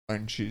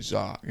and she's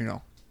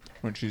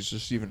when she's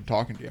just even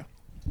talking to you.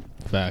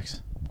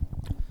 Facts.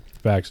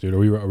 Facts, dude. Are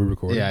we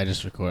recording? Yeah, I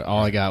just recorded.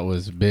 All I got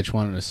was bitch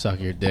wanting to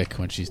suck your dick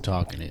when she's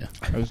talking to you.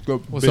 Let's go.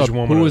 What's up?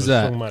 Who was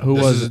that? Who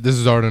was it? This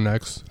is Arden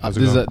X.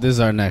 This is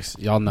our next.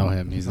 Y'all know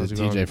him. He's the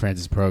TJ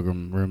Francis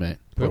program roommate.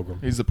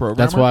 He's the programmer.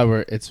 That's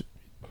why it's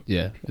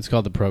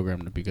called the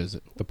program because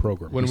the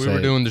program. When we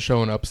were doing the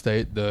show in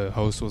Upstate, the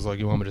host was like,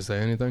 "You want me to say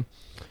anything?"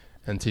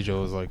 And TJ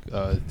was like,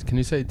 "Can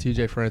you say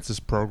TJ Francis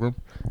program?"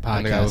 Podcast.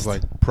 And the guy was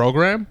like,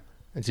 "Program?"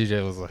 And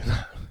TJ was like,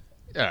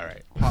 "All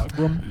right."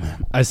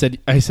 I said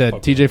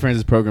TJ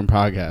Francis program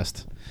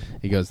podcast.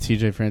 He goes,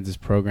 TJ Francis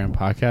program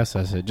podcast.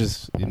 I said,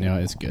 just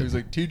it's good. He was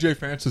like TJ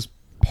Francis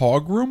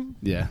Pog Room.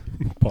 Yeah,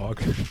 Pog.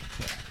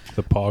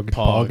 The Pog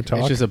talk. It's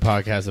just a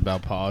podcast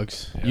about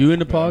pogs. Yeah, you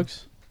into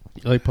pogs?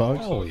 You like pogs?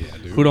 Oh yeah,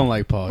 dude. Who don't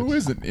like pogs? Who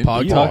isn't into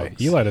Pog pogs?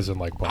 talk? Eli doesn't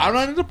like pogs. I'm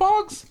not into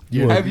pogs.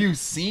 Yeah. Have you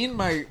seen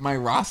my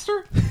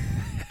roster?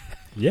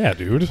 Yeah,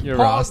 dude. Your Pog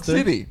roster?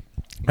 City.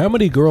 How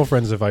many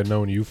girlfriends have I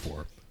known you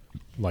for?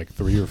 Like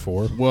 3 or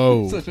 4?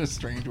 Whoa. Such a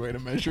strange way to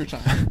measure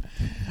time.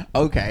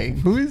 Okay,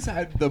 who's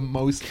had the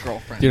most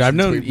girlfriends? Dude, I've since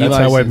known we've- That's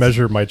Eli how I since-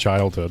 measure my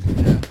childhood.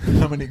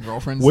 How many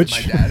girlfriends did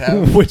my dad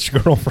have? Which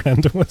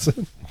girlfriend was it?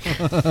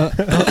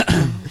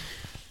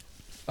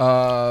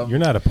 You're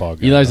not a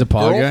Pog guy. Eli's a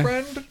pog guy?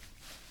 Girlfriend?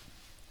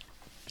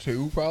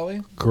 2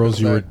 probably. Girls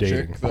Because you were that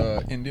dating. Chick,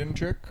 the Indian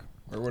chick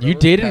or whatever. You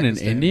dated an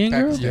Pakistani- Indian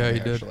girl? Pakistani, Yeah, he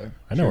did. actually.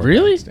 I know her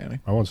Really? Pakistani.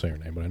 I won't say her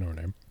name, but I know her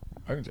name.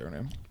 I can say her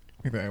name.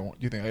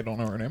 You think I don't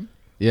know her name?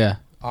 Yeah.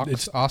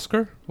 It's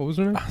Oscar. What was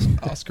her name?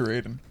 Oscar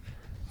Aiden.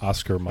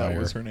 Oscar That Mayer.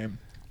 was her name.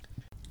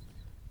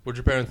 Would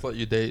your parents let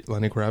you date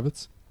Lenny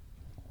Kravitz?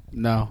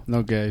 No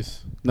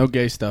gays. No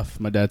gay stuff,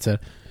 my dad said.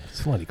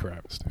 It's Lenny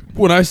Kravitz,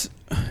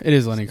 dude. It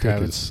is Lenny His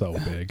dick is Kravitz. so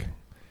big.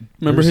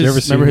 Remember You ever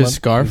his seen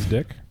scarf? His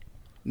dick?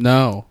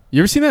 No.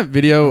 You ever seen that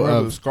video The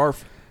of...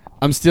 scarf.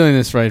 I'm stealing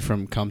this right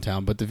from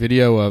Cumtown, but the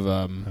video of...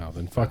 Oh,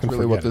 then fucking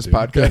really forget what it, this dude.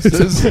 podcast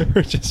is.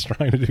 We're just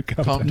trying to do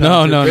content.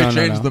 No, They no,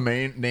 changed no. the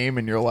main name,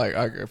 and you're like,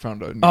 I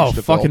found a niche Oh,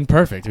 to fucking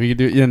perfect. We could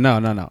do... Yeah,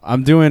 no.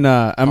 I'm doing...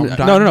 No.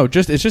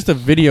 It's just a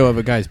video of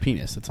a guy's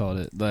penis. That's all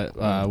it is. But,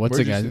 what's Where'd the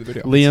you guy? see the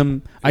video?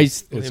 Liam...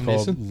 It's Liam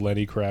called Neeson?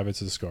 Lenny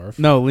Kravitz's scarf.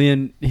 No,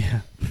 Liam... Yeah.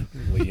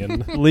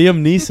 Liam.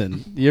 Liam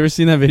Neeson. You ever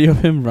seen that video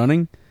of him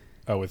running?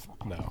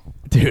 No.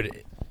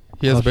 Dude...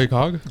 He has a big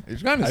hog.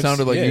 It kind of I've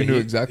sounded like yeah, you knew he-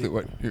 exactly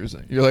what you were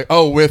saying. You're like,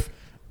 oh, with...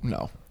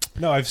 No.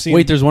 No, I've seen...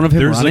 Wait, there's one of him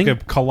There's running?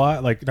 like a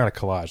collage, like not a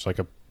collage, like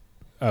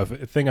a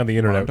thing on the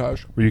internet Montage.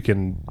 where you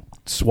can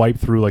swipe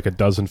through like a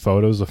dozen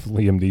photos of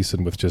Liam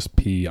Neeson with just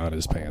pee on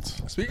his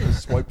pants. Speaking of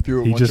swipe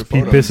through a He bunch just of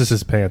photos, pisses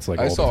his pants like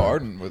I all the saw time.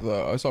 Arden with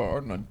I saw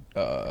Arden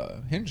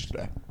on Hinge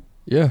today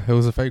Yeah, it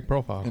was a fake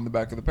profile. in the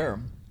back of the pair.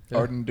 Yeah.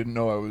 Arden didn't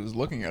know I was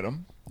looking at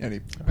him, and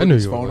he I put knew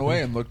his you were phone looking.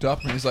 away and looked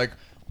up, and he's like,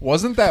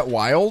 "Wasn't that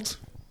wild?"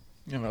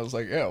 And I was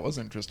like, "Yeah, it was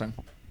interesting."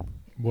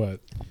 What?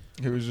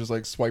 He was just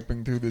like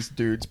swiping through this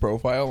dude's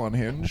profile on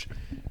Hinge,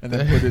 and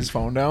then put his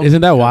phone down.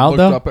 Isn't that and wild,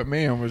 looked though? up at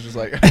me and was just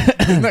like,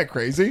 "Isn't that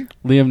crazy?"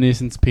 Liam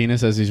Neeson's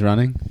penis as he's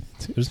running.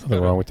 There's nothing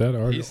wrong with that.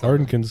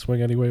 Arden can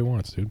swing any way he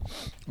wants, dude.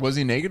 Was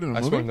he naked in a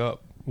I movie? swung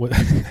up. What?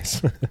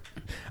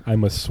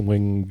 I'm a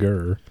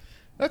swinger.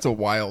 That's a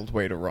wild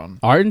way to run.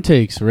 Arden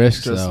takes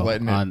risks, Just though,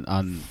 letting it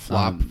on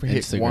Flop,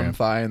 hit Instagram. one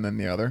thigh and then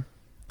the other.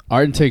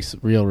 Arden takes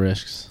real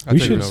risks. I We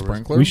take should no risk.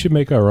 sprinkler. We should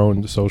make our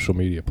own social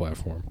media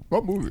platform.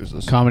 What movie is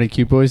this? Comedy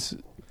Cute Boys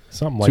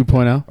Something like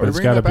 2.0. that. But Are it's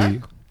we got to bringing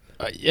be.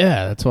 that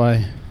Yeah, that's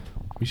why.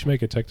 We should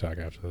make a TikTok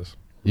after this,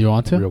 You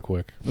want to? real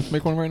quick. Let's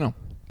make one right now.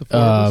 The four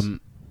of us.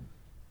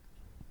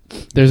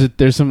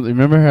 There's some.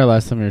 Remember how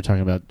last time we were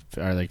talking about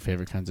our like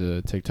favorite kinds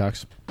of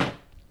TikToks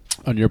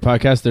on your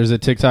podcast? There's a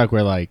TikTok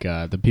where like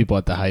the people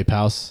at the Hype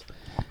House.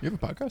 You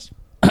have a podcast?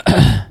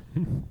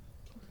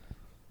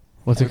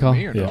 What's it With called?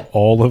 me or Yeah, no?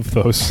 all of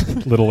those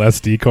little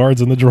SD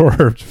cards in the drawer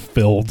are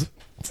filled.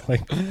 It's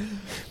like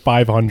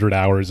 500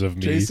 hours of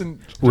me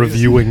Jason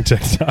reviewing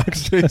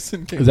TikToks.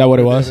 Jason came Is that what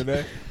it over the was?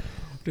 other day.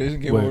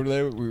 Jason came Wait. over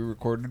today. We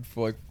recorded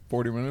for like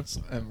 40 minutes,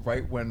 and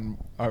right when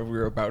we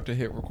were about to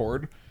hit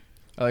record,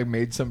 I like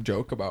made some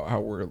joke about how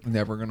we're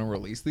never gonna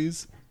release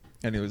these,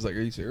 and he was like,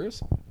 "Are you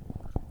serious?"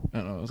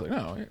 And I was like,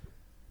 "No,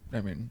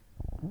 I mean."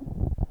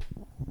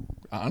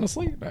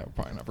 Honestly, I'm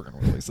probably never going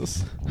to release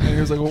this. And he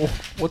was like, well,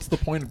 what's the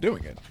point of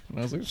doing it? And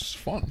I was like, it's just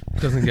fun.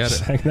 Doesn't get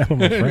Just it. hanging out with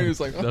my And he friends. was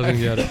like, Doesn't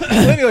get it.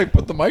 And then he like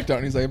put the mic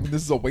down. He's like, I mean,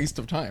 this is a waste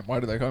of time. Why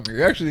did I come here?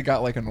 He actually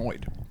got like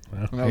annoyed.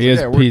 And I was He like, has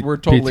yeah, we're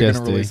totally going to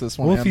PTSD. release this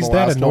one. Well, if and he's the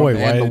that last annoyed,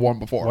 one why, and the one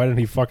before. why didn't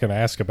he fucking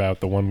ask about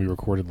the one we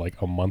recorded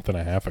like a month and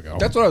a half ago?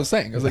 That's what I was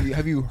saying. I was like,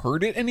 have you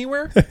heard it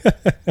anywhere?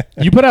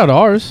 You put out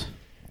ours.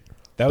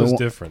 that the was one-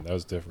 different. That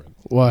was different.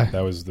 Why?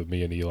 That was the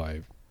me and Eli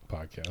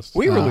podcast.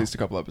 We released a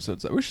couple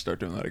episodes. We should start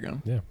doing that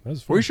again. Yeah, that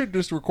was fun. We should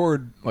just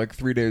record like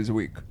 3 days a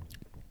week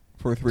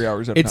for 3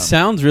 hours at a It time.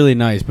 sounds really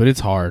nice, but it's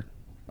hard.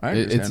 I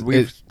it's- understand.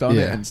 We've done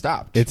yeah. it and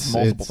stopped It's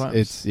multiple times.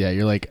 It's yeah.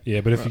 You're like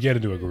Yeah, but if you get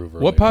into a groove,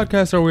 What early,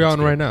 podcast are we on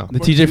right now? the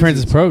What TJ is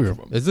Francis this? program.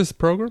 Is this a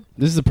program?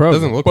 This is the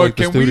program. Doesn't look But like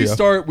the can we studio.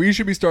 start? We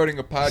should be starting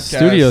a podcast.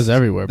 Studios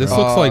everywhere, bro. This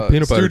looks like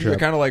peanut butter studio, trap.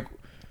 kind of like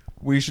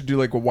we should do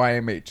like a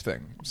YMH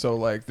thing. So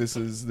like this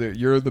is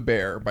you're the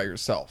bear by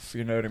yourself,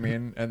 you know what I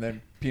mean? And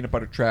then Peanut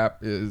Butter Trap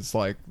is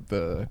like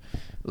the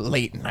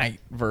late night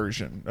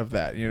version of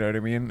that, you know what I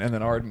mean? And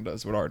then Arden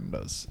does what Arden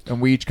does.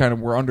 And we each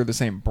we're under the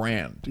same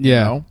brand. You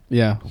know?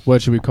 Yeah.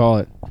 What should we call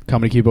it?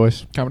 Comedy Key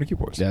Boys? Comedy Key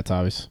Boys. Yeah, it's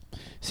obvious.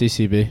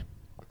 CCB.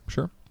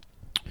 Sure.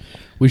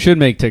 We should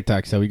make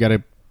TikToks, so we got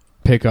to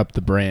pick up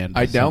the brand.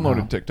 I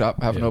downloaded TikTok.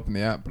 I haven't opened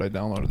the app, but I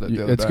downloaded it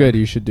the other That's day. good.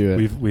 You should do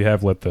it. We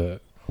have let the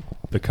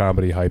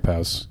Comedy Hype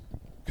House,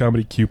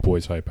 Comedy Cute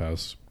Boys Hype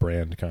House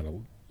brand kind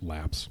of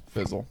lapse.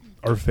 Fizzle.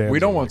 Our fans. We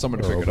don't want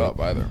someone to pick it up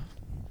either.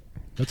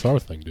 That's our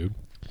thing, dude.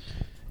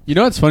 You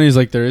know what's funny is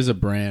like there is a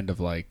brand of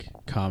like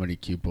Comedy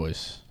Cute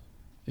Boys.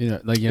 You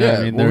know, like you know what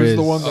I mean. What There was is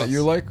the one that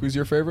you like? Who's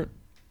your favorite?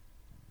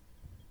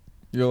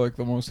 You're like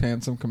the most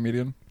handsome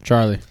comedian.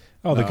 Charlie.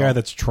 Oh, the No. guy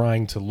that's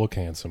trying to look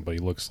handsome, but he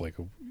looks like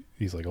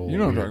he's like a You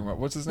know what I'm talking about.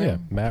 What's his name? Yeah,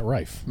 Matt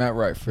Rife. Matt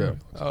Rife. Yeah.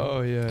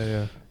 Oh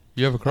yeah.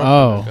 You have a crush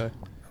Oh. on that guy.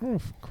 I don't know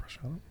if I crush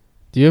on him.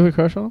 Do you have a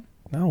crush on him?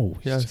 No,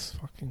 he's Yes. just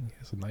fucking. He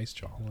has a nice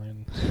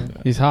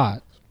jawline, He's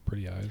hot.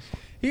 pretty eyes.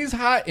 He's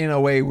hot in a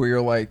way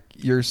where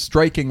you're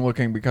striking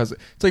looking because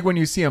it's like when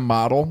you see a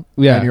model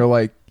Yeah.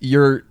 and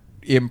you're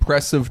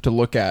impressive to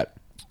look at,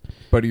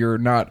 but you're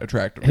not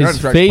attractive. You're not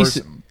His an attractive face,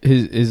 person.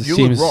 his You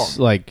look seems wrong.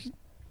 like You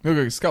look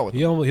like a skeleton.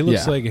 He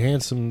looks Yeah. like a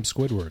handsome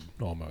Squidward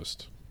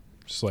almost.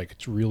 Just like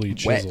it's really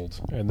chiseled,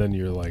 and then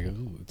you're like,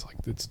 ooh,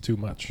 it's too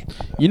much.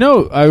 you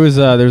know. I was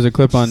there was a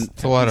clip on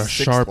It's a lot of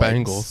Six sharp legs.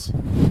 angles.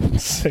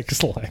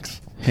 6 legs.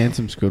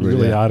 Handsome Squidward.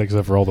 Really yeah. odd,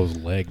 except for all those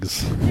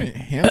legs.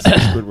 Handsome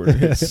Squidward.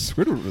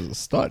 Squidward was a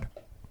stud.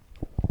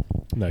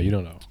 No, you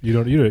don't know. You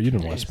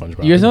didn't watch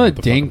SpongeBob. You guys know don't that what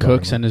the Dane fuck I'm Cook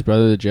talking sent his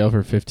brother to jail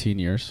for 15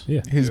 years?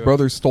 about. Yeah, His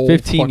brother stole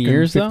 15 fucking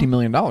years, though? $50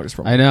 million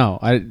from him. I know.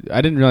 I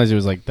didn't realize it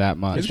was like that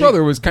much. His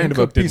brother was kind Dane of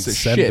a Cook didn't piece of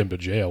send shit. him to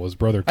jail. His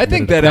brother. I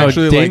think committed that a crime.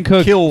 actually Dane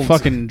Cook kills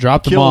fucking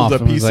dropped him kills off a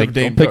and was piece of like,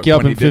 Dane "I'll pick Cook you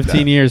up when in he did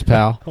 15 that." years,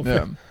 pal."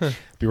 Yeah.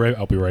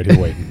 I'll be right here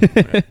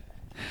waiting.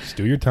 Just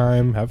do your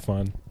time, have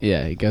fun.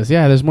 Yeah, he goes,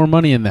 "Yeah, there's more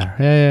money in there.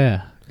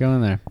 Yeah. Go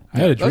in there." I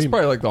had a That's dream.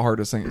 probably like the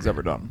hardest thing he's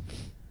ever done.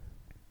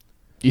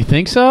 You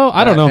think so?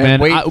 I don't know, And man.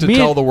 Wait to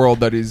tell the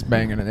world that he's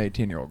banging an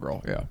 18-year-old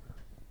girl. Yeah,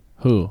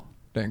 Who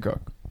Dane Cook.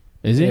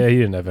 is he? Yeah, he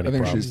didn't have any I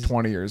think problems. she's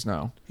 20 years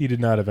now. He did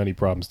not have any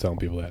problems telling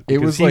people that. It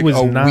Because was he like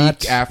a not,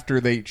 week after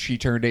she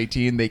turned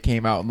 18. They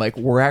came out and like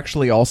we're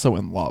actually also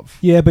in love.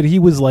 Yeah, but he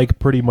was like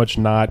pretty much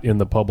not in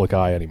the public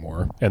eye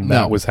anymore, and No.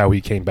 that was how he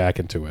came back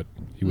into it.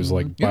 He was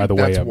like, by the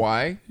way, that's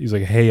why. he's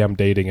like, hey, I'm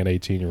dating an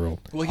 18-year-old.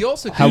 Well, he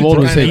also How old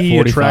was kinda- he? He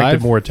 45?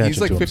 attracted more attention.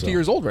 He's like to 50 himself.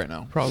 years old right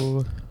now.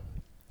 Probably.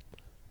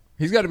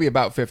 He's got to be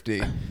about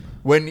 50.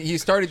 When he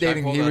started Should I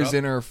dating, pull he that was up?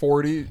 in her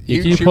 40s.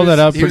 Yeah, can you pull that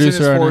up, He was in his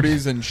producer Arnold?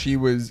 40s, and she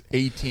was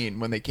 18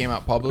 when they came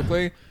out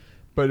publicly.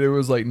 But it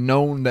was like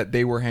known that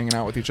they were hanging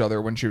out with each other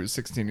when she was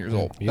 16 years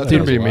old. He That's knows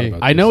gonna a be lot me. about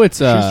I know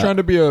this. it's She's trying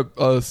to be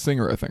a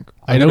singer, I think.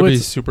 I know I'm gonna be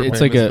it's super it's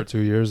famous like a for 2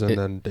 years and it-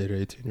 then date an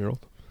 18-year-old.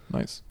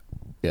 Nice.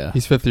 yeah.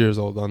 He's 50 years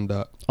old on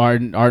that.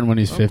 Arden when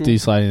he's Oh, 50 cool.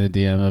 sliding the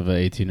DM of an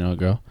 18-year-old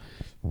girl.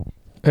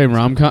 Hey,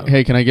 rom-com.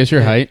 Hey, can I guess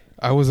your height?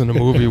 I was in a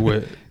movie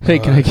with. Hey,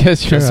 can I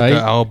guess your Jessica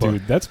height? Alba.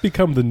 Dude, that's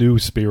become the new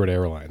Spirit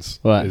Airlines.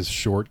 What? Is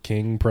Short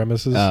King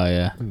premises. Oh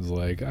yeah. It's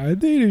like, I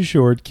dated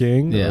Short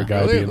King. Yeah. Or a guy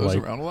Really? being Those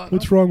like, around a lot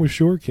what's now? wrong with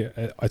Short King?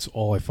 That's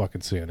all I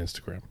fucking see on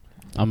Instagram.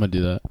 I'm gonna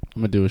do that.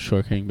 I'm gonna do a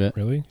short king bit.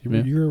 Really? You're,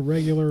 Yeah. you're a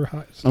regular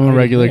I'm a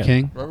regular man.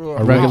 king. A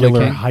Regular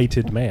regular king?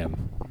 heighted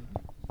man.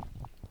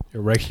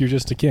 You're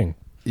just a king.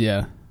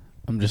 Yeah.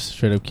 I'm just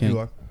straight up You king.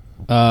 are.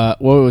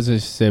 What was I to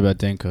say about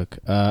Dane Cook?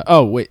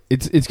 Oh wait,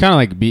 it's kind of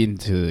like beaten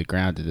to the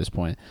ground at this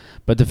point.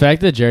 But the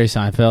fact that Jerry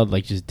Seinfeld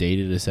like just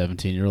dated a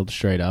 17-year-old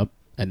straight up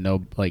and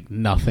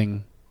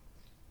nothing.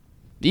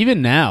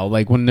 Even now,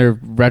 like when they're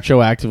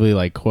retroactively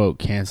like quote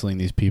canceling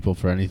these people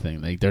for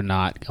anything, like they're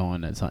not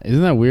going.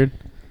 Isn't that weird?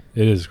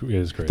 It is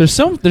crazy. There's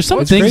some It's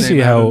things. crazy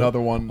Name how another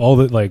one. all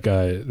that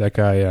that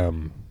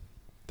guy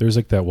there's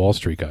like that Wall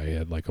Street guy. He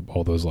had like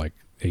all those like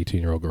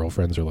 18-year-old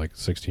girlfriends or like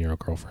 16-year-old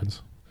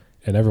girlfriends,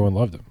 and everyone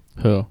loved him.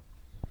 Who?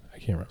 I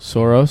can't remember.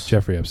 Soros?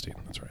 Jeffrey Epstein.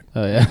 That's right.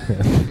 Oh yeah.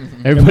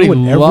 Everybody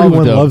everyone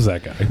him. loves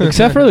that guy.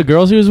 Except for the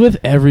girls he was with,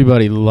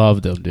 everybody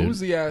loved him, Who dude. was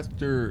the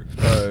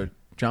actor?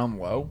 John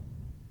Lowe?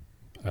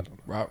 I don't know.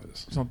 Rob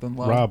something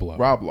Lowe? Rob Lowe.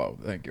 Rob Lowe,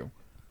 thank you.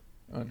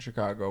 On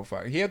Chicago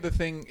Fire. He had the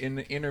thing in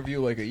the interview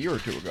like a year or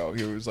two ago.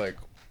 He was like,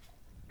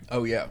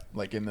 oh yeah,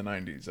 like in the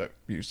 90s, I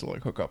used to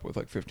like hook up with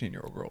like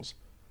 15-year-old girls.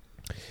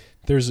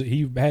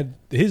 He had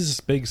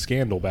his big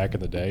scandal back in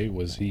the day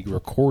was he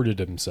recorded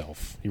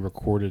himself. He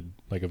recorded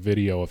like a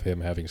video of him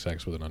having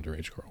sex with an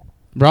underage girl.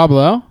 Rob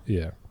Lowe?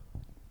 Yeah.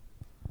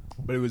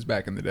 But it was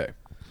back in the day.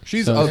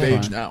 She's So of it's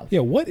age fine. now.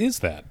 Yeah, what is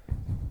that?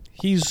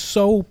 He's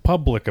so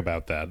public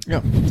about that. Yeah,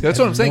 that's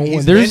what I'm saying. No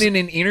He's one- been in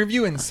an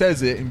interview and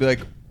says it and be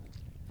like,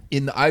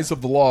 in the eyes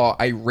of the law,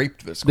 I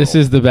raped this girl. This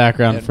is the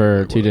background And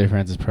for whatever. TJ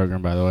Francis'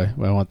 program, by the way.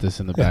 I want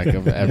this in the back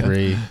of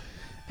every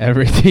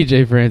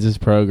TJ Francis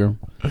program.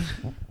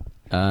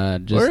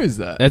 Where is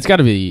that? That's got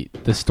to be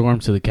the storm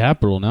to the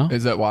Capitol, no?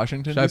 Is that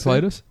Washington? Should I DC? play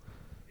this?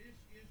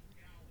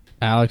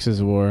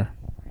 Alex's war.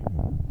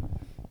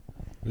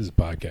 This is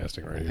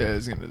podcasting right Yeah, here.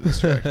 it's gonna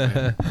distract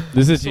me.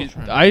 This is. Still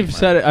trying to I've keep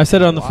said my- it. I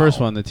said it on the Wow. first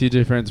one. The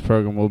TJ Friends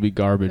program will be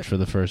garbage for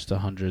the first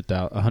 100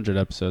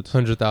 episodes.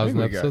 100,000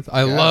 I think we got episodes.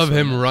 I gas love on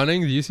him that.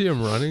 running. Do you see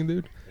him running,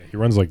 dude? He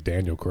runs like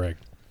Daniel Craig.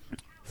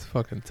 It's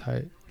fucking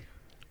tight.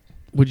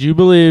 Would you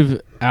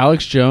believe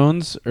Alex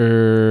Jones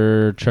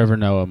or Trevor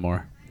Noah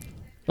more?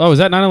 Oh, is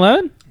that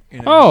 9/11?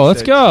 You Oh, he let's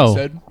said- go. he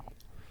said-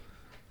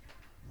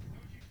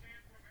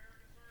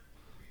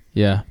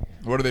 Yeah.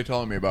 What are they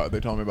telling me about? Are they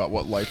telling me about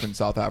what life in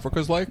South Africa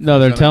is like? No, Or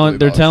they're is that telling actually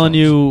they're about telling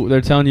Jones? you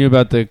they're telling you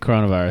about the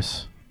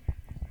coronavirus.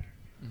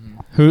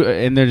 Who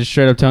and they're just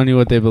straight up telling you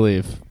what they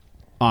believe.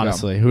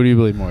 Honestly, who do you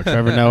believe more,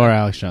 Trevor Noah or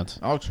Alex Jones?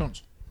 Alex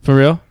Jones. For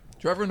real?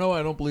 Trevor Noah,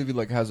 I don't believe he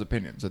like has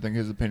opinions. I think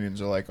his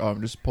opinions are like, oh,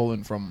 I'm just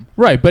pulling from.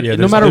 Right, but Yeah, no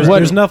there's- matter there's, what,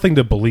 there's nothing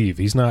to believe.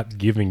 He's not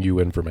giving you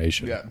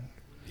information. Yeah,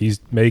 He's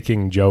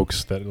making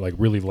jokes that like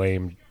really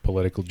lame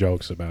political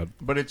jokes about.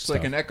 but it's like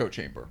Stuff. an echo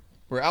chamber.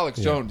 Where Alex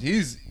Yeah. Jones,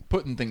 he's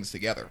putting things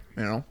together.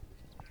 You know.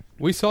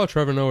 We saw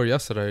Trevor Noah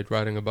yesterday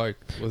riding a bike.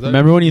 Was that?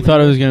 remember when you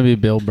thought it was going to be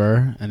Bill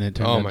Burr and it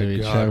turned Oh out my to be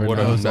God, Trevor what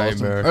a Noah? That was awesome.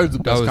 nightmare. That was the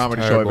That best was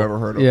comedy show terrible. I've ever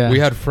heard of. Yeah. We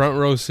had front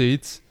row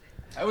seats.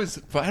 I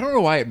don't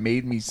know why it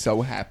made me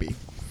so happy.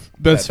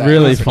 That's that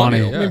really was funny.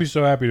 Yeah. Made me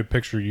so happy to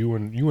picture you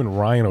and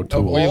Ryan Of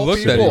O'Toole. We all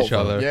looked at people. each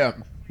other. Yeah.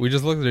 We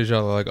just looked at each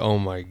other like, oh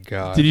my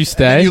God. Did you And then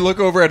stay? you look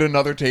over at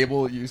another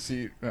table, you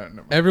see. Never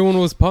mind. Everyone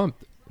was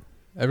pumped.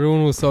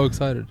 Everyone was so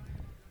excited.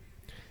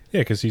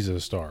 Yeah, because he's a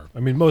star.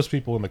 I mean, most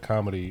people in the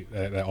comedy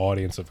the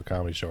audience of a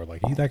comedy show are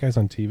like, that guy's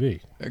on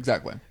TV.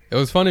 Exactly. It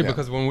was funny Yeah.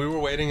 because when we were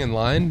waiting in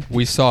line,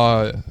 we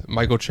saw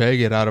Michael Che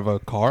get out of a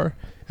car,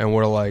 and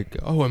we're like,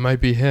 "Oh, it might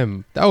be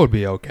him. That would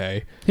be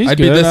okay." He's I'd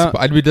good.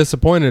 I'd be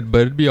disappointed,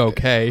 but it'd be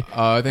okay.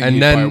 I think And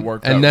he then probably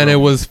worked out and then it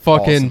really was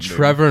fucking awesome, dude.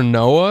 Trevor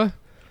Noah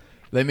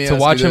Let me to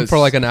ask watch you him this. for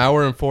like an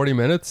hour and 40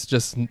 minutes.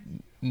 Just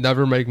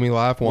never make me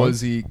laugh once.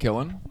 Was he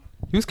killing?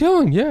 He was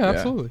killing. Yeah,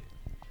 absolutely.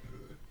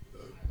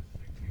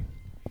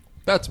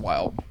 That's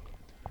wild.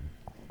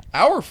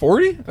 Hour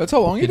 40? That's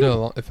how long He you did did? a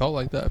lot. It felt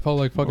like that. It felt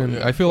like fucking.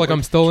 yeah. I feel like Like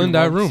I'm still 2 in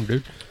that months. room,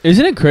 dude.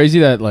 Isn't it crazy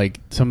that like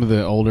some of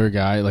the older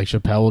guy like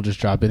Chappelle will just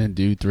drop in and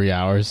do 3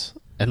 hours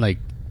and like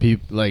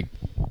people like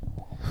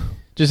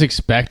just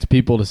expect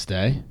people to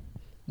stay?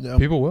 Yeah.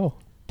 People will.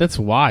 That's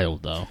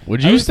wild though.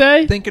 Would I you was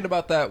stay? thinking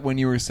about that when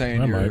you were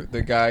saying I you're, might.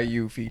 the guy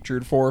you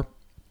featured for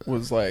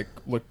was like,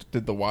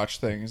 did the watch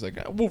thing. He's like,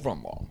 we'll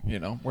run long. You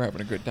know, we're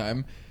having a good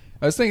time.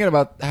 I was thinking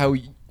about how,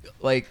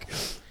 like,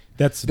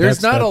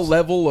 there's not a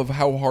level of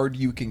how hard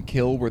you can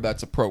kill where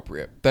that's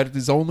appropriate. That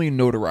is only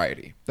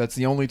notoriety. That's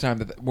the only time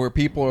where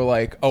people are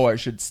like, oh, I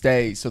should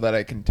stay so that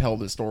I can tell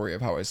the story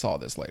of how I saw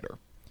this later.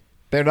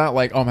 They're not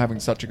like, oh, I'm having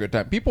such a good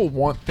time. People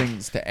want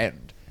things to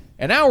end.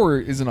 An hour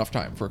is enough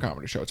time for a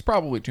comedy show. It's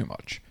probably too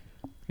much.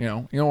 You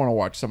know, you don't want to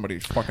watch somebody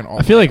fucking all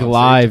I feel night like on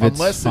live, stage, it's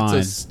unless fine.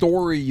 it's a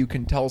story you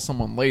can tell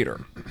someone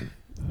later.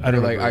 I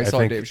don't Like, know. I saw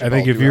think, Dave I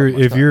think Chappelle if do you're that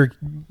much if time. you're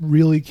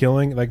really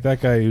killing like that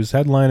guy who's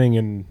headlining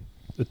in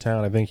the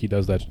town, I think he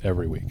does that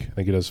every week. I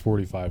think he does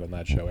 45 on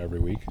that show every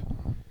week.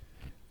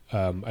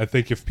 I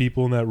think if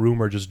people in that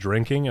room are just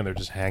drinking and they're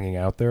just hanging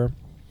out there,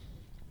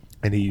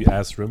 and he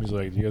asks them, he's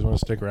like, "Do you guys want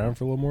to stick around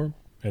for a little more?"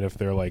 And if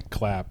they're like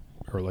clap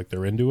or like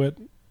they're into it,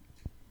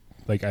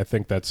 like I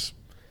think that's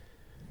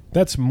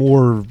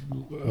more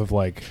of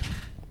like,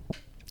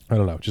 I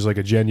don't know, just like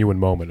a genuine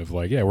moment of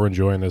like, yeah, we're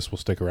enjoying this. We'll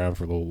stick around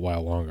for a little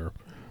while longer.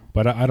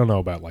 But I don't know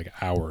about like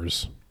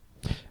hours.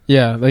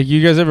 Yeah, like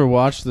you guys ever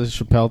watched the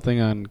Chappelle thing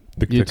on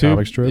The YouTube?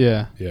 comic strip?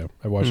 Yeah, Yeah,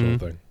 I watched the whole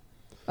thing.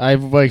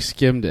 I've like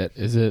skimmed it.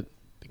 Is it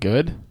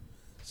good?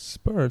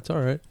 Spur, it's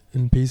all right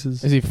in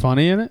pieces. Is he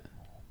funny in it?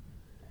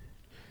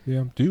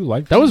 Yeah. Do you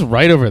like That was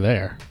right over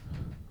there.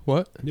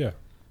 What? Yeah.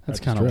 That's That's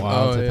kind of true.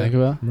 wild Oh, to yeah. think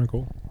about. Very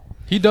cool.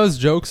 He does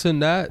jokes in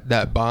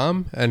that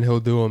bomb, and he'll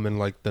do them in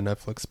like the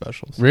Netflix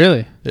specials.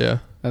 Really? Yeah,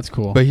 That's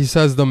cool. but he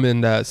says them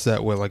in that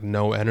set with like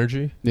no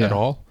energy Yeah. at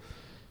all.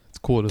 It's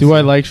cool to Do see.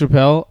 I like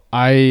Chappelle?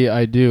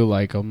 I do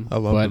like him, I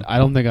love but him. I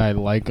don't think I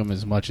like him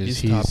as much as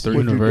He's top he's three.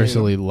 Would you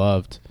universally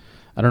loved.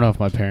 I don't know if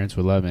my parents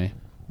would let me.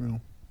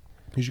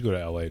 You should go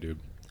to LA, dude.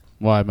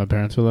 Why? My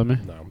parents would let me?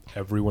 No,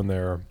 everyone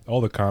there, all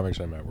the comics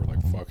I met were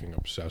like fucking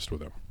obsessed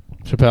with him.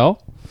 Chappelle?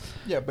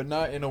 Yeah, but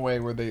not in a way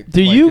where they.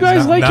 Do you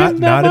guys like not, him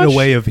that not in much? a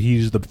way of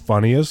he's the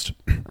funniest,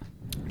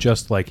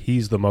 just like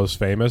he's the most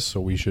famous, so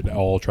we should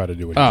all try to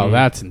do it. Oh,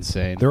 that's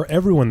insane.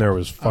 Everyone there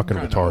was I'm fucking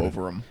kinda retarded.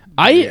 over him.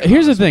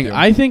 Here's the thing.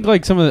 I think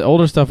like some of the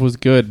older stuff was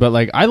good, but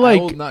like I I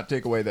will like not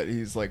take away that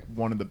he's like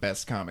one of the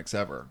best comics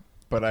ever,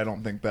 but I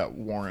don't think that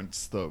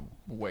warrants the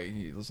way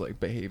he was like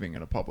behaving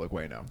in a public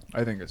way now.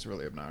 I think it's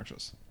really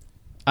obnoxious.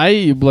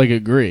 I like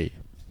agree.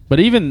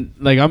 But even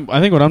like I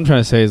think what I'm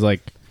trying to say is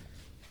like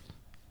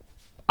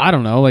I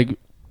don't know, like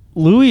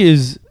Louis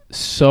is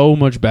so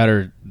much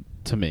better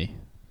to me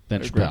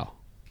than I agree. Chappelle.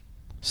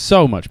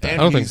 So much better.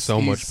 And I don't think he's- so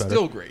he's much better.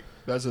 Still great.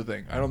 That's the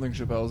thing. I don't think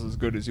Chappelle's as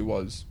good as he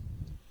was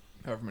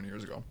however many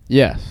years ago.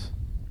 Yes.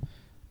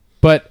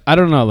 But I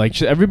don't know. Like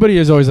everybody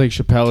is always like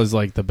Chappelle is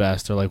like the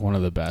best or like one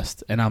of the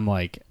best, and I'm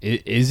like,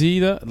 is he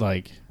the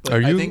like? Are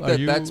you? I think are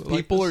you that's like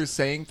people this? are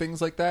saying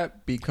things like that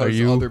Are because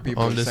you other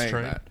people on are this saying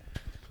train? that.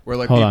 Where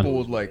like Hold people on.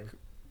 would like.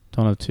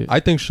 Don't have to. I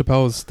think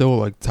Chappelle is still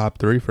like top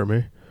 3 for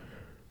me.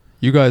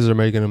 You guys are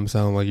making him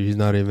sound like he's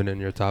not even in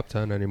your top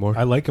 10 anymore.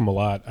 I like him a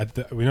lot.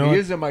 He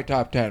is in my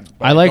top 10.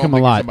 but I like don't him a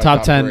think he's lot. in my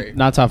Top 10, 3.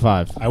 not top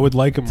 5. I would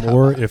like him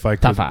more if I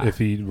could, five. if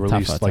he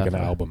released five, like top an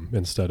five. album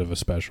instead of a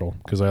special.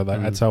 Because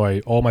that's how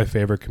all my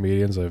favorite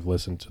comedians, I've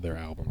listened to their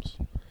albums.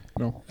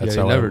 No. That's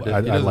Yeah, he how never did. He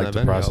I doesn't like have to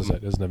any process album. it.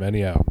 He doesn't have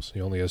any albums.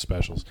 He only has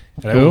specials.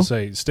 And I Who? will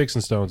say, Sticks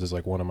and Stones is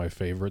like one of my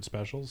favorite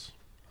specials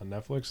on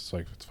Netflix.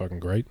 It's fucking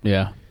great.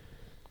 Yeah.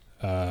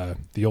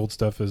 The old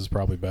stuff is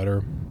probably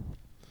better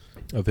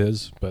of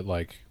his, but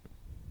like,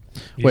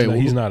 Wait,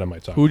 he's not in my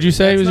top. Who would you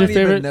say That's was not your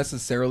favorite? even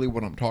necessarily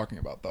what I'm talking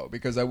about, though,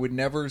 because I would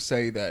never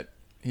say that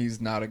he's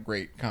not a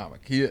great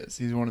comic. He is.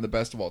 He's one of the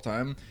best of all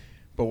time.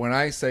 But when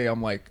I say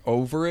I'm like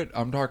over it,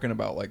 I'm talking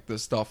about like the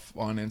stuff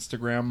on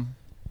Instagram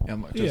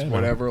and like, just Yeah, no.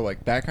 whatever,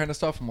 like that kind of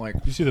stuff. I'm like,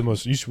 You should see the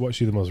most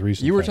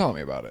recent. you were thing. telling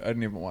me about it. I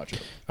didn't even watch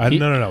it.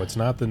 No. It's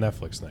not the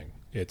Netflix thing.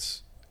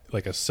 It's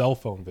like a cell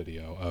phone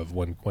video of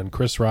when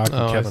Chris Rock and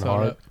Oh, I Kevin saw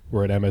Hart that.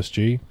 were at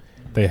MSG.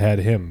 They had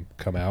him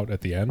come out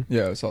at the end.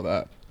 Yeah, I saw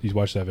that. You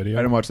watched that I video?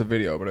 didn't watch the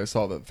video, but I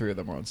saw that 3 of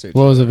them were on stage.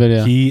 What was the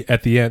video? He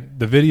at the end.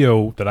 The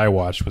video that I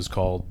watched was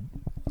called.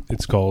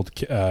 It's called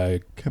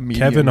Comedian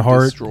Kevin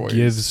Hart Destroys.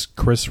 gives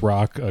Chris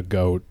Rock a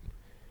goat,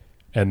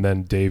 and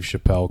then Dave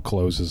Chappelle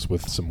closes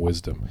with some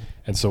wisdom.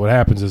 And so what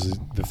happens is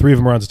the 3 of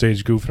them are on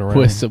stage goofing around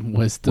With some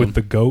wisdom. with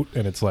the goat,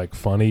 and it's like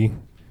funny.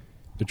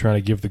 They're trying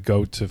to give the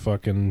goat to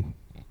fucking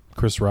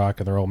Chris Rock,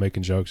 and they're all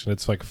making jokes, and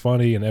it's like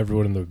funny, and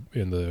everyone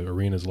in the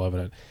arena is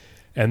loving it.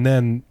 And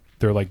then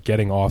they're like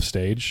getting off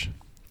stage,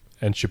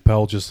 and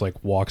Chappelle just like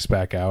walks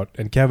back out,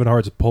 and Kevin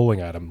Hart's pulling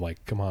at him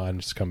like, "Come on,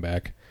 just come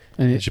back."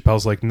 And And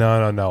Chappelle's like,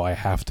 no, I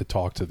have to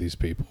talk to these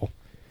people.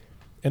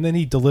 And then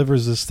he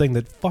delivers this thing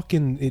that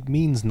fucking it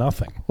means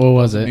nothing. what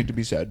was Doesn't it? need to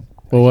be said.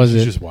 What was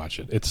You it? just watch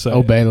it. It's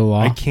Obey the law.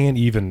 I can't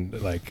even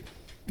like.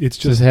 It's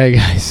Just just hey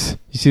guys,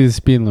 you see the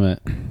speed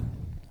limit?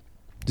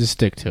 Just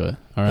stick to it.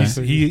 All right.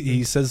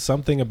 he says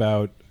something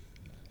about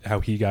how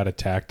he got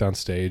attacked on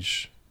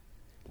stage.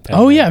 And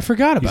Oh then yeah, I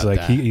forgot about he's like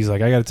that. he's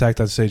like I got attacked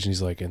on stage, and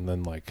he's like, and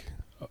then like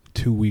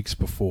 2 weeks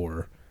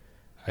before,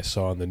 I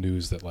saw on the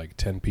news that like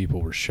 10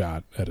 people were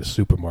shot at a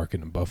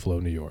supermarket in Buffalo,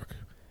 New York.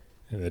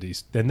 And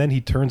then he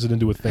turns it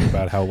into a thing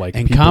about how like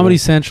and people, Comedy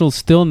Central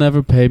still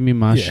never paid me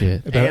my Yeah.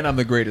 shit. And I'm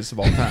the greatest of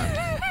all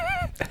time.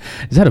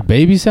 Is that a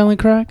baby selling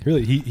crack?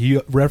 Really, he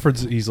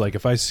references. He's like,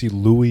 if I see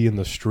Louis in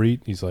the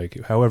street, he's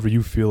like, however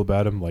you feel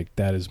about him, like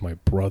that is my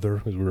brother.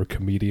 Because we're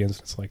comedians.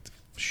 It's like,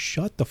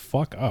 shut the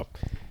fuck up.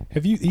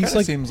 Have you? He's Kind of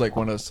like, seems like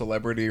when a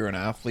celebrity or an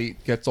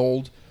athlete gets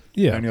old,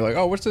 yeah. and you're like,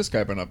 oh, what's this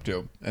guy been up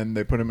to? And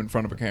they put him in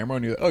front of a camera,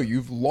 and you're like, oh,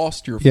 you've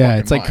lost your Yeah, fucking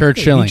it's like mind. Kurt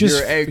Schilling. He just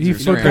Your eggs he are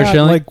forgot Kurt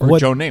Schilling? like Or what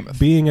Joe Namath.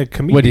 being a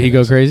comedian. What, did he go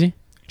is. crazy?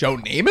 Joe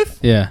Namath?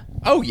 Yeah.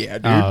 Oh, yeah,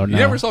 dude. Oh, You no.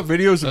 never saw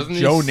videos of Doesn't he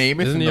Joe s-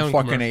 Namath isn't in he the on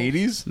fucking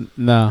commercials? 80s?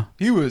 No.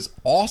 He was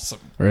awesome.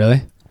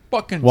 Really?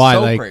 Fucking Why?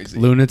 so Like crazy.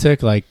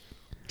 lunatic? Like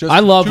Just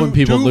I love when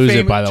people lose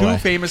it, by the too way.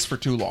 famous for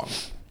too long.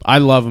 I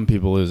love when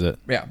people lose it.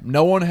 Yeah.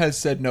 No one has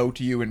said no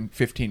to you in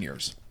 15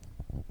 years.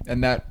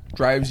 And that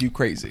drives you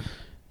crazy.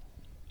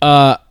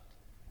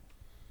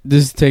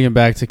 This is taken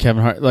back to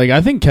Kevin Hart. Like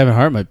I think Kevin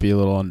Hart might be a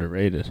little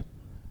underrated.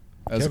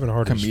 As Kevin a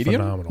Hart is comedian?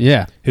 phenomenal.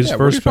 Yeah. His Yeah, what are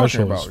first you talking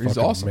special about? is He's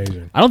fucking awesome.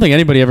 amazing. I don't think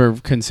anybody ever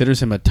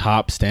considers him a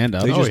top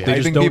stand-up. They Oh, just, yeah. they I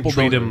just think don't people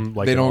treat don't- him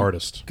like they an don't-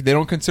 artist. They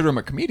don't consider him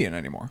a comedian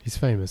anymore. He's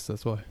famous.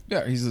 That's why.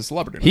 Yeah, he's a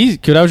celebrity. now. He's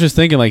good. I was just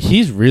thinking, like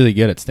he's really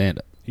good at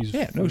stand-up. He's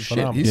yeah, no shit.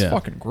 phenomenal. He's Yeah.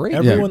 fucking great.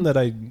 Everyone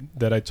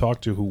that I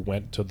talked to who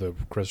went to the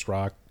Chris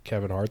Rock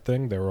Kevin Hart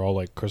thing, they were all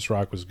like, Chris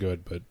Rock was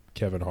good, but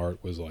Kevin Hart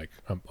was like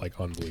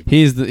unbelievable.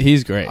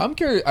 He's great. I'm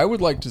curious. I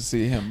would like to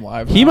see him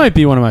live. He now. might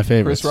be one of my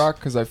favorites. Chris Rock,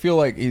 because I feel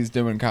like he's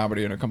doing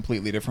comedy in a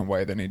completely different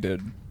way than he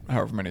did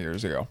however many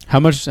years ago. How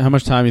much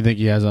time you think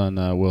he has on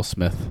Will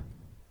Smith?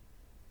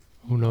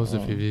 Who knows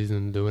if he's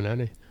even doing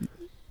any?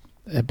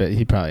 I bet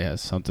he probably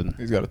has something.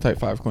 He's got a Type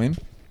 5 clean.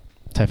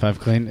 Type 5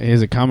 clean. He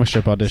has a comic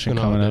strip audition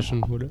Gonna coming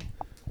audition with it.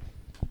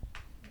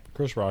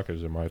 Chris Rock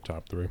is in my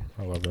top 3.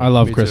 I love him. up. I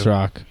love Me Chris too.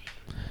 Rock.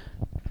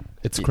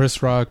 It's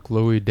Chris Rock,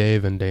 Louis,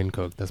 Dave, and Dane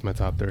Cook. That's my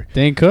top 3.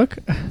 Dane Cook?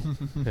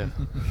 Yeah.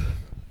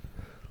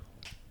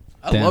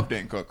 I Damn. love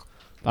Dan Cook.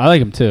 I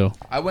like him too.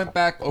 I went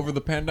back over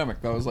the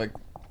pandemic. That was like,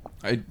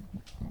 I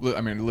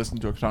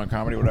listened to a ton of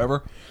comedy,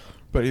 whatever.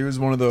 But he was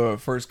one of the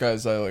first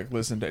guys I like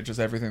listened to just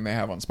everything they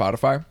have on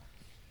Spotify.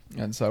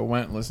 And so I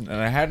went and listened,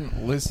 and I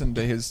hadn't listened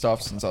to his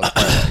stuff since I was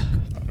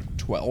probably like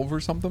 12 or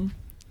something.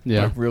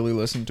 Yeah. Like really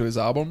listened to his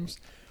albums.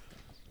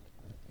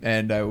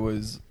 And I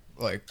was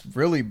like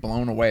really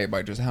blown away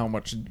by just how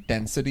much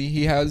density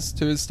he has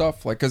to his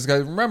stuff. Like, because I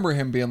remember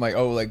him being like,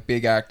 oh, like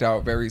big act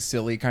out, very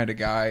silly kind of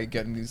guy,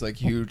 getting these like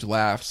huge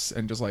laughs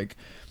and just like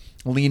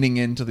leaning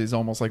into these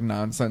almost like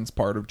nonsense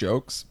part of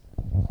jokes.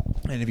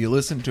 And if you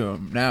listen to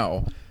him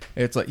now,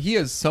 it's like he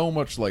has so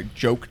much like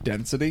joke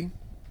density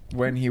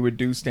when he would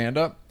do stand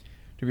up.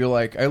 to be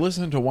like, I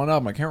listened to one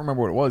album, I can't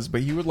remember what it was,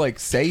 but he would like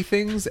say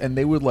things and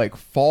they would like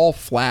fall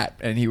flat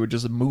and he would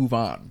just move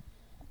on.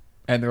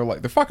 And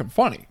they're fucking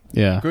funny.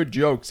 Yeah. Good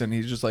jokes. And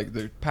he's just like,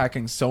 they're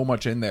packing so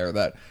much in there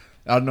that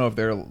I don't know if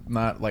they're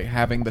not like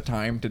having the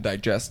time to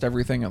digest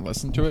everything and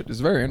listen to it. It's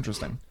very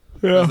interesting.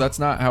 Yeah. 'Cause that's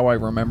not how I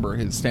remember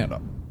his stand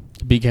up.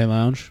 BK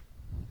Lounge.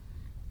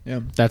 Yeah.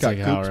 That's Got like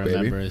how I Goops,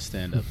 remember baby. his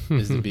stand up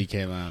is the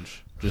BK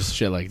Lounge. Just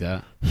shit like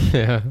that.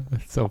 Yeah,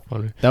 that's so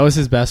funny. That was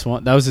his best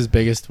one. That was his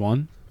biggest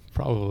one.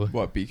 Probably.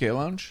 What, BK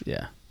Lounge?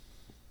 Yeah.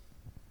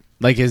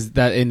 Like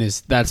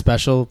that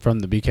special from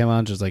the BK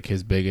Lounge is like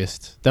his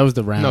biggest. That was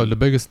the round. No, the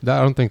biggest. I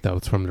don't think that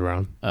was from the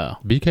round. Oh.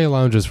 BK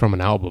Lounge is from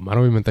an album. I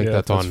don't even think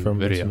that's on from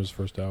video. his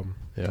first album.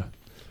 Yeah,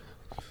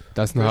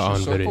 that's not on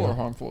Vicious Circle video. or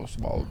Harmful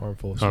Swallow?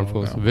 Harmful.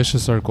 Harmful. Yeah.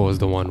 Vicious Circle is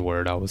the one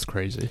where that was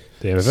crazy.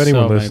 Damn, if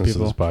anyone So many listens to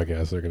this people.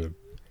 podcast, they're gonna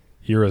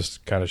hear us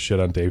kind of shit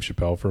on Dave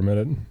Chappelle for a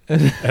minute,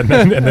 and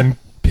then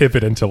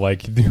pivot into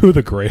like who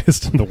the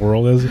greatest in the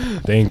world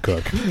is. Dane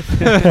Cook.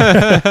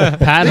 Patton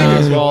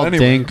Oswalt, Anyway.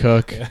 Dane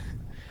Cook.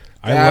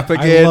 I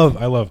again.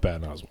 love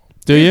Patton Oswalt.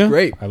 Do you?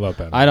 Great. I love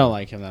Patton. I don't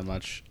like him that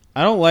much.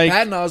 I don't like.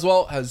 Patton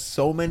Oswalt has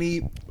so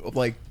many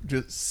like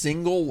just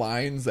single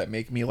lines that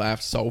make me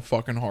laugh so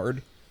fucking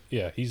hard.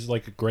 Yeah, he's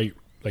like a great.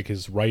 Like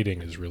his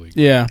writing is really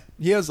good. Yeah.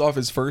 He has off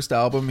his first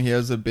album, he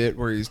has a bit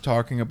where he's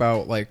talking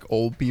about like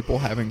old people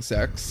having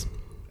sex,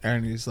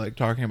 and he's like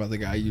talking about the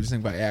guy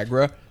using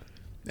Viagra,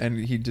 and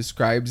he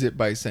describes it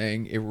by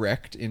saying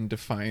erect in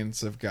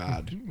defiance of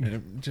God, and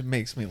it just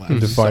makes me laugh. In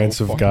defiance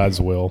so of fucking God's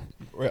hard. will.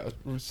 Yeah,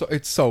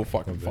 it's so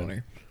fucking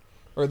funny.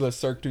 Or the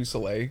Cirque du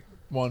Soleil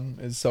one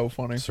is so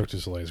funny. Cirque du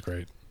Soleil is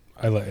great.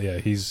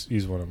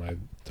 He's one of my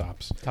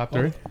tops. Top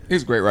three.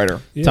 He's a great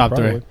writer. Yeah, Top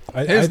probably.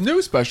 His new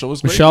special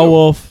was great. Michelle too.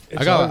 Wolf.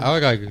 It's I got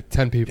hard- like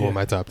 10 people in Yeah.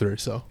 my top three.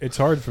 So It's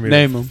hard for me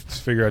Name to 'em.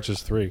 figure out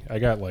just three. I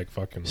got like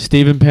fucking.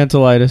 Stephen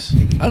Pantelitis.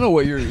 I don't know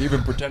what you're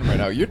even pretending right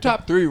now. Your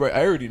top three, right?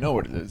 I already know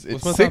what it is. It's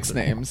What's my 6 top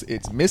three? names.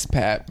 It's Miss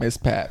Pat, Miss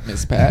Pat,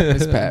 Miss Pat,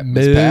 Miss Pat,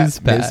 Miss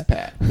Pat, Miss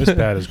Pat. Miss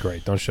Pat is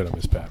great. Don't shut up,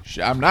 Miss Pat.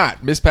 I'm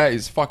not. Miss Pat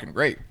is fucking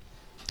great.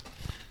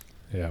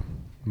 Yeah,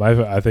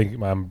 I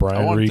think I'm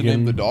Brian I want Regan, to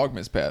name the dog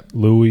Miss Pat.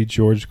 Louis,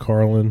 George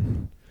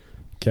Carlin,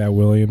 Cat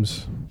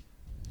Williams,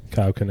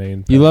 Kyle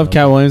Kinane. You love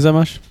Cat Williams that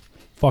much?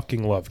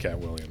 Fucking love Cat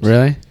Williams.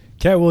 Really?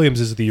 Cat Williams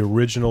is the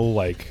original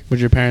like Would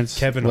your parents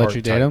Kevin let Hart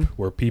you date type, him?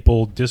 where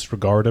people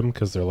disregard him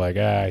because they're like,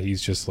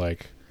 he's just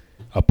like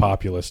a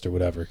populist or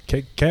whatever.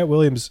 Cat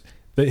Williams,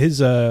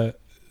 the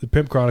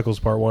Pimp Chronicles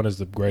Part 1 is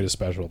the greatest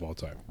special of all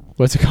time.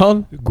 What's it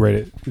called?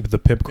 The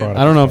Pimp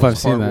Chronicles. I don't know if Part I've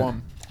seen Part that.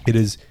 1. It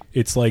is.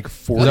 It's like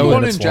 40 Is that what-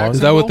 minutes in long. Jackson-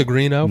 is that with the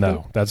green outfit?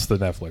 No, that's the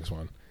Netflix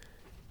one.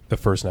 The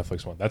first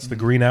Netflix one. That's the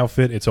green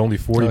outfit. It's only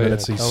 40 Oh, yeah.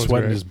 minutes. He's That was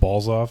sweating great. his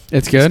balls off.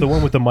 It's good? the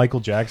one with the Michael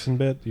Jackson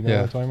bit. You know what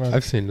Yeah, I'm talking about?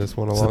 I've seen this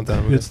one a It's long the-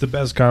 time ago. It's the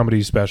best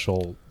comedy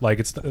special. Like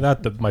it's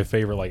not my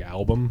favorite like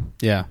album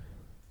Yeah.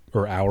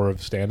 or hour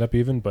of stand up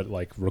even, but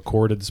like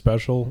recorded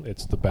special,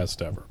 it's the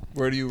best ever.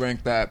 Where do you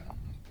rank that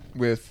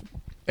with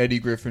Eddie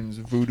Griffin's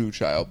Voodoo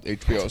Child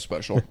HBO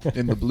special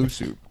in the blue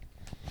suit?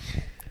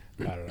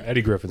 I don't know.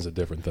 Eddie Griffin's a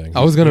different thing.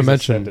 I was gonna He's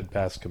mention- ascended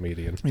past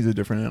comedian. He's a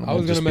different animal. I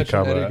was Just gonna mention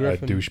become Eddie a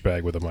Griffin.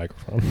 douchebag with a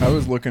microphone. I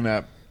was looking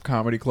at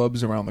comedy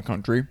clubs around the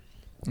country.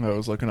 I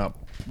was looking up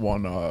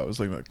one. I was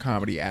looking at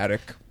Comedy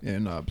Attic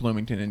in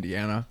Bloomington,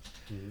 Indiana.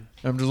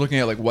 I'm just looking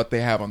at like what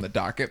they have on the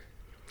docket.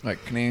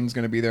 Like Canane's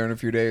going to be there in a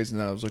few days, and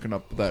then I was looking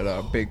up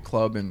that big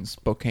club in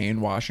Spokane,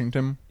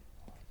 Washington,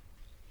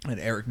 and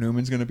Eric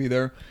Newman's going to be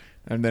there.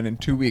 And then in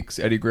 2 weeks,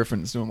 Eddie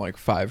Griffin's doing like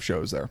 5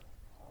 shows there.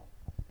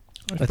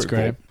 That's pretty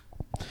great.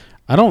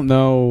 I don't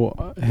know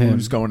Cool. him.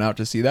 Who's going out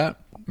to see that?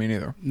 Me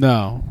neither.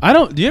 No, I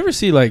don't. Do you ever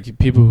see like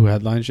people who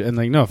headline and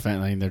like no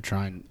offense, like they're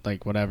trying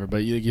like whatever,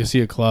 but you see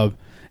a club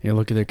and you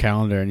look at their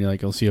calendar and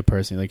you'll see a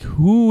person you're like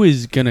who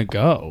is gonna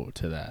go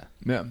to that?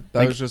 Yeah, that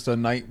Like- was just a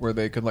night where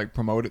they could like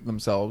promote it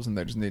themselves, and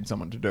they just need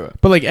someone to do it.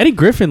 But like Eddie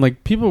Griffin,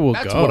 like people will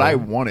That's go. what I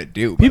want to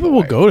do. by People the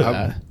will way. go to I-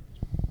 that.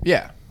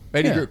 Yeah,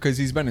 Eddie Yeah. because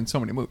he's been in so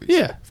many movies.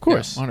 Yeah, of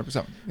course.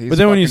 100%. But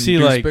then when you see,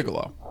 like-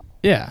 Bigelow,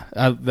 Yeah,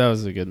 that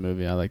was a good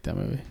movie. I like that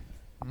movie.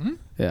 Mhm.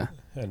 Yeah,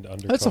 And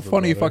Undercover that's a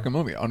funny Brother. fucking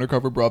movie.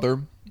 Undercover Brother.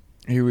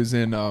 He was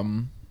in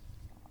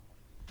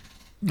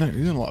no,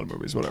 he's in a lot of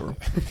movies. Whatever.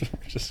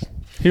 Just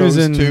he was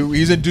Those in. two.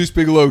 He's in Deuce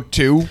Bigelow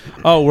 2.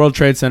 Oh, World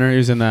Trade Center. He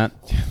was in that.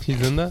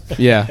 He's in that.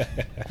 Yeah,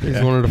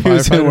 He's one of the he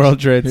was in firefighters. World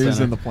Trade He was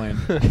Center. in the plane.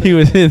 He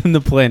was in the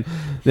plane.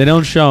 They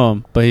don't show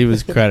him, but he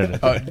was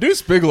credited.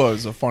 Deuce Bigelow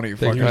is a funny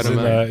They fucking cut him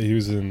movie. out. he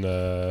was in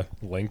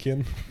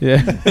Lincoln. Yeah,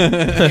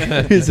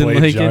 he was in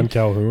Played Lincoln, John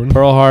Calhoun.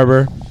 Pearl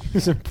Harbor. He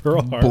was in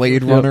Pearl Harbor.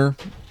 Blade Yep. Runner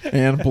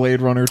and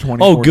Blade Runner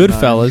 2049. Oh,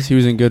 Goodfellas. He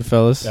was in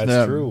Goodfellas. That's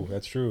Yeah. true.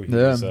 That's true. He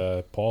Yeah. was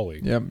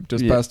Paulie. Yep,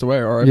 just Yeah. passed away.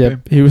 R.I.P.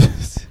 Yep, he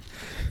was.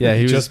 Yeah,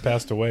 he was. just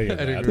passed away. In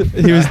Eddie that.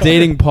 Griffin. He was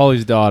dating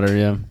Paulie's daughter.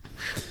 Yeah,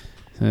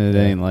 they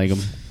didn't like him.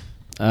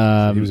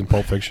 He was in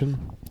Pulp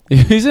Fiction.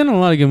 He's in a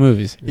lot of good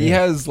movies. He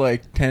has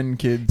like 10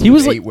 kids. He with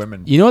was 8 like-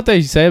 women. You know what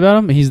they say about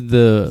him? He's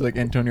the He's like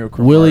Antonio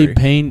Cromartie. Willie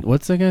Payne.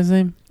 What's that guy's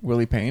name?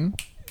 Willie Payne.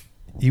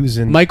 He was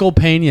in. Michael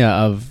Pena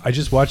of I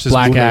just watched this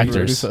black movie. Everybody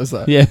actors. says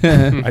that.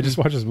 Yeah. I just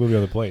watched this movie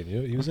on the plane.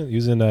 He was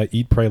in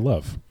Eat, Pray,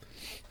 Love.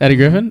 Eddie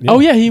Griffin? Oh,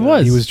 yeah, he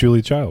was. He was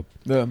Julie Child.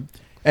 Yeah.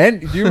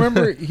 And do you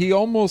remember he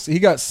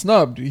got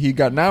snubbed. He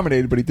got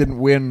nominated, but he didn't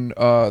win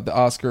the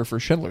Oscar for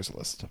Schindler's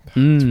List.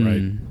 That's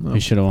right. He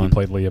should have He won.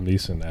 played Liam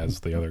Neeson as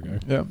the other guy.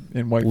 Yeah,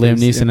 in white. Liam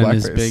Neeson and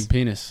his blackface. big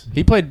penis.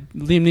 He played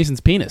Liam Neeson's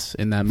penis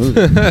in that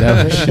movie.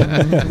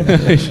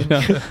 That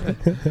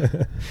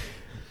was-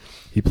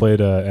 He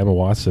played Emma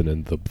Watson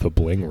in the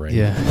Bling Ring.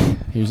 yeah.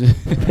 He was, I heard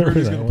he's That going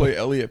to one. play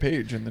Elliot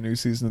Page in the new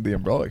season of The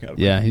Umbrella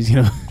Academy. yeah,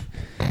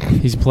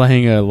 he's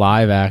playing a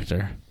live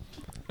actor.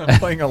 I'm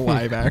playing a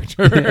live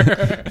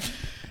actor.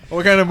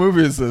 What kind of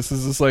movie is this?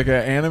 Is this like an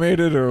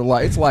animated or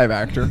it's live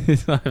actor?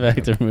 It's a live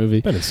actor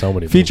movie. Been in so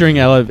many Featuring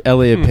movies.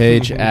 Elliot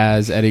Page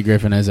as Eddie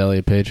Griffin as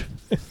Elliot Page.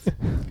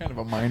 Kind of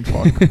a mind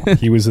fuck.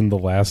 He was in The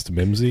Last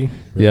Mimsy.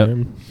 Yep.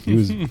 Remember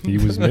him? He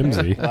was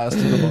Mimsy. Last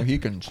of the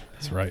Mohicans.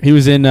 That's right. He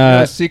was in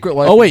Secret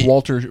Life oh, wait. of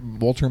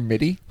Walter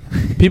Mitty.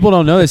 people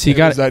don't know this. He It was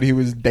got that he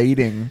was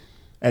dating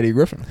Eddie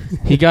Griffin.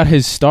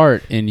 his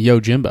start in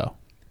Yojimbo.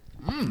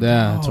 Yeah,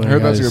 that's I when heard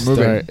he got that's a his good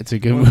movie. start. It's a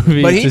good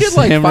movie. But he It's a did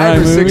like samurai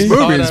 5 or 6 movie. movies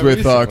Saw that with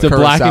recently. It's a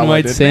black and Kurosawa,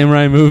 white didn't he?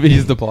 samurai movie.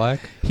 He's the black.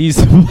 He's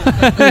the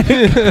black.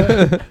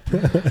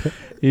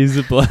 He's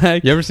the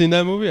black. You ever seen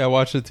that movie? I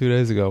watched it 2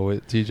 days ago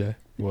with TJ.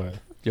 What?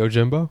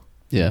 Yojimbo?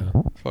 Yeah,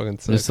 Fucking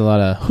sick. just a lot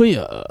of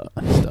hooyah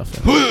stuff.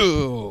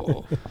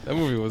 That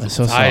movie was I'm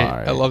so tight.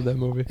 sorry. I love that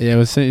movie. Yeah,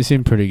 it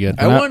seemed pretty good.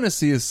 I But want to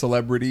see a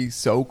celebrity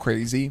so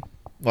crazy,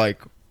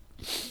 like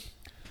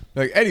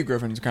Eddie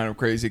Griffin's kind of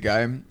crazy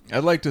guy.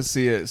 I'd like to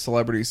see a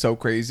celebrity so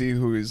crazy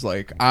who is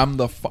like, I'm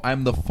the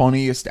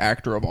funniest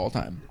actor of all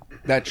time.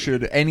 That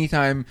should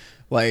anytime,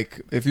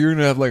 like, if you're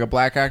gonna have like a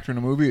black actor in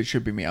a movie, it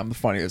should be me. I'm the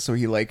funniest. So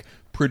he like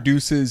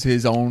produces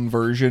his own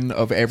version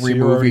of every So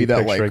you're movie already that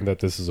picturing like that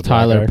this is a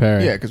Tyler black guy?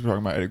 Perry. yeah, because we're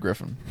talking about Eddie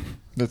Griffin.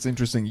 That's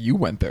interesting. You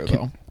went there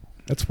though.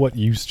 That's what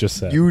you just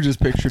said. You just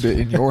pictured it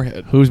in your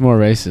head. Who's more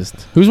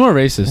racist? Who's more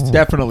racist?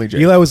 Definitely, Jay.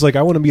 Eli was like,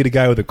 I want to meet a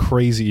guy with a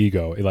crazy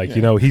ego. Like,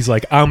 you know, he's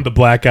like, I'm the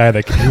black guy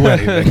that can do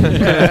anything.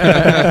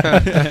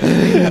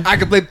 I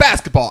can play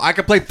basketball. I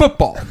can play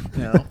football.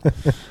 You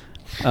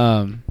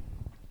know?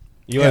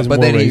 Eli's But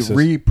more then racist. he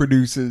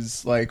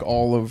reproduces like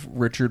all of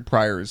Richard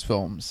Pryor's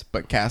films,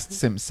 but casts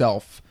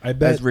himself I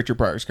bet- as Richard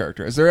Pryor's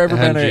character. Has there ever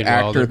And been an Gene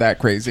actor Wilder. that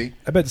crazy?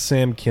 I bet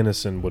Sam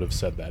Kinison would have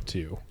said that to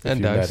you if And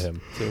you met Dice,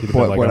 him. too. He'd have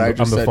What- been like, what I I'm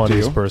just the said to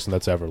funniest you? person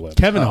that's ever lived.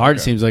 Kevin Oh, Hart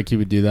okay. seems like he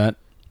would do that.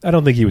 I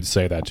don't think he would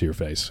say that to your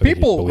face. I think he'd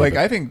People believe like it.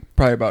 I think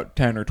probably about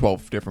 10 or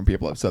 12 different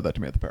people have said that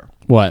to me at the pair.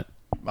 What?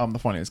 I'm the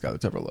funniest guy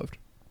that's ever lived.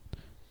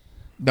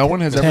 No one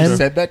has 10 ever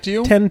said that to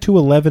you? 10 to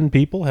 11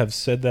 people have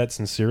said that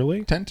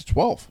sincerely 10 to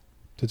 12.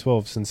 to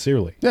 12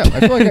 sincerely. Yeah, I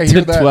feel like I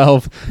hear to that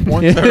 12.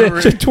 once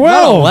every... To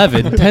 12. Not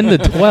 11. 10 to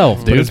 12,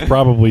 But dude. it's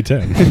probably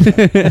 10.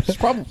 It's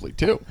probably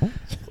 2.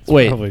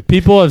 Wait, probably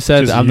people have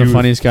said Just I'm the you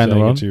funniest guy in the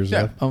saying it world. to Yeah,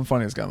 yourself. I'm the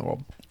funniest guy in the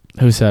world.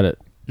 Who said it?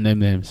 Name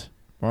names.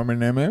 Want me to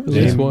name it?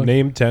 Just one.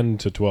 Name 10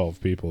 to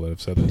 12 people that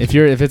have said that.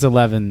 If it's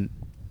 11,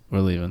 we're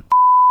leaving.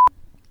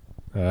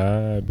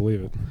 I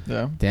believe it.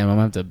 Yeah. Damn, I'm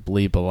gonna have to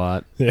bleep a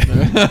lot.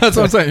 That's what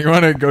I'm saying. You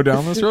want to go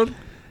down this road?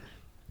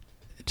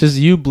 Just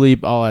you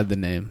bleep. I'll add the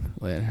name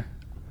later.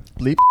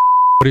 Bleep?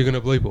 What are you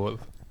gonna bleep it with?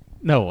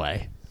 No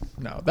way.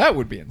 No, that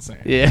would be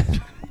insane. Yeah.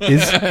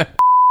 Is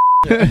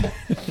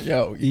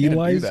Yo, you can't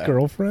do Eli's that.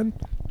 girlfriend?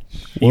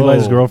 Whoa.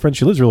 Eli's girlfriend?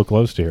 She lives real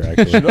close to here,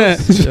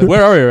 actually.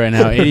 Where are we right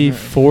now?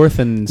 84th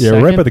and Yeah,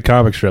 2nd? right by the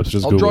comic strips.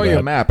 Just I'll Google draw you a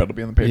that. map. It'll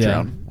be on the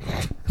Yeah.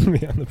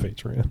 Patreon. Yeah, on the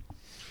Patreon.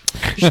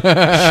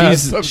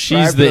 Subscribe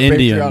she's to the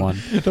Indian Patreon one.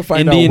 to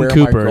find out Indian where my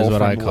Cooper is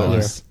what I girlfriend call her.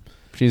 lives.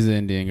 She's the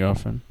Indian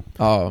girlfriend.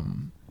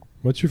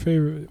 What's your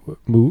favorite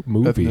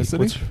movie Ethnicity?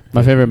 What's-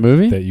 My favorite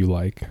movie? that you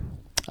like?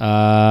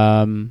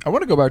 I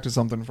want to go back to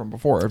something from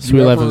before. Have Sweet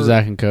you Life ever, of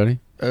Zach and Cody.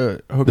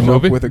 hooked The up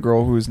movie? with a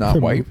girl who's not The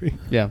white? movie?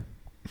 Yeah.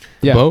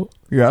 The Yeah. boat?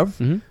 You have?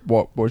 hmm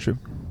What was she?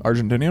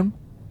 Argentinian?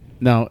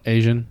 No,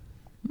 Asian.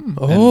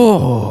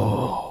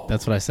 Oh.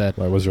 That's what I said.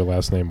 Why was her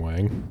last name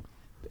Wang?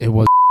 It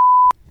was.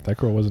 That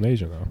girl wasn't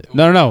Asian, though.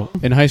 No.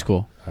 In high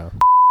school.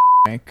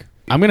 Hank.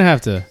 I'm gonna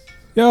have to.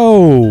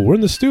 Yo, we're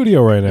in the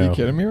studio right Are now. you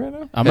kidding me right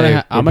now? I'm gonna. Hey,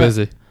 I'm we're gonna.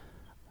 busy.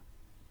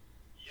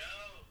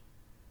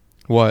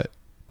 What?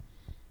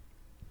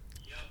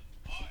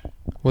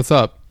 What's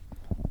up?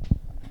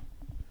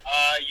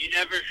 You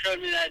never showed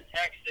me that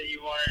text that you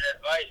wanted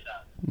advice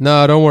on.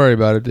 No, don't worry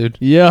about it, dude.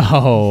 Yo.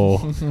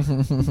 hang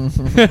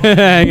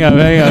up.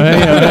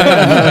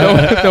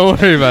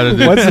 Don't worry about it,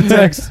 dude. What's the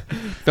text?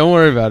 Don't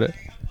worry about it.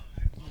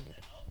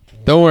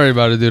 Don't worry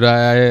about it, dude.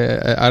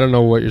 I don't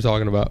know what you're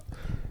talking about.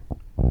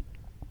 All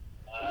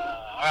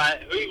right,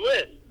 who you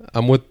with?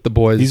 I'm with the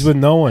boys. He's with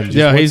no one. Just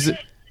Yeah, what's- he's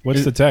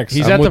What's the text?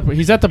 he's I'm at the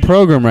he's at the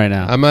program right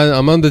now. I'm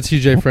on the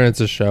TJ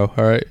Francis show.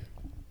 All right.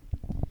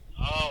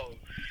 Oh,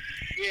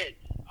 shit.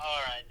 All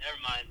right, never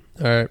mind.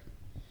 All right.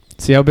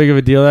 See how big of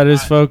a deal that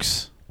is,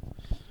 folks.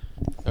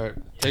 All right.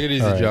 Take it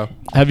easy, All right. Joe.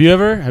 Have you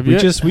ever? we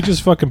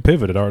just fucking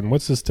pivoted, Arden.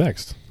 What's this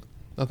text?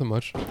 Nothing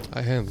much.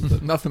 I handled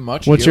it. Nothing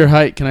much. What's You? your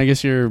height? Can I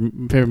guess your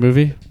favorite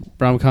movie?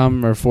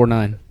 Rom-com or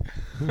 4'9"?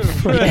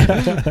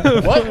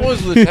 What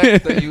was the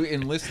text that you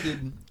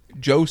enlisted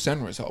Joe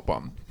Senra's help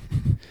on?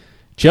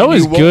 Joe And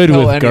is you won't good tell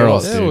with any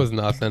girls, of It dude. was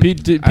nothing. I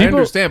People,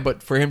 understand,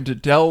 but for him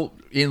to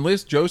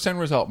enlist Joe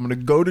Senra's help, I'm going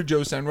to go to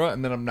Joe Senra,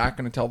 and then I'm not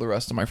going to tell the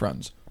rest of my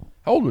friends.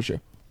 How old was she?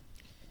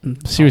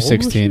 she was How old was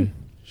 16.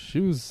 She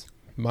was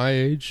my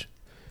age.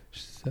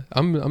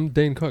 I'm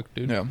Dane Cook,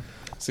 dude. Yeah,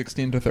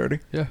 16 to 30.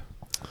 Yeah.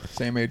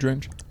 Same age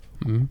range.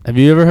 Mm-hmm. Have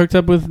you ever hooked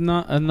up with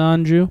a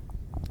non-Jew?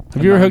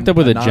 Have you ever hooked up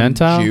with a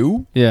Gentile?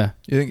 Jew? Yeah.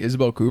 You think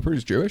Isabel Cooper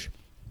is Jewish?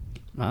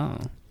 I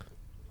don't know.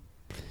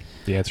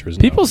 The answer is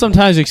People no.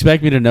 sometimes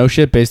expect me to know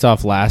shit based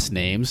off last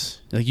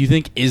names. Like, you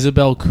think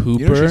Isabel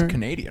Cooper You know she's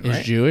Canadian, is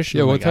right? Jewish?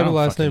 Yeah, I'm what like, type I of don't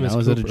last fucking name is know.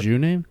 Is it a Cooper? Jew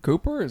name?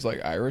 Cooper is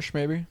like Irish,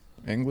 maybe?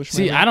 English,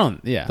 See, maybe? I don't.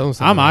 Yeah, Don't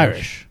sound I'm Irish.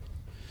 Irish.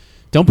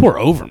 Don't pour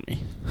over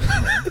me.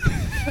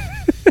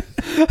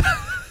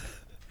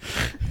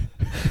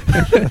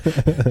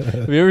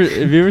 Have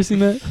you ever seen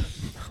that?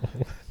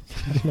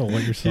 I don't know what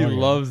you're He saying.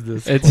 loves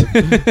this. It's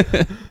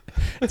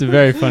it's a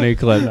very funny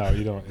clip. No,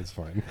 you don't. It's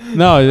fine.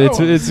 No,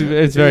 it's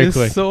very It's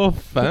quick. so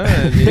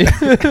funny.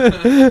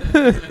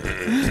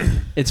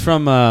 It's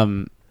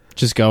from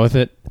Just Go With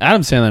It.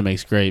 Adam Sandler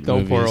makes great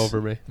Don't movies. pour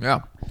over me.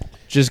 Yeah.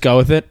 Just Go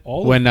With It.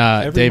 All When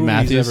every Dave movie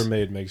he's Matthews. ever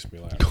made makes me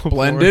laugh.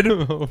 Blended?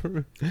 Over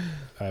me.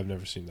 I've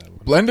never seen that one.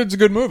 Blended's a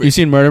good movie. You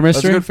seen Murder That's a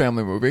Mystery? good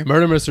family movie.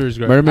 Murder Mystery is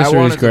great. Murder I Mystery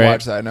is wanted to great.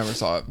 watch that. I never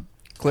saw it.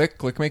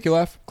 Click make you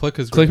laugh? Click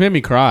is Click great. made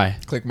me cry.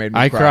 Click made me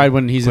I cry. cried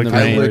when he's in the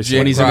Click rain. made me legit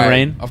When he's in cried. the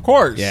rain. Of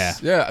course. Yeah.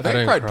 Yeah, I think I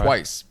didn't cried cry.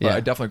 twice, but Yeah. I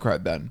definitely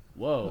cried then.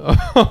 Whoa.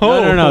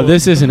 No,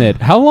 this isn't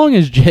it. How long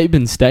has Jay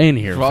been staying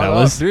here, Well,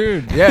 fellas?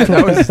 dude. Yeah,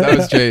 that was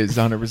Jay's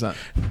 100%.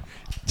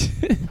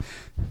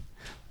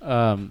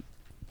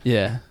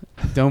 Yeah.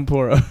 Don't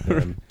pour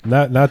over.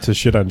 Not to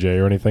shit on Jay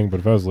or anything, but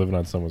if I was living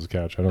on someone's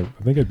couch, I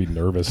think I'd be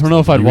nervous. I don't know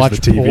if I'd use watch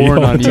the TV porn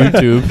all on the time.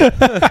 YouTube.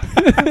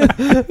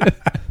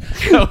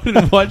 I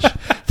wouldn't watch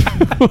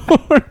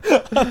porn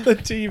on the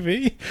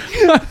TV.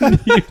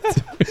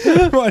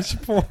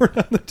 Watch porn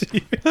on the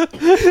TV.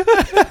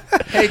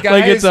 Hey guys,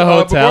 Like it's a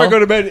before hotel? I go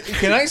to bed,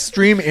 can I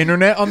stream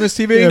internet on this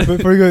TV? Yeah, but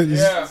before you go, does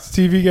Yeah.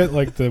 TV get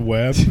like the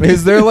web?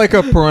 Is there like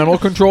a parental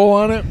control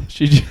on it?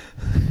 She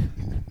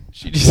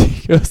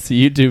just goes to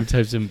YouTube,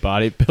 types in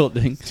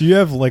bodybuilding. Do you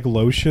have like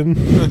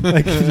lotion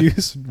like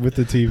use with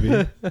the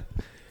TV?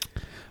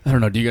 I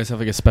don't know. Do you guys have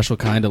like a special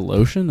kind of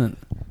lotion? And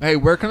Hey,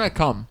 where can I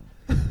come?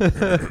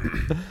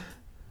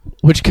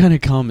 which kind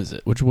of cum is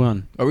it? Which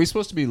one? Are we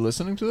supposed to be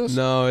listening to this?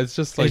 No, it's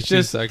just like It's 2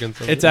 just-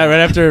 seconds. Of It's it. right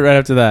after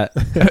that.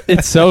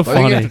 It's so I think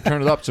you have funny. to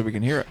turn it up so we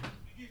can hear it.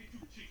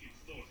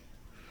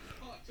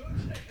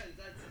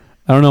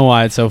 I don't know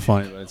why it's so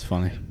funny, but it's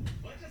funny.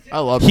 I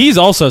love him. He's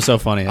also so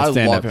funny. I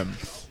Stand love up. him.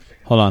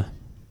 Hold on.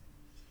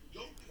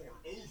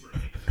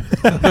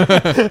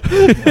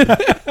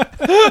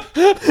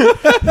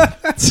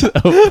 So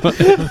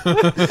funny.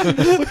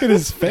 Look at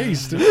his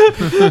face, dude.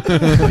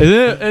 Isn't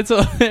it? It's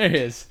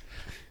hilarious.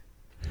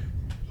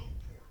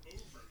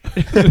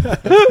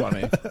 That's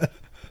funny.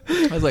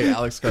 I was like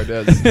Alex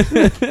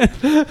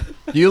Cardez.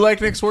 Do you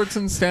like Nick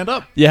Swartzen's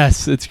stand-up?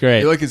 Yes, it's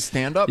great. You like his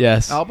stand-up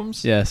Yes.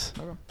 albums? Yes.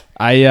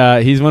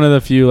 Okay. He's one of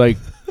the few like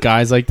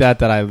guys like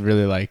that I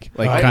really like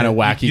kind of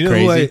wacky, you know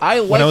who crazy.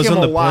 I When I like was him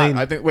on a the lot. plane-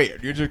 I think. Wait,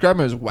 you're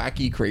describing him as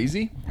wacky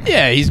crazy?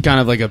 Yeah, he's kind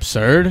of like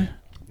absurd.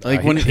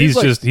 Like when he's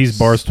like- he's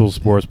Barstool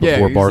Sports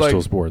before he's Barstool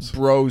like Sports.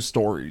 Bro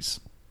stories.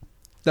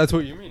 That's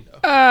what you mean, though.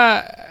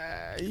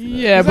 yeah,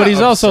 He's but not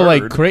he's also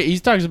like absurd. he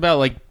talks about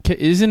like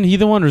isn't he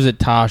the one or is it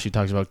Tosh who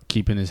talks about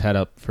keeping his head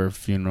up for a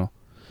funeral?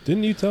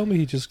 Didn't you tell me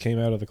he just came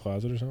out of the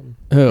closet or something?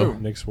 Who? Who?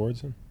 Nick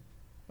Swartzen.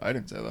 I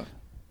didn't say that.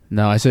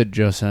 No, I said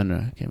Joe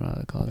Senra came out of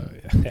the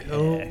closet.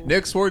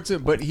 Nick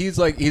Swartzen, but he's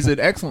an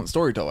excellent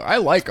storyteller. I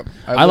like him.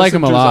 I like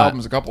him listened a to his lot.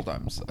 albums a couple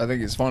times. I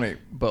think he's funny,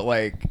 but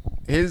like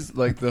his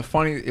like the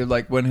funny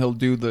like when he'll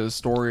do the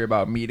story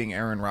about meeting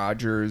Aaron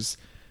Rodgers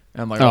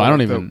and like Oh, all, I don't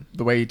like, even-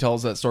 the way he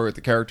tells that story with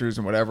the characters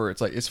and whatever.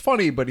 It's like it's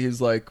funny, but he's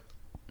not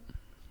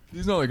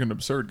like an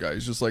absurd guy.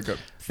 He's just like a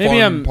Maybe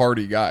fun I'm-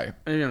 party guy.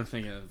 Maybe I'm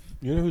thinking of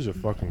You know who's a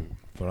fucking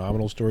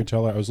phenomenal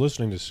storyteller? I was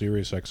listening to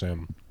Sirius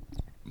XM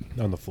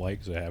on the flight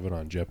because I have it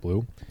on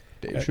JetBlue.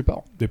 Dave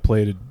Chappelle. They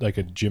played like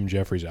a Jim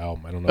Jeffries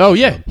album. I don't know. Oh if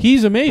yeah, it's on.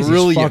 he's amazing.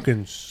 Really? He's Brilliant.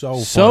 fucking so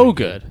so funny,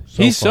 good. dude.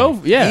 He's so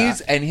funny. yeah.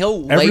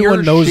 He'll layer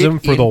Everyone knows shit him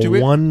for the into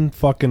it. one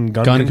fucking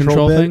gun Gun control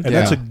control bit, thing? and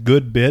that's Yeah. a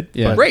good bit.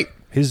 Yeah. but Great.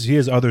 He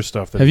has other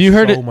stuff that Have is you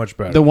heard so it? much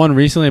better. The one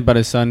recently about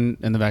his son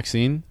and the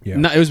vaccine. Yeah.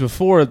 No, it was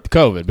before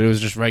COVID, but it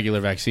was just regular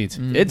vaccines.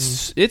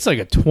 It's like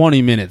a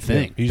 20-minute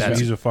thing. He's That's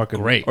a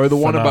fucking great. Or the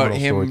one about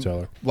phenomenal him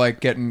storyteller.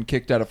 like getting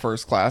kicked out of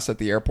first class at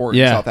the airport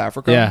Yeah. in South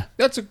Africa. Yeah.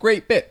 That's a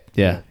great bit.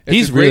 Yeah, It's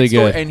he's a great really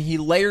story, good. and he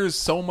layers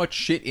so much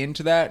shit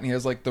into that, and he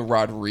has like the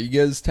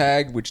Rodriguez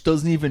tag, which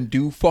doesn't even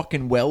do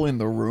fucking well in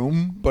the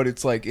room, but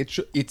it's like it's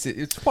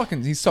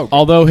fucking he's so good.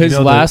 Although his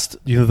last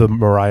the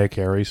Mariah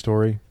Carey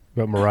story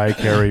about Mariah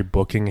Carey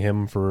booking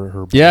him for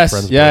her Yes,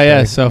 friend's yeah, birthday?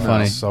 yeah, so That's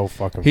funny. so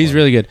fucking. He's funny.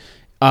 really good.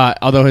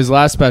 Although his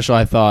last special,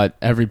 I thought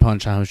every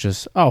punchline was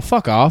just, oh,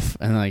 fuck off.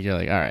 And like you're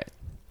like, all right,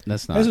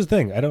 that's not. That's the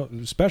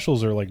thing.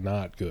 Specials are like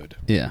not good.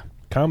 Yeah.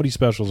 Comedy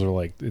specials are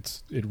like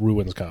it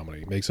ruins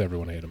comedy, makes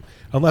everyone hate them.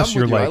 Unless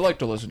you're like, I like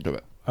to listen to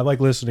it. I like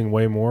listening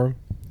way more.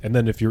 And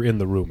then if you're in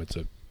the room, it's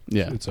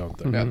its own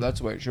thing. Yeah,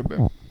 that's the way it should be.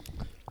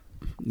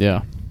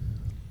 Yeah.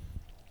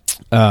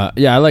 Yeah,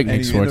 I like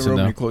Nick And you're in the room,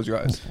 Swardson, you close your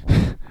eyes.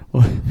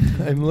 though.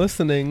 I'm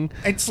listening.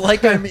 It's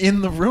like I'm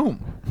in the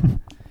room.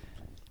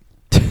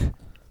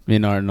 Me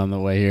and Arden on the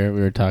way here,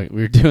 we were talking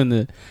about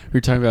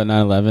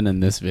 9/11 in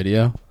this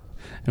video,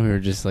 and we were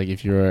just like,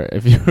 if you're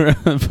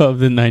above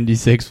the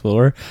 96th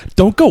floor,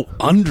 don't go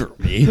under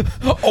me.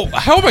 Oh,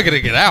 how am I gonna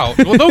get out?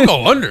 Well, don't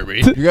go under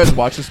me. You guys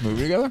watch this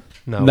movie together?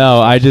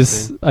 No, I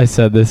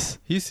said this.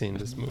 He's seen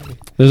this movie.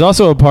 There's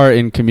also a part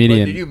in But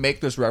Comedian. did you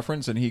make this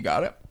reference and he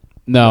got it?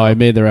 No, I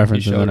made the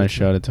reference You and then showed I it.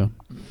 showed it to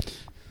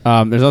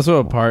him. There's also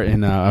a part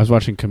in I was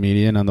watching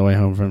Comedian on the way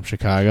home from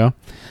Chicago,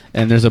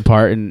 and there's a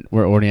part in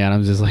where Orny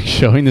Adams is like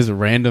showing this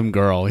random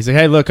girl. He's like,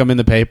 "Hey, look, I'm in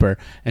the paper,"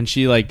 and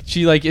she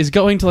is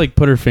going to like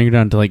put her finger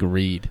down to like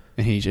read,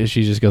 and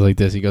she just goes like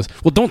this. He goes,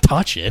 "Well, don't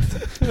touch it."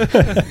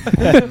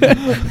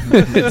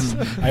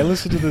 I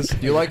listened to this.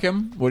 Do you like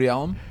him, Woody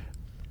Allen?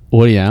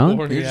 Woody Allen?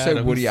 Did you just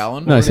say Woody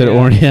Allen? No, I said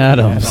Orny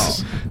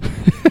Adams.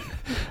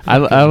 I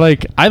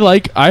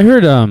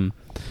heard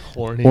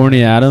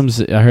Orny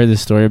Adams. I heard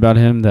this story about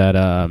him that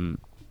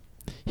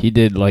he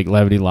did like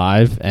Levity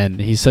Live, and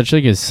he's such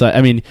like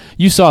I mean,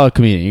 you saw a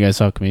Comedian. You guys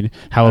saw a Comedian.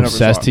 How I never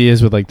obsessed saw it. he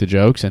is with like the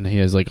jokes, and he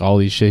has like all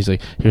these shit. He's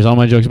like, here's all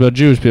my jokes about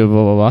Jewish people.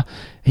 Blah blah blah.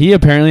 He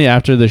apparently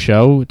after the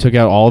show took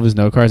out all of his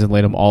note cards and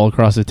laid them all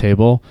across the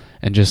table,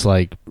 and just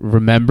like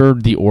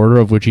remembered the order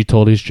of which he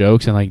told his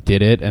jokes, and like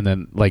did it, and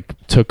then like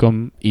took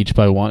them each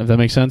by one. If that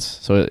makes sense.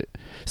 So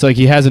like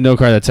he has a note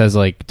card that says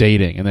like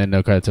dating, and then a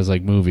note card that says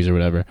like movies or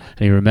whatever, and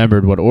he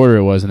remembered what order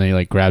it was, and then he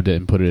like grabbed it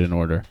and put it in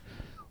order,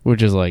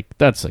 which is like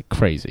that's like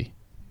crazy.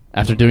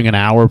 After doing an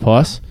hour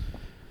plus,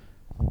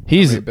 How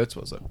he's many bits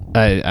was it?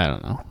 I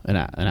don't know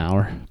an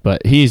hour,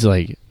 but he's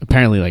like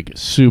apparently like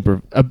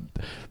super.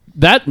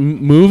 That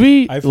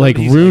movie I've heard like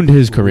he's, ruined like,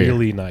 his career.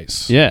 Really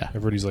nice. Yeah.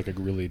 I've heard he's like a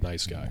really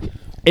nice guy.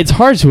 It's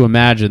hard to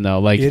imagine though.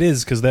 Like It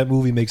is because that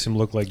movie makes him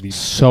look like the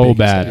So biggest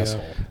bad.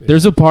 asshole.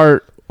 there's a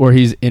part where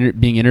he's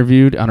being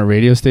interviewed on a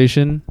radio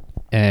station,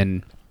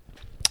 and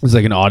there's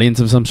like an audience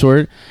of some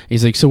sort.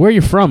 He's like, "So where are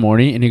you from,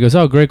 Orny?" And he goes,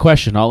 "Oh, great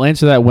question. I'll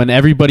answer that when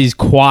everybody's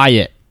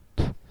quiet."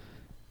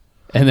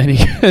 And then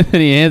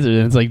he answered,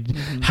 and it's like,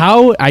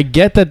 how I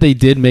get that they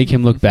did make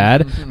him look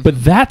bad,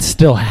 but that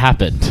still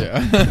happened. Yeah.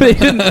 they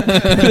didn't.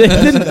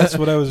 That's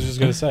what I was just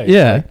gonna say.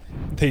 Yeah.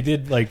 They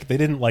didn't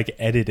like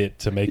edit it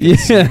to make Yeah. it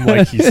seem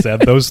like he said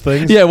those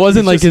things. Yeah, it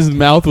wasn't It's like just- his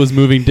mouth was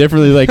moving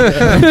differently. Like,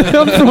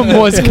 I'm from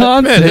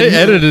Wisconsin. Man, they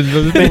edited the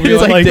movie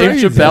It's like like Dave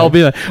crazy. Chappelle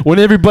being like, when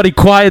everybody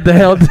quiet the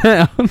hell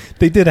down.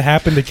 They did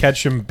happen to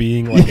catch him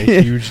being like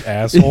a huge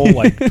asshole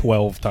like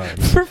 12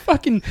 times. For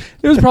fucking,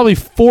 there was probably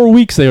 4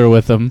 weeks they were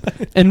with him,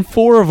 and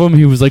 4 of them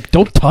he was like,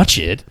 "Don't touch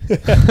it."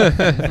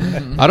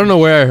 I don't know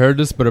where I heard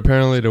this, but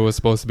apparently there was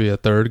supposed to be a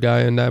third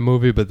guy in that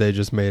movie, but they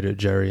just made it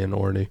Jerry and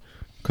Orny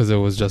because it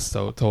was just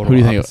so total. Who do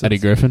you think? opposites. Eddie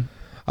Griffin?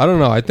 I don't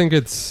know. I think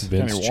it's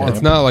Vince Kenny Champ. Warren.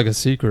 it's not like a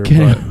secret,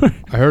 Kenny but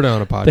I heard it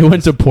on a podcast. They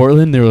went to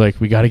Portland. They were like,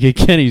 "We got to get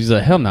Kenny." He's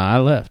like, "Hell no, I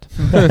left."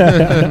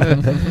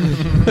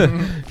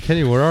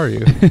 Kenny, where are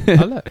you? I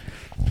left.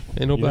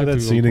 Ain't no You know black that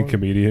people scene in born.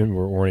 Comedian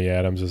where Orny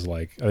Adams is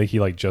like, I think he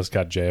like just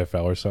got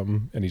JFL or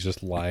something, and he's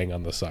just lying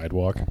on the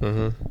sidewalk,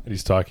 and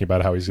he's talking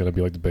about how he's going to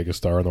be like the biggest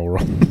star in the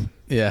world.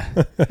 Yeah,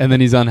 and then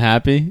he's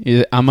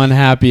unhappy. I'm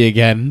unhappy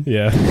again.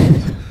 Yeah.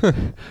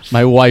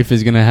 My wife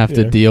is gonna have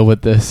to Yeah. deal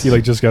with this. He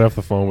like just got off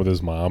the phone with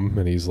his mom,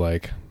 and he's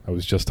like, I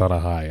was just on a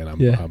high,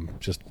 and Yeah. I'm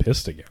just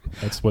pissed again.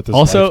 That's what this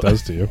Also- life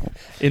does to you.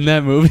 In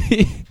that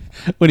movie,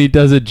 when he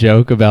does a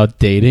joke about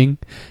dating,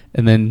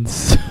 and then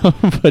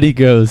somebody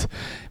goes,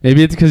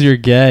 "Maybe it's because you're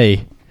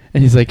gay,"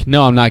 and he's like,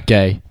 "No, I'm not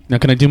gay. Now,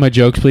 can I do my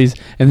jokes, please?"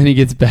 And then he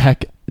gets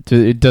back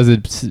to it, does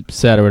it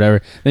set or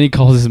whatever. Then he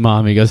calls his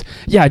mom. He goes,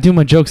 "Yeah, I do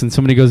my jokes," and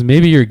somebody goes,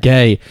 "Maybe you're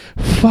gay."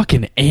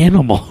 Fucking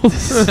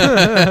animals.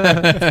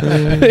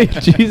 Like,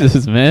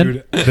 Jesus,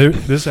 man. Dude,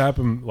 this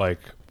happened like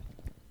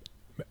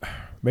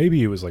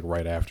maybe it was like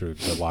right after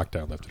the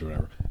lockdown lifted or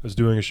whatever. I was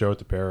doing a show at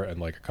the Pair, and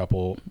like a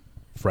couple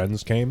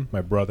friends came.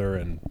 My brother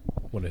and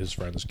one of his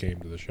friends came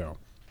to the show,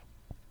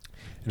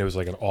 and it was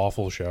like an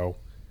awful show.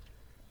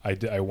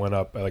 I went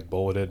up, I like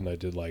bulleted, and I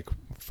did like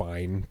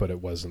fine, but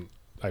it wasn't.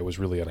 I was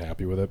really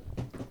unhappy with it.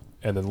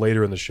 And then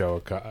later in the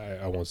show,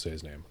 I won't say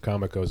his name.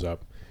 Comic goes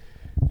up,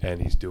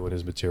 and he's doing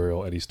his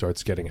material, and he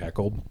starts getting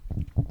heckled,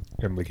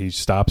 and like he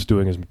stops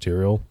doing his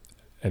material,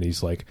 and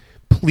he's like,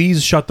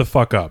 "Please shut the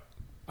fuck up.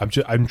 I'm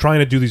trying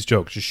to do these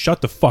jokes. Just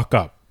shut the fuck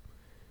up."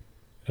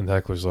 And the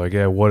heckler's like,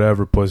 "Yeah,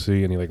 whatever,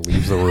 pussy," and he like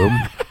leaves the room.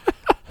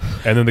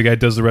 And then the guy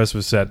does the rest of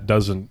his set,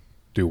 doesn't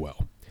do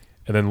well.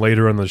 And then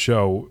later in the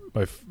show,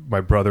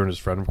 my brother and his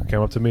friend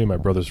came up to me, and my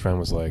brother's friend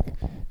was like,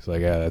 he's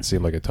like, "Yeah, that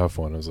seemed like a tough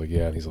one." I was like,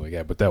 "Yeah," and he's like,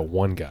 "Yeah, but that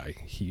one guy,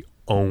 he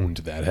owned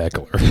that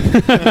heckler.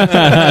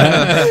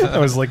 I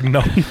was like,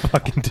 no, you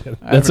fucking didn't.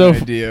 I have That's an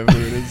so- idea of who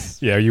it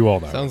is. Yeah, you all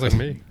know. Sounds like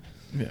me.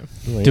 Yeah.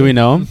 Do we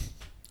know him?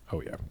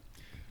 Oh yeah,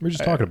 we were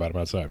just talking about him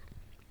outside.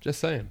 Just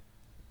saying.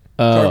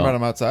 Talking about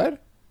him outside?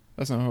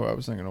 That's not who I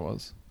was thinking it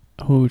was.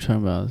 Who are we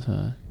talking about?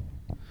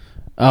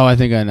 Oh, I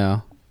think I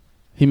know.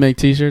 He make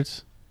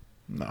T-shirts?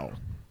 No.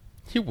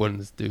 He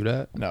wouldn't do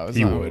that. No, it's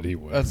He not would, who- he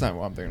would. That's not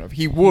what I'm thinking of.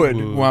 He would,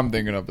 Ooh. who I'm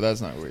thinking of, but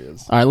that's not who he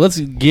is. All right, let's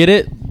get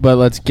it, but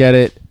let's get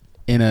it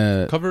in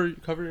a... Cover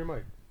your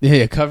mic.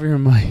 Yeah, cover your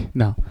mic.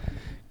 No.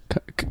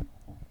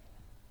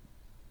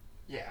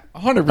 Yeah.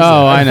 100%.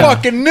 Oh, I know.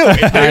 fucking knew it,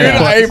 dude.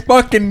 I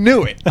fucking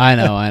knew it. I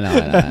know.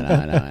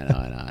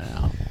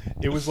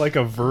 It was like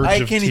a verge I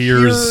of can tears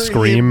hear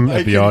scream him,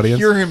 at the I can audience.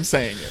 hear him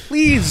saying it.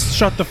 Please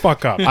shut the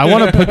fuck up. I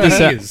want to put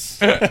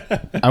this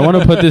out. I want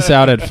to put this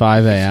out at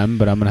 5 a.m.,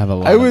 but I'm going to have a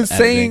lot I of was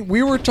editing. saying,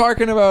 we were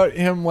talking about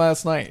him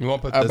last night. You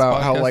wanna put this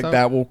about how podcast like out?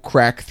 that will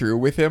crack through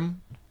with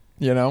him,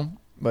 you know?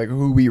 Like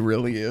who he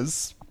really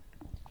is.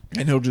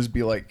 And he'll just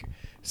be like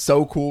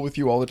so cool with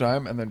you all the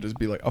time and then just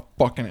be like a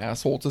fucking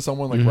asshole to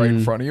someone like right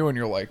in front of you and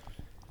you're like,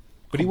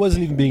 But he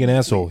wasn't even being an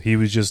asshole. He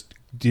was just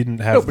didn't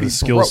have No, but the he's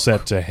skill broke.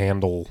 set to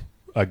handle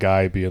a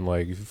guy being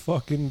like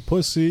fucking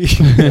pussy.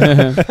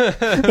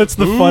 That's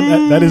the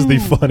fun. That is the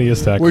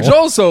funniest heckle. which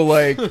also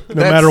like no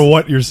matter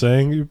what you're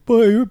saying,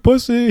 you're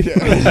pussy.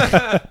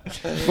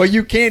 But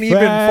you can't even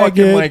Faggot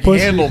fucking like pussy.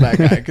 handle that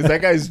guy because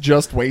that guy's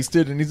just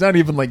wasted and he's not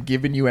even like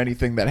giving you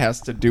anything that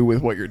has to do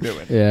with what you're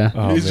doing. Yeah.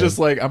 Oh, He's man. just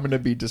like, I'm gonna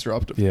be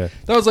disruptive. Yeah.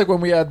 That was like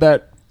when we had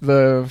the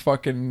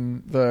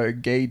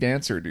gay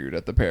dancer dude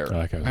at the pair. Oh,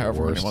 that guy was the However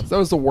many worst. months. That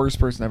was the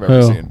worst person I've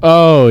ever seen.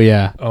 Oh,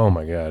 yeah. Oh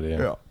my god. Yeah.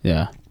 Yeah.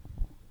 Yeah.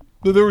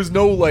 But there was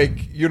no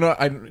like you're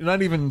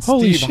not even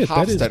Holy Steve shit,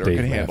 that is Hofstetter Dave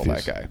could handle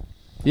Matthews. that guy.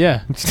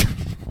 Yeah.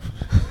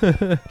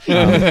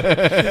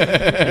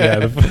 Yeah.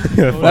 The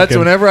That's fucking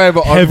whenever I have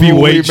an heavyweight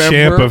unruly champ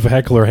member, of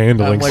heckler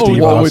handling. I'm like,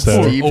 Steve what would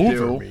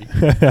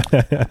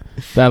Hofstetter. Steve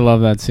do? I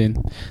love that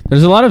scene.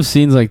 There's a lot of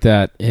scenes like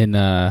that in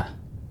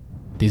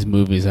these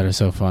movies that are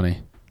so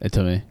funny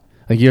to me.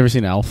 Like, you ever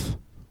seen Elf?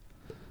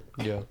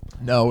 Yeah.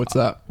 No, what's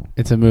that?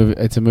 It's a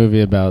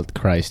movie about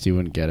Christ. You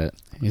wouldn't get it.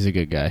 He's a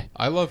good guy.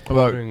 I love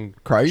About quoting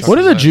Christ? What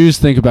do the Jews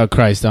think about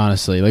Christ,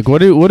 honestly? Like, what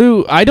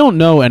do I don't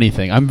know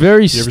anything. I'm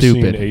very You ever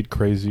stupid. seen 8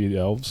 Crazy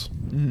Elves?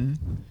 Mm-hmm.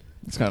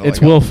 It's kind of It's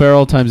like Will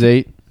Ferrell times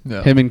 8.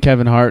 Yeah. Him and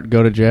Kevin Hart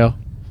go to jail,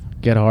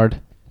 get hard,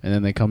 and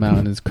then they come out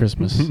and it's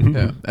Christmas.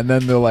 Yeah. And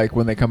then they're like,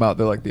 when they come out,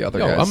 they're like the other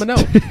Yo, guys. I'm an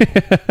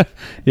elf.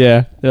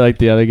 Yeah, they're like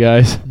the other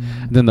guys.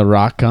 Then The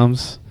Rock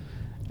comes,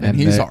 And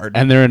he's they're- hard.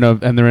 and they're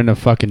in a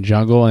fucking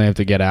jungle, and they have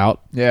to get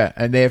out. Yeah,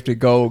 and they have to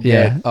go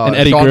Yeah. get And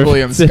Eddie Sean Griffin.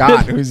 William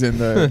Scott, who's in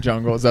the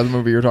jungle. Is that the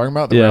movie you're talking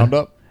about? The Yeah.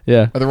 Roundup?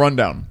 Yeah, Or the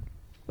Rundown?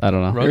 I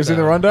don't know. You ever seen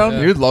the Rundown?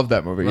 Yeah. You'd love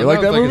that movie. You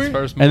like that Rundown's movie? his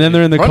first And then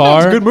they're in the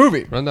Rundown's car. a good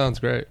movie. Rundown's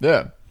great.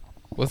 Yeah.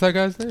 What's that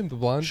guy's name? The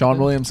blonde? Sean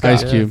dude? William Scott.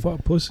 Ice Cube.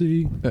 Fuck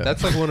pussy.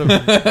 That's like one of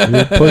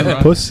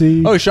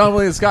Pussy. Oh, Sean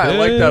William Scott. I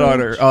like that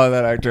actor. Oh,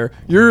 that actor.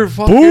 You're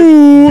fucking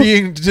Boo!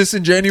 being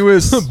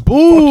disingenuous.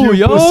 Boo, Fuck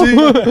you,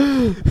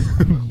 yo.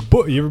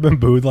 You ever been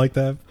booed like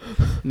that?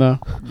 No.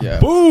 Yeah.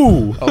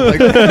 Boo! Oh, like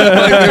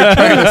they're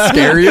trying to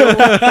scare you.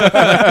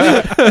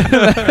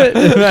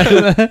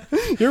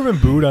 You ever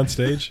been booed on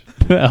stage?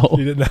 No.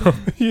 You didn't know?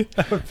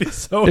 That would be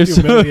so It's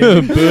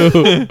humiliating.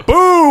 boo.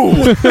 Boo!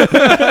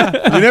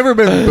 You never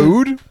been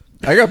booed?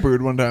 I got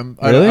booed one time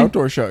at Really? an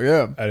outdoor show.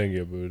 Yeah, I didn't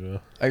get booed. No.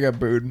 I got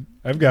booed.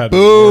 I've got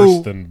Boo!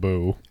 worse than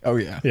boo. Oh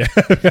yeah. Yeah,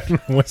 I've gotten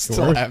way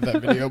Still worse. have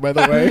that video, by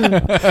the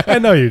way. I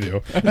know you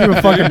do. You have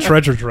a fucking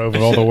treasure trove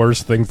of all the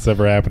worst things that's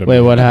ever happened to me.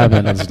 Wait, what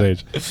happened? on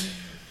stage?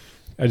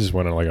 I just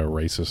went on like a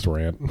racist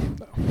rant.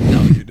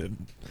 No, you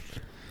didn't.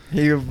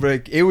 He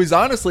like it was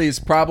honestly it's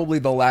probably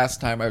the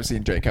last time I've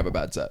seen Jake have a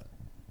bad set.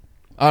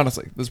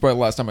 Honestly, this is probably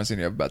the last time I've seen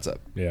you have a bad set.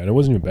 Yeah, and it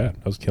wasn't even bad.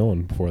 I was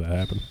killing before that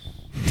happened.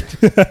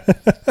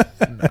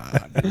 Nah,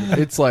 dude.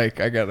 It's like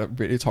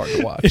it's hard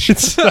to watch.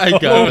 I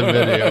got the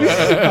video.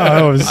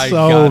 Oh, it was I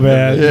so got the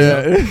bad.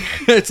 Yeah,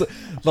 it's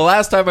the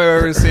last time I've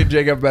ever seen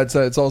Jake have a bad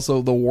set. It's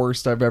also the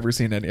worst I've ever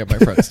seen any of my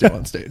friends do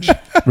on stage.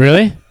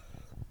 Really?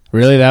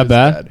 Really that It's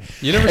bad?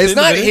 You never It's seen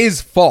the not video?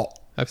 his fault.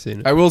 I've seen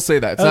it. I will say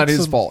that it's not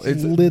his fault.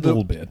 It's a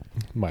little bit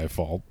my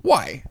fault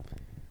Why?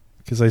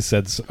 because I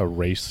said a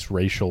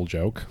racial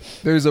joke.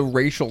 There's a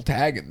racial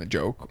tag in the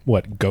joke.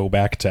 What? Go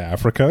back to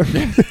Africa?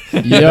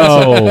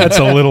 Yo. That's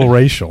a little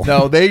racial.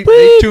 No, they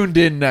tuned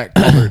in that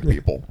colored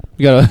people.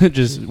 You gotta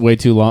just way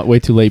too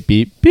late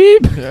beep.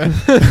 Beep.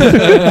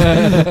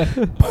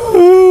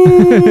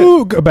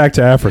 Ooh, go back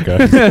to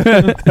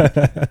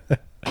Africa.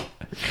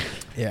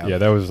 Yeah, Yeah,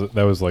 that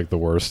was like the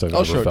worst I've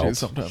I'll ever show it to you felt.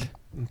 sometime.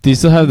 Do you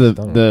still have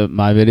the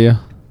my video?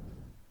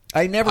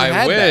 I never I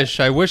had wish.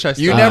 that. I wish I You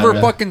still never had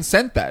that. fucking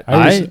sent that.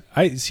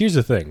 Here's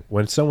the thing: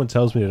 when someone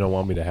tells me they don't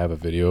want me to have a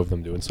video of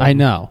them doing something, I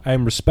know. I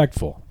am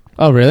respectful.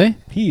 Oh, really?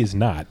 He is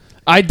not.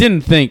 I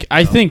didn't think.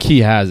 I think he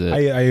has it.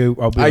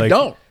 I'll be I like,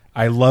 don't.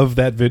 I love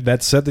that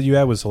that set that you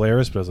had was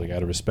hilarious, but I was like,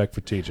 out of respect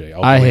for TJ,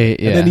 I hate.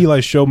 Yeah. And then Eli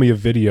showed me a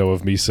video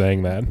of me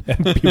saying that,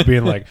 and people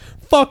being like,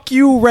 "Fuck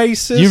you,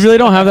 racist." You really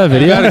don't have that You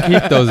video? gotta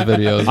keep those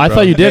videos. I bro.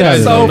 thought you did have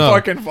It's it. so No.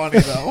 fucking funny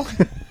though.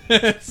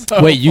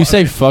 So Wait, you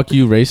say funny. "fuck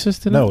you,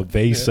 racist"? In it? No,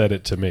 they said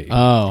it to me.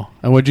 Oh,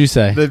 and what'd you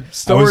say? The I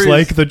story was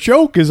like, the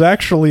joke is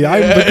actually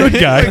I'm the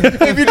good guy.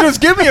 if you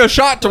just give me a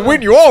shot to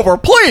win you over,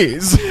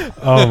 please.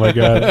 Oh my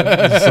god,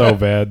 it was so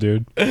bad,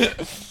 dude.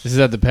 This is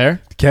at the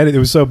pair. Kenny, it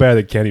was so bad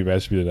that Kenny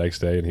messaged me the next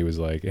day, and he was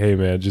like, "Hey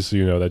man, just so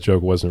you know, that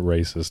joke wasn't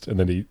racist." And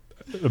then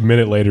a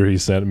minute later, he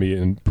sent me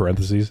in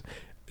parentheses,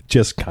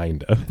 "Just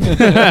kinda."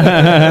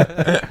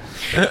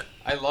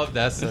 I love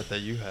that set that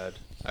you had.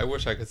 I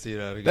wish I could see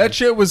that again. That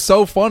shit was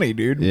so funny,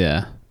 dude.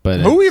 Yeah, but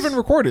Who it's- even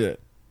recorded it? It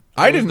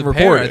I was didn't the record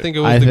pair. it. I think it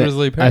was the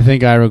Grizzly pair. I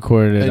think I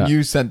recorded it. and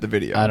you sent the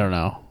video. I don't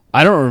know.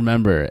 I don't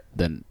remember it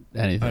than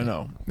anything. I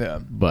know. Yeah.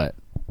 But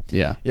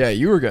yeah, Yeah,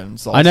 you were getting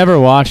salty. I never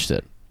watched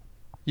it.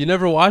 You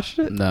never watched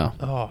it? No,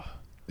 Oh,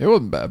 It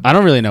wasn't bad. I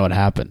don't really know what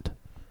happened.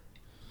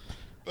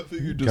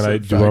 You Do you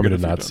want me to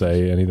not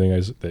say anything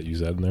that you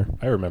said in there?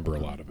 I remember a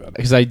lot about it.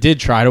 Because I did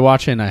try to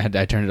watch it, and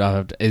I turned it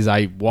off. As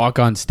I walk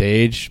on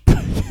stage,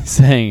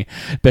 saying,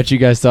 "Bet you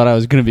guys thought I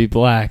was gonna be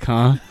black,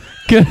 huh?"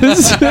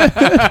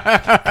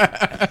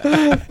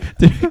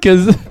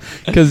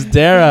 Because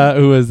Dara,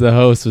 who was the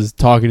host, was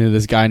talking to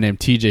this guy named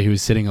TJ who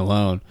was sitting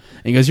alone.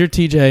 And he goes, "You're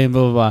TJ," and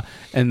blah blah blah.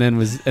 And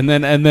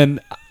then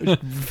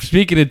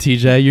speaking of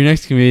TJ, your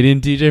next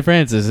comedian, TJ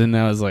Francis, and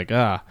I was like,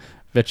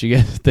 bet you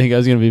guys think I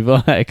was gonna be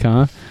black,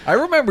 huh? I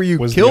remember you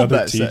Was the killed other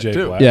that set TJ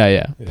too. black? Yeah.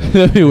 Yeah.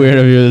 That'd be weird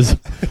if he was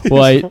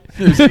white.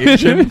 He was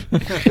Asian.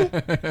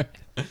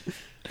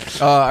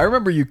 I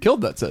remember you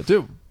killed that set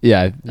too.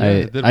 Yeah,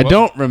 it did I well.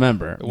 don't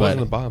remember. it But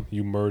wasn't a bomb.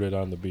 You murdered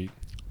on the beat.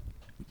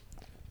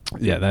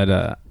 yeah,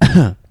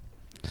 that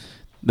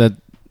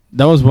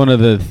that was one of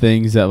the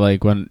things that,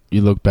 like, when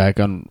you look back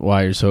on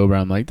why you're sober,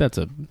 I'm like, that's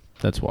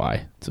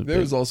why. It's a There big-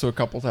 was also a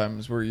couple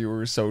times where you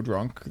were so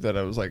drunk that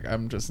I was like,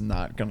 I'm just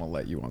not gonna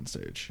let you on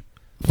stage.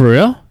 For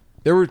real?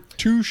 There were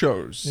 2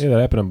 shows. Yeah,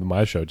 that happened on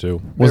my show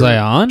too. Was There I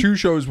were on? 2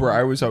 shows where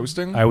I was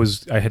hosting. I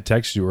had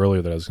texted you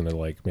earlier that I was gonna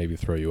like maybe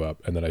throw you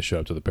up, and then I showed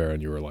up to the pair,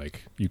 and you were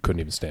like, you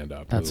couldn't even stand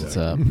up. That's You what's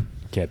were up. like,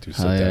 Can't do.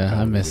 Oh yeah,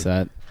 I miss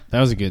that. That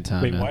was a good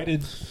time. Wait, man. why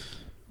did?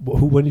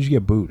 When did you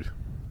get booed?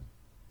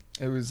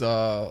 It was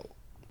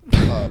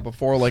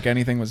before like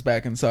anything was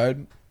back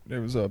inside. It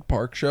was a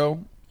park show.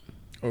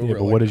 Over Yeah, at,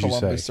 but like, what did you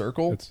Columbus say?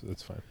 Circle.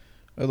 That's fine.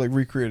 I like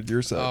recreated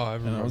your set. Oh, I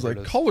and I was remember like,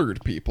 this.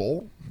 colored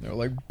people. They were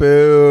like,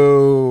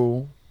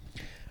 boo.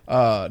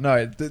 No,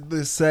 I did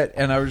this set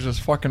and I was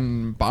just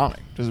fucking bombing.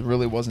 Just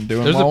really wasn't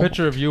doing There's well. a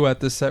picture of you at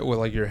this set with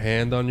like your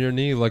hand on your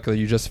knee, like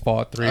you just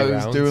fought 3 I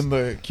rounds. was doing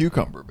the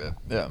cucumber bit.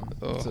 Yeah.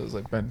 Oh. So I was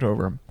like bent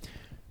over.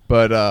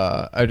 But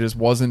I just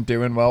wasn't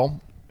doing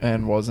well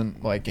and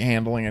wasn't like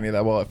handling any of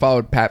that well. I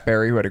followed Pat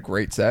Barry, who had a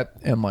great set,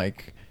 and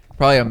like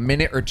probably a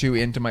minute or 2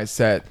 into my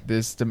set,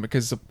 because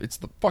it's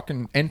the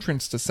fucking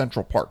entrance to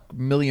Central Park,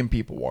 1 million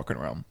people walking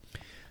around.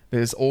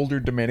 This older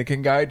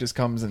Dominican guy just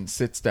comes and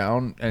sits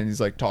down, and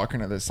he's like talking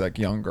to this like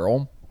young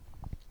girl.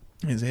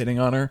 He's hitting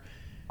on her,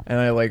 and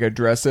I like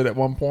address it at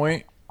one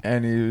point,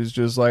 and he was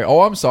just like,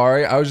 "Oh, I'm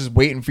sorry, I was just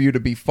waiting for you to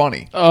be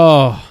funny."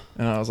 Oh,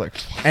 And I was like,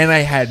 and I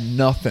had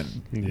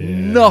nothing.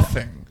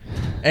 Nothing.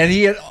 And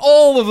he had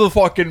all of the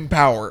fucking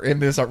power in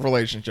this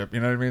relationship. You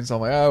know what I mean? So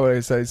I'm like, would I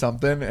say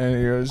something? And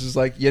he was just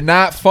like, "You're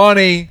not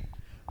funny.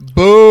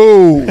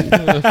 Boo.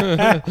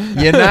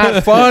 You're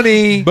not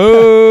funny.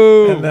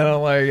 Boo! And then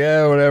I'm like,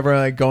 yeah, whatever. And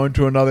I go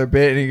into another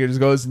bit, and he just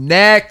goes,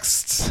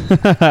 next.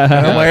 And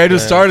I'm like, I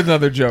just started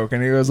another joke.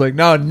 And he was like,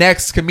 no,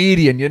 next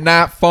comedian. You're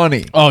not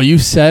funny. oh, you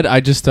said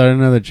I just started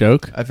another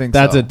joke. I think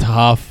that's so. a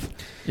tough.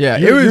 Yeah,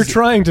 You're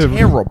trying to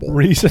terrible.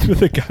 reason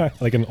with a guy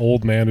like an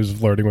old man who's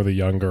flirting with a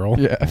young girl.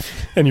 Yeah.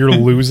 And you're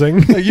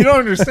losing. Like, you don't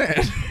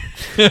understand.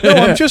 No,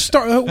 I'm just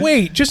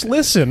wait, just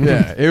listen.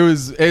 Yeah,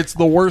 it's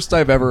the worst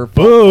I've ever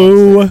felt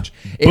Boo. on stage.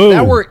 If Boo.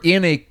 that were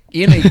in a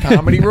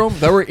comedy room,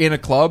 that were in a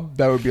club,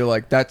 that would be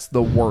like, that's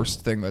the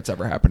worst thing that's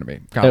ever happened to me,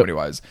 comedy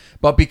wise.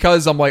 But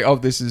because I'm like, oh,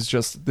 this is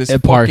just this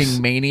It fucking parks.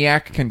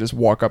 maniac can just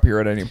walk up here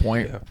at any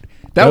point.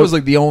 That was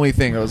like the only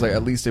thing. I was like,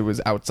 at least it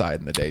was outside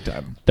in the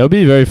daytime. That would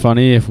be very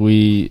funny if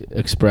we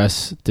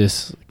express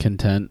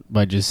discontent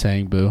by just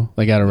saying "boo."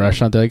 Like at a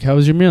restaurant, they're like, "How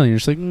was your meal?" And you're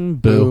just like,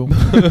 "Boo."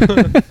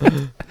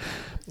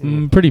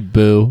 Pretty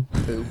boo.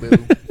 Boo, boo.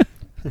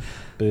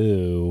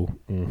 Boo.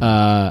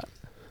 Mhm.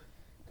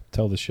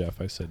 Tell the chef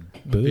I said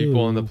boo.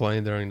 People on the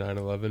plane during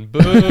 9/11. Boo!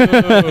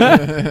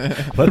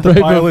 Let the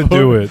Right pilot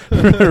do it.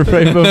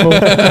 right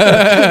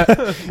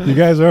before. You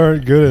guys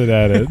aren't good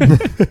at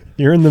it.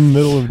 You're in the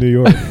middle of New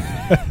York.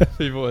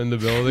 People in the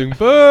building.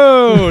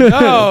 Boo!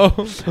 No!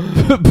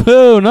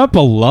 Boo, not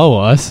below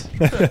us.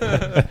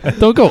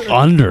 Don't go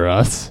under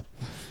us.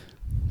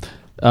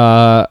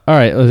 All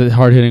right,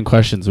 hard hitting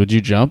questions. Would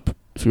you jump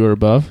if you were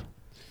above?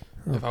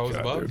 If I was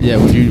above? Yeah,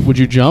 would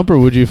you jump or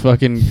would you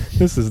fucking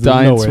There's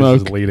die no and way smoke?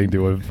 this is leading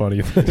to a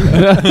funny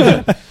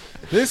thing.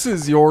 This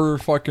is your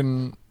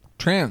fucking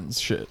trans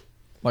shit.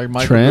 Like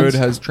Michael Trans? Good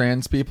has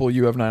trans people.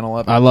 You have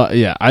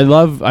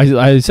 9/11.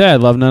 I say I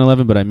love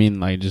 9/11, but I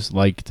mean I just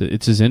like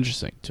it's just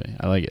interesting to me.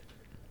 I like it.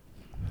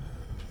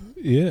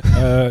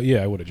 Yeah,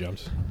 yeah, I would have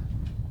jumped.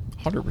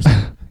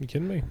 100%. You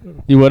kidding me?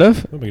 You would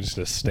have? I'm just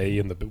gonna stay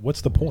in the.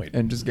 What's the point?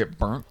 And just get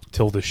burnt.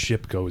 Till the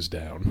ship goes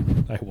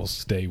down, I will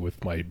stay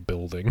with my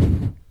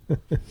building. I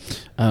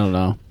don't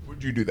know.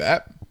 Would you do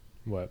that?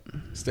 What?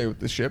 Stay with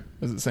the ship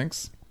as it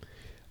sinks?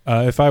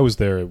 If I was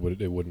there, it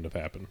wouldn't have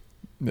happened.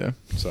 Yeah.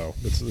 So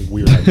it's a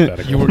weird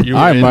hypothetical. You were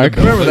All right, in Mark.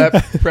 the Remember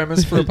building. that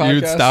premise for a podcast?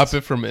 You'd stop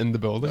it from in the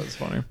building. That's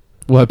funny.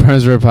 What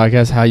Parents for a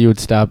Podcast? How you would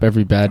stop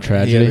every bad He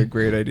had a tragedy?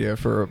 great idea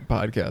for a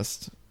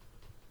podcast.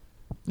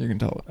 You can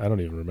tell it. I don't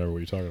even remember what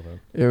you're talking about.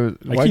 It was,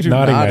 I why'd keep you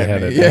nodding nod my at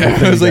head me? at Yeah,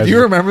 everything I was you like, guys do you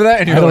are- remember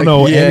that? And I you're don't like,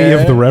 know any yeah.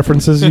 of the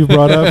references you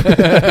brought up.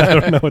 I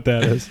don't know what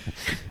that is.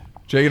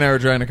 Jake and I were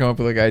trying to come up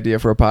with like an idea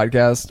for a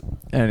podcast,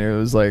 and it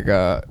was like,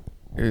 all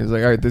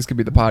right, this could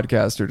be the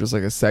podcast or just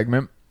like a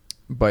segment,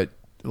 but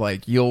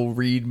like you'll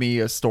read me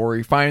a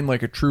story, find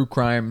like a true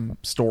crime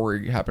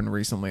story happened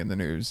recently in the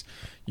news.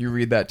 You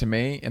read that to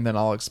me, and then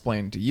I'll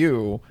explain to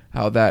you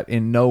how that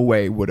in no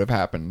way would have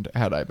happened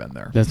had I been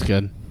there. That's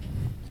good.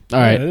 All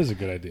Yeah, right. that is a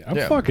good idea. I'm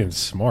Yeah. fucking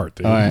smart,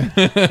 dude. All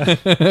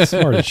right.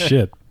 Smart as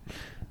shit.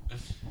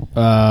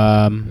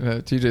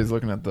 TJ's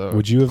looking at the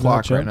Would you have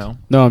clock not right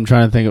jumped? now. No, I'm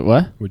trying to think of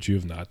what? Would you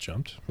have not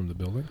jumped from the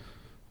building?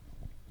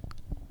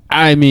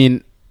 I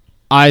mean,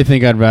 I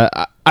think I'd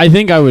rather. I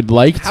think I would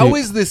like to. How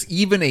is this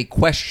even a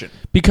question?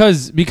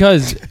 because What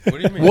do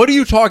you mean? What are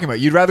you talking about?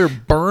 You'd rather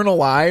burn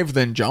alive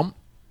than jump?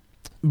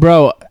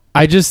 bro,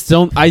 I just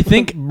don't. I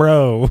think,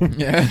 Bro.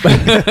 Yeah.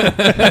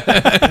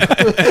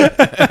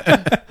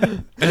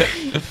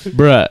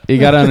 bruh, you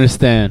gotta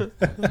understand,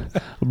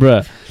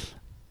 bruh.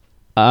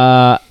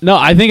 No,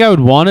 I think I would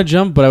want to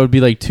jump, but I would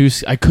be like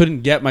I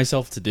couldn't get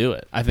myself to do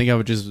it. I think I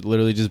would just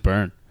literally just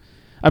burn.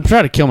 I'm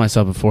trying to kill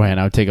myself beforehand.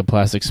 I would take a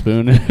plastic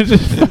spoon and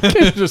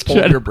Just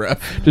hold your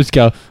breath. just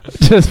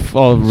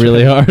fall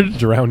really hard.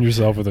 Drown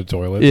yourself in the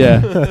toilet.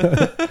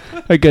 Yeah.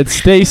 I got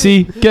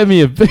Stacy. Get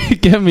me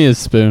a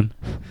spoon.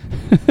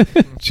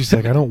 She's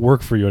like, I don't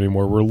work for you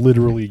anymore. We're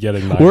literally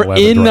getting 9/11 We're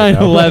in right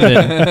now.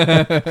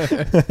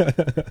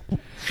 9/11.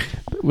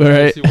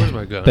 Where See, where's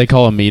my gun? they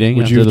call a meeting.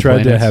 Would after you have the tried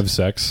plane to hits. have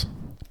sex?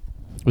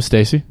 with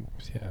Stacy?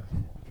 Yeah.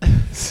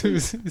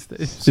 Is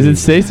it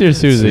Stacy or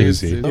Susie?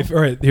 Susie.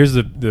 All right, here's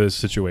the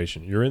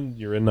situation. You're in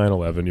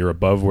 9/11. You're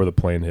above where the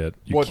plane hit.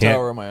 You What can't,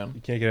 tower am I on?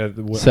 You can't get out of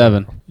the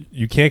 7.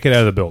 You can't get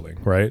out of the building,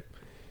 right?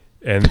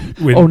 And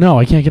when, Oh no,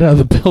 I can't get out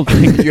of the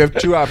building. You have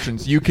two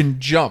options. You can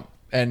jump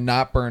and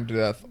not burn to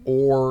death,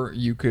 or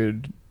you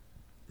could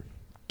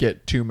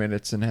get 2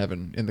 minutes in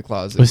heaven in the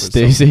closet With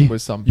Stacey?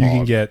 With some you can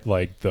bog. get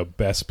like the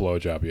best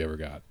blowjob you ever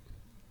got.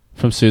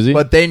 From Susie?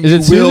 But then is you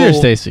it Susie or will-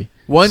 Stacy?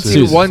 Once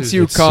Susie.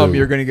 you It's come, Sue.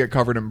 you're going to get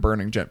covered in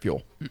burning jet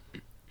fuel.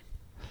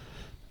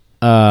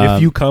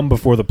 If you come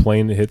before the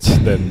plane hits,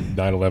 then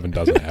 9/11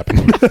 doesn't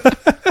happen.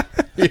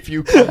 If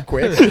you come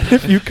quick.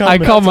 If you come, I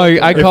call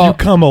if you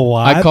come a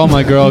lot, I call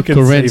my girl you can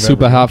Corinne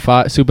save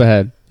everything.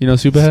 Superhead. You know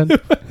Superhead?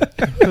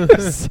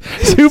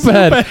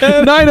 Superhead.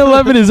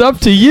 9/11 is up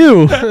to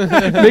you.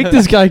 Make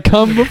this guy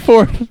come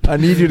before I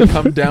need you to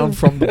come down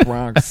from the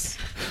Bronx.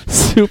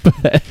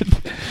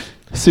 Superhead.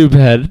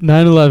 Superhead.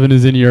 9/11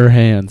 is in your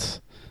hands.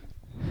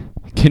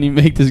 Can you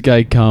make this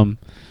guy come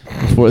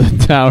before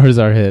the towers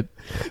are hit?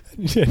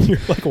 And you're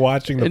like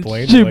watching the And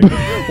plane. she- You're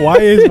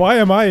like, why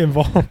am I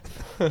involved?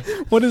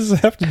 What does this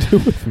have to do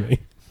with me?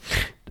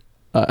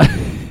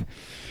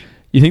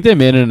 You think they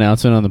made an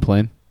announcement on the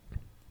plane?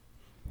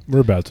 We're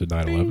about to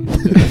 9/11.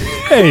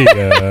 Hey,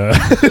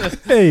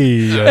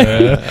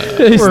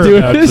 Hey, we're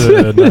about to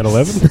Stuart.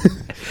 9/11.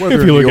 Weather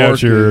If in you look New out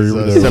York your is,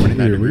 the 79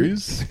 rear-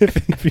 degrees.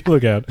 If you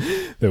look out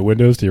the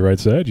windows to your right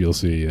side, you'll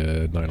see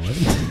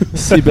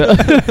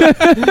 9/11.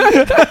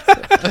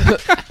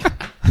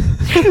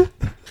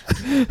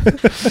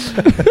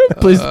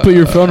 Please put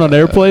your phone on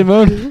airplane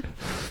mode.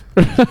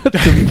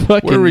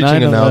 We're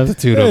reaching an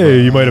altitude of.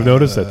 Hey, you might have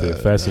noticed that the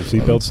fasten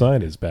seatbelt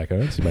sign is back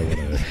on, so you might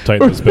want to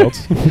tighten those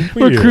belts.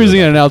 We're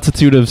cruising at an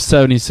altitude of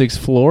 76th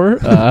floor.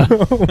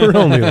 We're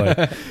only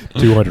like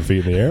 200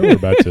 feet in the air. We're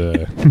about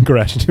to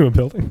crash into a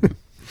building.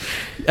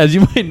 As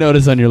you might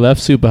notice on your left,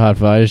 Super Hot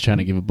Fire is trying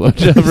to give a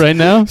blowjob right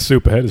now.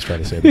 Soup ahead is trying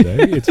to save the day.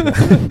 It's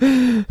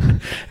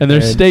And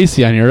there's And-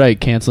 Stacy on your right,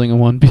 canceling at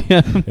 1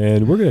 p.m.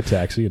 and we're going to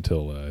taxi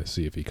until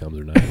see if he comes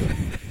or not.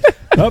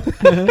 Up.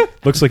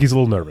 Looks like he's a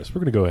little nervous.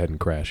 We're going to go ahead and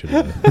crash into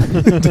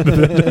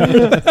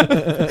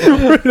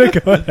We're going to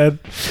go ahead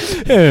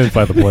and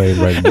fly the plane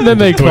right And then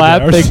they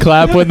clap. They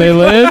clap when they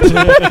land.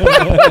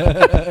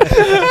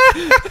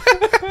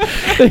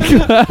 They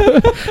clap.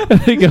 And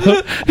they go,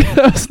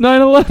 it's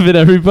 9/11,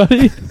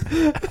 everybody.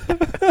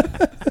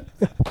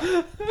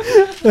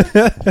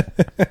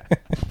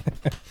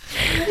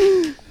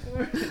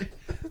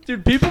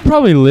 Dude, people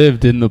probably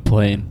lived in the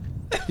plane.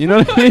 You know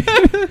what I mean?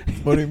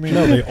 What do you mean?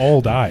 No, they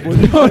all died.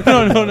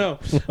 No.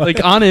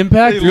 Like on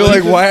impact, You're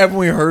like, why haven't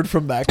we heard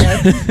from that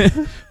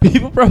guy?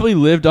 people probably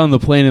lived on the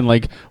plane and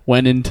like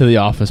went into the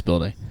office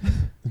building.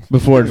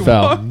 before it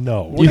fell.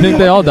 No. You think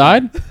they all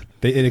died?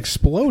 It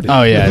exploded.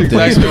 Oh yeah, it did.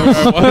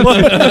 Exactly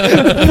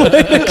what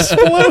It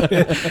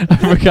exploded. I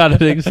forgot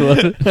it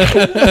exploded. You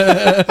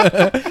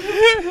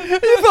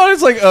thought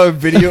it's like a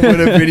video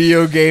when a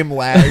video game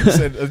lags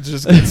and it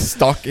just gets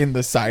stuck in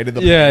the side of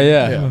the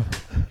Yeah.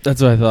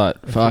 That's what I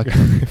thought. Fuck.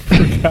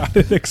 Forgot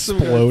it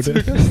exploded.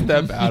 Took a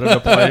step out of the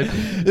plane.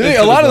 You think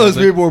a lot of those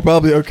people were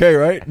probably okay,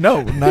 right?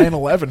 No,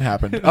 9/11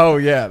 happened. Oh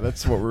yeah,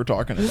 that's what we were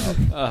talking about.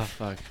 Oh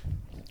fuck.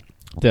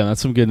 Damn,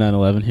 that's some good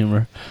 9/11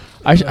 humor.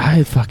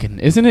 I fucking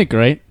isn't it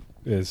great?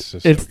 It's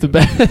just It's so the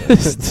good. best.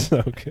 It's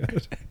so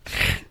good.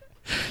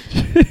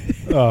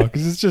 Oh,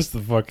 because it's just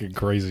the fucking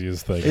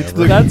craziest thing It's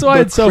ever. That's why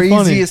it's so funny.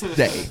 craziest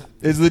day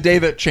is the day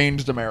that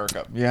changed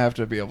America. You have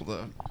to be able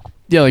to.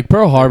 Yeah, like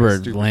Pearl Harbor,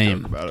 Stupid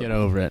lame. joke about it. Get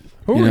over it.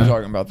 Who You were we know?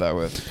 talking about that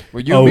with?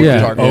 Well, you Oh, and me were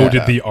yeah. talking oh, about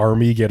did that. the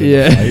army get in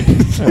Yeah. a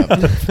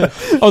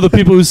fight? Oh, the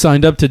people who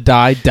signed up to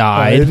die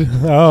died.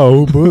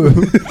 Oh,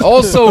 boo.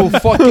 Also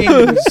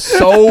fucking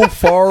so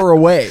far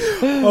away.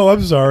 Oh,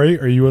 I'm sorry.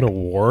 Are you in a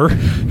war?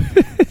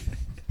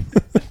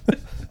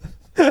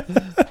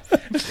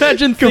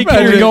 Imagine thinking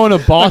you're going to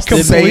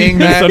Boston. Saying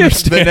that the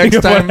Misunderstanding next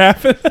of what time,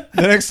 happened.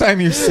 the next time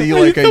you see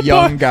like a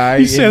young guy,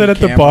 You say in that at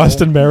the camo,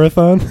 Boston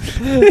Marathon?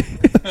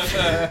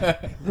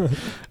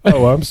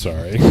 Oh, I'm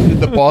sorry.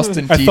 the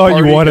Boston Tea I thought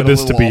Party, you wanted get a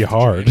this to little be off-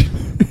 hard.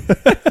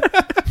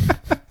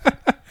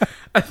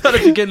 I thought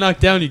if you get knocked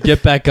down, you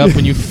get back up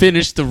when you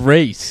finish the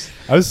race.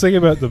 I was thinking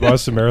about the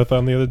Boston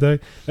Marathon the other day.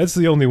 That's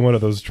the only one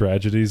of those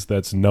tragedies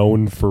that's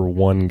known for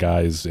one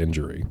guy's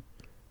injury.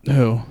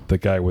 Who? The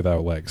guy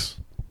without legs.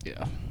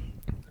 Yeah.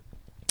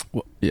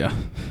 Well, yeah.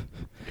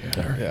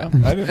 Yeah,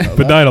 I didn't know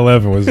But that.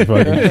 9/11 was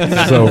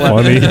fucking so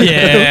funny.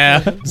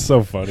 Yeah.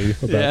 So funny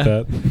about Yeah.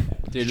 that.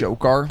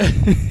 Joker.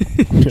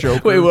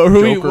 Joker. Wait, what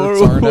were we? Joker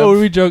What Tsarnaev. were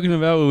we joking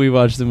about when we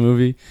watched the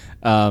movie?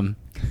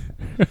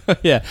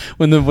 Yeah,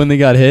 when they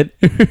got hit,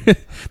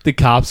 the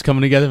cops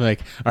coming together,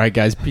 like, all right,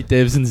 guys, Pete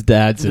Davidson's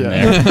dad's in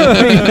Yeah.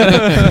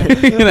 there.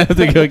 You're gonna have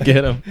to go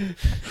get him.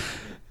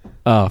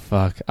 Oh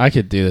fuck, I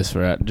could do this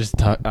for it. Just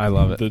talk. I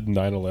love it. The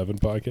 9/11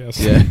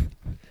 podcast. Yeah.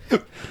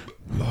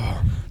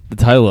 The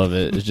title of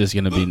it is just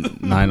gonna be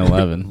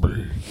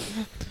 9/11.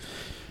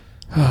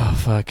 Oh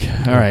fuck!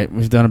 All right,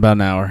 we've done about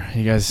an hour.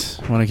 You guys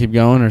want to keep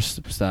going or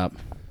stop?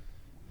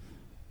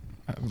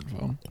 Having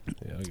fun. Yeah,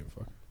 I don't give a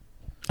fuck.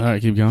 All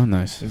right, keep going.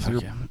 Nice. It's Fuck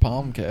your yeah.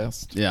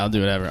 Palmcast. Yeah, I'll do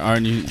whatever.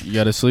 Aaron, you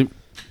got to sleep?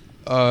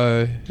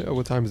 Yeah,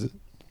 what time is it?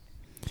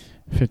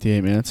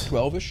 58 minutes.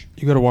 12ish.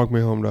 You gotta walk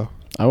me home though.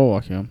 I will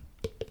walk you home.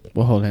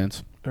 We'll hold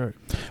hands. All right.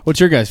 What's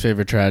your guys'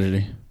 favorite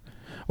tragedy?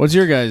 What's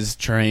your guys'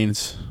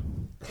 trains?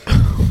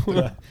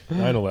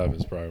 9/11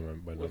 is probably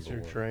my What's number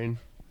your one. train?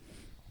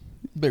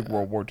 Big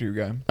World War II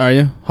guy. Are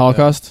you?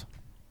 Holocaust?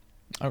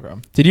 Okay.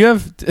 Did you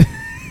have...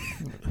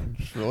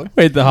 Really?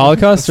 Wait, the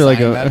Holocaust or like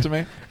Assign that to a...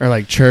 me. Or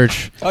like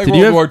church? I like Did World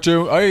you have... War II.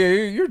 Oh,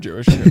 yeah, you're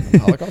Jewish. You're a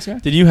Holocaust guy?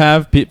 Did you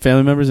have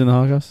family members in the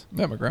Holocaust?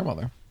 Yeah, my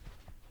grandmother.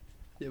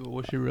 Yeah, but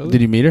was she really?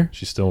 Did you meet her?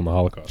 She's still in the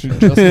Holocaust. She right?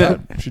 just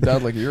died. She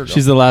died like a year ago.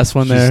 She's the last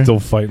one She's there. still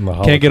fighting the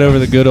Holocaust. Can't get over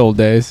the good old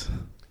days.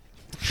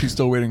 She's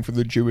still waiting for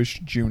the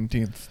Jewish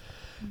Juneteenth.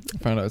 I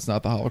found out it's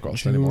not the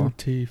Holocaust anymore.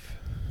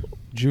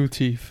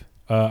 Juneteenth.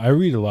 I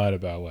read a lot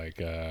about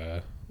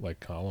like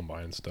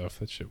Columbine stuff.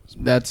 That shit was.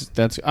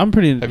 That's I'm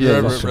pretty... Have you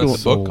ever that's read the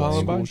so book lame.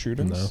 Columbine? School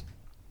shootings. No.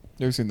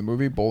 You ever seen the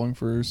movie Bowling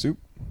for Soup?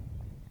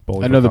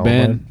 Bowling I for know the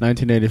Columbine. band,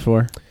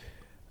 1984.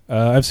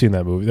 I've seen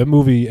that movie. That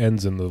movie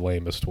ends in the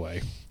lamest way.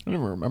 I don't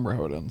even remember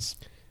how it ends.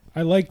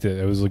 I liked it.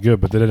 It was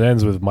good, but then it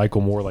ends with Michael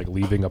Moore like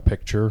leaving a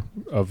picture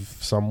of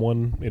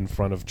someone in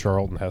front of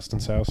Charlton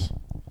Heston's house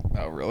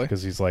Oh, really?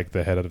 because he's like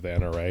the head of the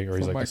NRA or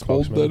he's From like my the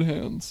cold spokesman. dead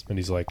hands. And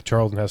he's like,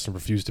 Charlton Heston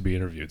refused to be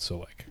interviewed, so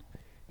like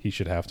he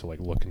should have to like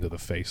look into the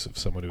face of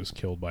someone who was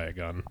killed by a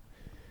gun.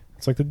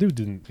 It's like the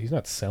dude he's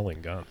not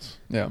selling guns.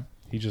 Yeah.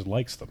 He just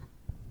likes them,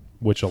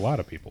 which a lot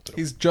of people do.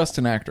 He's just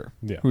an actor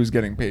Yeah. who's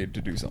getting paid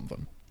to do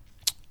something.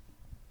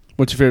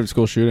 What's your favorite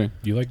school shooting?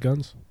 You like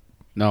guns?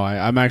 No,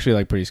 I'm actually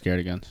like pretty scared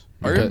of guns.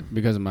 Are you?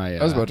 Because of my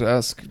I was about to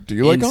ask, do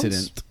you like guns?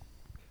 incident.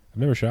 I've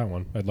never shot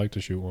one. I'd like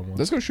to shoot one once.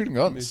 Let's go shooting Me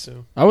guns.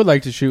 too. I would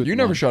like to shoot. You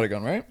never one. shot a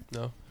gun, right?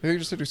 No. I think you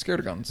just said you're scared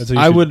of guns. That's how you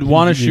I should- would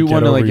want to you shoot get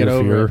one to like over get your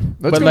over. fear. it.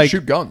 Let's But go like,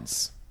 shoot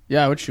guns.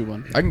 yeah, I would shoot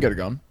one. I can get a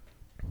gun.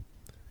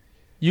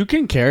 You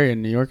can carry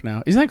in New York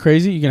now. Isn't that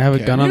crazy? You can have a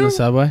Can gun on you? the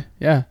subway.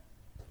 Yeah.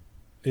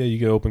 Yeah, you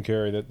get open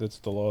carry. That's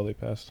the law they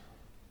passed.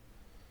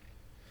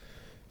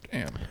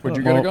 Damn. Would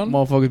you get a gun?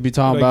 Motherfuckers be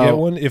talking Would I get about.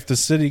 one if the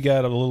city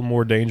got a little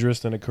more dangerous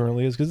than it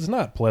currently is? Because it's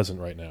not pleasant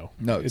right now.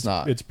 No, it's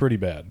not. It's pretty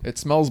bad. It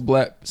smells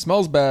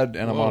smells bad,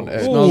 and I'm on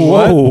edge. Whoa. Smells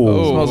what?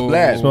 It smells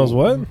blad. Smells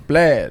what?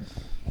 Blad.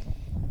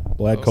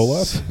 Blad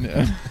Colas?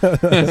 Yeah.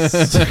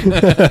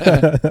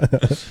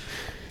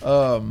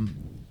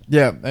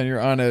 Yeah, and you're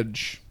on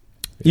edge.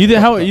 You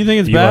think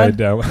it's Eli bad?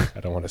 down. I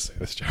don't want to say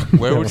this, John.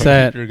 Where would you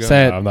Say keep it. your gun?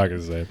 Say it. No, I'm not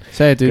going to say it.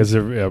 Say it, dude. Because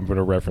I'm going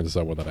to reference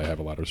someone that I have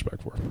a lot of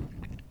respect for.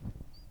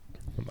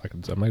 I'm not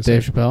going to say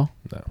Dave it. Chappelle,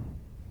 No.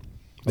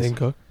 Dane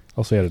Cook.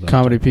 I'll say it another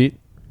Comedy Pete.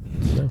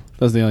 No.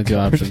 Those are the only two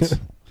options.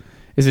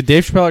 Is it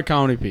Dave Chappelle or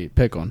Comedy Pete?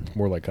 Pick one.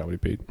 More like Comedy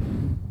Pete.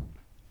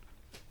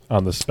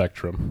 On the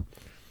spectrum.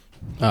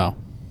 Oh.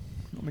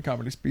 On the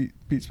comedy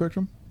Pete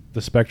spectrum.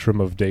 The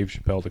spectrum of Dave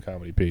Chappelle to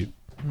Comedy Pete.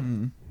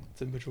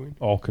 It's in between.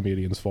 All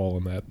comedians fall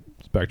in that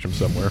spectrum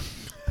somewhere.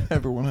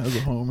 Everyone has a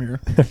home here.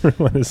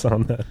 Everyone is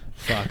on that.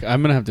 Fuck.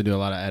 I'm going to have to do a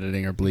lot of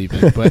editing or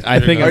bleeping. But I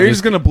think Are I'm you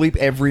just just gonna bleep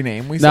every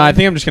name we say? No, I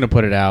think I'm just going to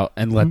put it out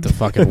and let the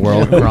fucking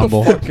world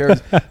crumble. Who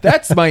cares?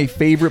 That's my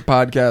favorite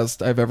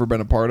podcast I've ever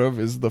been a part of.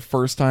 Is the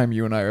first time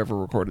you and I ever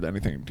recorded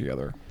anything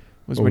together.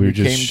 Was when we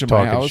you were came just to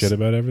my talking house shit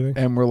about everything.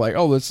 and we're like,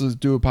 "Oh, let's just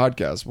do a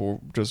podcast.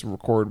 We'll just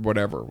record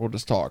whatever. We'll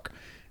just talk."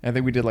 And I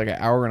think we did like an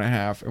hour and a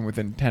half, and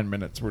within 10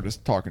 minutes, we're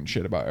just talking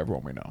shit about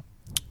everyone we know.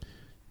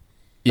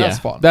 Yeah, That's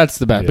fun. That's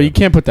the best. But Yeah. you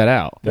can't put that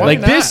out. Why like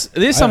not?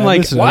 this, I'm I- like,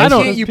 listen, well, I why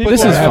don't. can't you put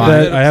This that is I have, fine.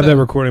 that, I have that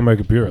recording on my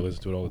computer. I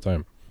listen to it all the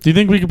time. Do you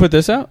think we could put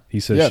this out? He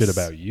says Yes. shit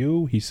about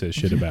you. He says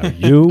shit about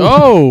you.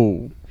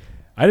 Oh,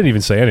 I didn't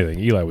even say anything.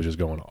 Eli was just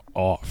going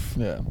off.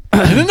 Yeah.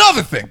 And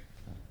another thing.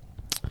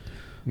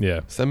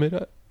 Yeah. Send me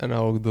that, and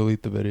I'll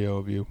delete the video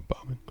of you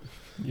bombing.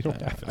 You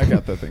don't have I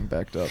got that thing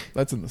backed up.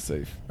 That's in the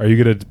safe. Are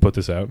you going to put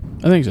this out?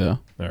 I think so.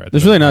 All right.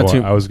 There's really not I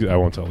too- won't- I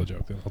won't tell the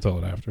joke then. I'll tell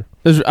it after.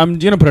 I'm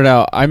gonna put it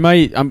out. I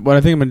might. What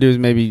I think I'm gonna do is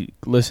maybe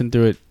listen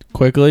through it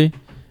quickly,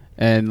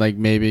 and like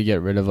maybe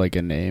get rid of like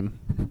a name.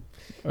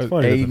 It's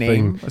funny that the name,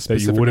 thing a that you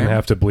specific wouldn't name?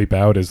 have to bleep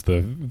out is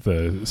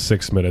the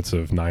 6 minutes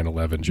of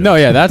 9/11 joke. No,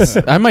 yeah, that's.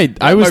 I might.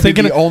 I That was might be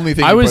thinking. the only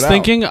thing I you was put out.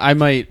 thinking I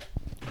might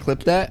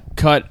Clip that.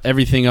 cut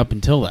everything up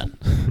until then,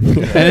 and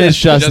it's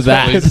just, Just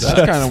that. release That's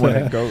that. kind of when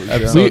it goes. Yeah.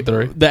 Episode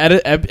 3.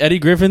 The Eddie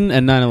Griffin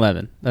and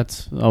 9/11.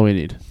 That's all we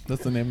need.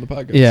 That's the name of the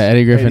podcast. Yeah,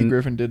 Eddie Griffin. Eddie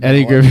Griffin did.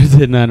 Eddie 9/11. Griffin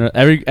did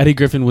 9/11. Eddie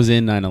Griffin was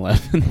in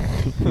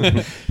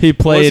 9/11. He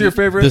played. What's your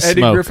favorite the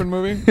Eddie smoke. Griffin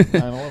movie?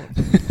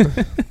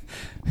 9/11.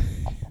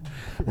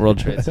 World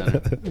Trade Center.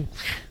 Did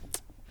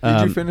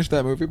Um, you finish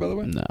that movie, by the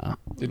way? No.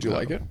 Did you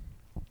like it?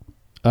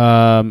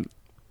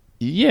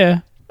 Yeah.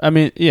 I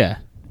mean, yeah.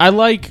 I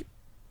like.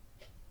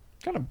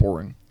 Kind of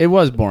boring. It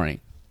was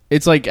boring.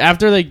 It's like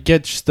after they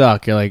get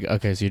stuck, you're like,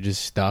 okay, so you're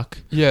just stuck.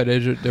 Yeah, they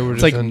were It's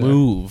just like in there.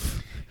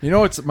 move. You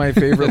know what's my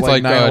favorite It's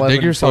like like, 9/11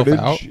 dig yourself footage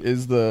out.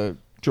 is the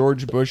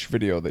George Bush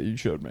video that you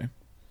showed me.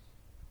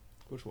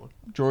 Which one?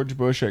 George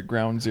Bush at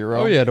Ground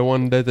Zero. Oh yeah, the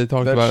one that they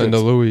talked That about in the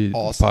shit's Louis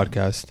awesome.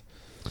 podcast.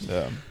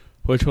 Yeah.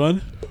 Which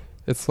one?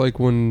 It's like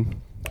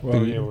when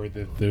Well, yeah, where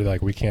they're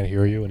like, we can't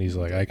hear you, and he's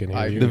like, I can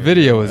hear you. The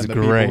video is and the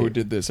great. People who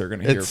did this are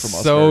going to hear it's from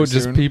us. so very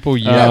just soon. people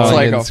That's yelling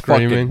like and a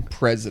screaming. fucking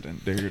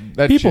president, dude.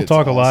 That People shit's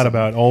talk a lot awesome.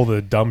 about all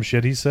the dumb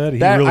shit he said. He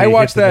that. really I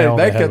watched hit the nail that. on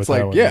the That head gets with like,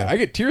 that one, yeah, I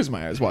get tears in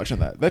my eyes watching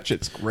that. That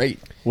shit's great.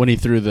 When he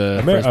threw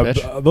the first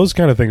pitch. those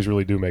kind of things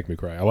really do make me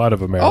cry. A lot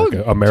of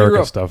America Oh, America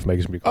tear up. stuff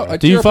makes me Oh, cry. I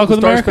Do you tear up fuck at the with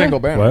Star America?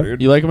 Spangled Banner, What?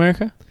 dude. You like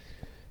America?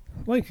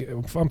 Like,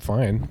 I'm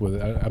fine with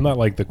it. I'm not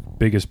like the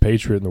biggest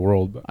patriot in the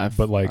world,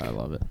 but like, I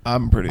love it.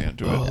 I'm pretty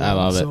into it. I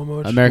love so it.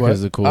 much.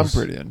 America's What? the coolest.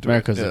 I'm pretty into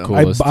America's it. the Yeah.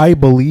 coolest. I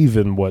believe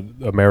in what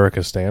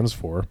America stands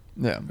for.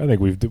 Yeah. I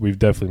think we've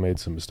definitely made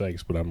some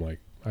mistakes, but I'm like,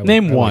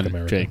 Name I like one,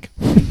 America. Jake.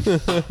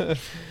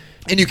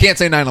 And you can't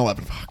say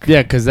 9/11. Fuck.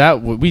 Yeah, because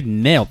we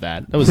nailed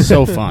that. That was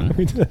so fun.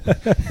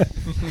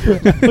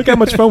 Look how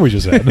much fun we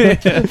just had.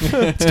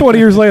 It's 20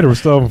 years later. We're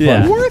still having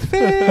fun. Yeah. Worth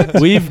it.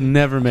 We've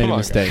never made Come a on,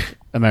 mistake.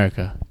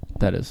 America,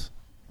 that is.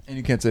 And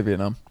you can't say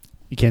Vietnam.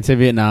 You can't say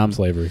Vietnam.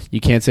 Slavery. You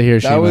can't say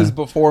Hiroshima. That was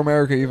before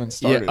America even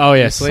started. Oh,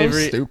 yeah, It's so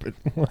slavery. stupid.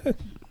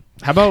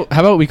 How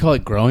about we call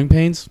it growing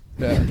pains?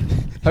 Yeah.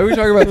 How are we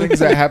talking about things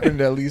that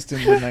happened at least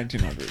in the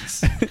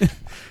 1900s?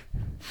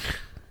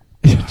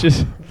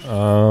 Just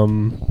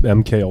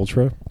MK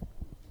Ultra.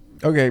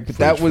 Okay, but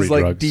Free- that was free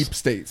like drugs. deep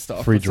state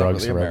stuff. Free That's not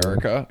drugs really forever.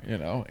 America, you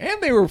know.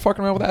 And they were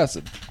fucking around with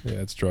acid. Yeah,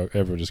 it's drug.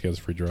 Everyone just gets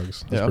free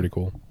drugs. That's Yeah. pretty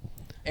cool.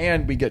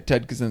 And we get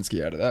Ted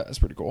Kaczynski out of that. That's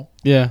pretty cool.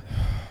 yeah.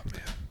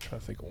 trying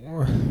to think.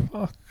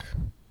 Fuck.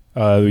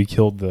 We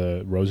killed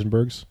the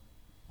Rosenbergs.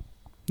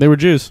 They were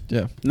Jews.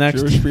 Yeah. Next.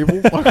 Jewish people?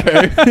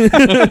 Okay.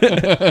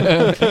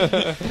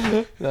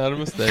 Not a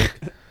mistake.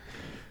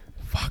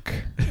 Fuck.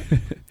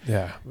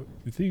 Yeah,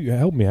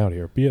 help me out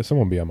here.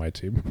 Someone be on my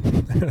team.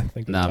 I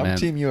think Nah, I'm man.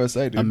 Team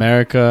USA, dude.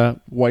 America.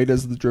 White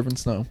as the driven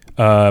snow.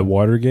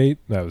 Watergate.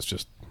 That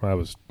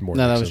was more.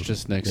 No, that Nixon. was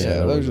just Nixon. Yeah,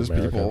 that that was was just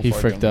America. people. He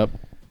fucking, fricked up.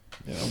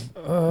 You know,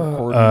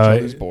 recording each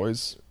other's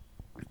boys.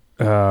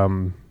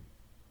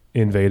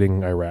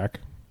 Invading Iraq.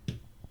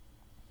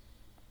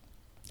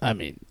 I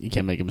mean, you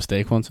can't make a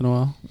mistake once in a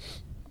while.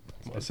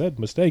 I said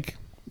mistake.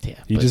 Yeah.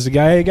 He but just a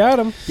guy who got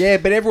him. Yeah,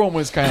 but everyone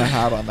was kind of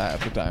hot on that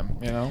at the time,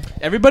 you know?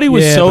 everybody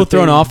was Yeah, so but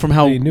thrown they- off from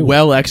how they knew it.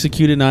 well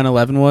executed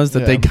 9/11 was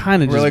that Yeah. they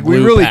kind of We're just like, we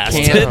blew really past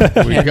can't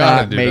it. We gotta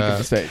cannot do make that. a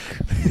mistake.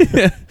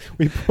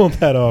 We pulled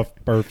that off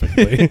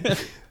perfectly.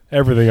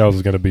 Everything else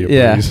is going to be a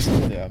Yeah. breeze.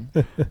 Yeah.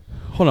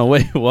 Hold on,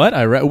 wait,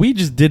 what? We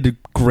just did a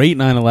great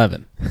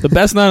 9/11. The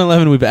best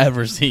 9/11 we've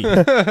ever seen.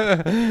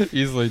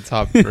 Easily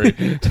top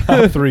 3.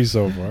 Top 3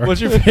 so far.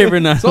 What's your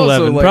favorite It's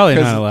also 9/11? like, Probably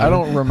 'cause 9/11. I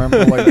don't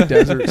remember like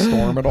Desert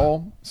Storm at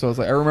all. So it's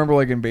like I remember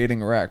like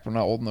invading Iraq, but I'm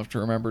not old enough to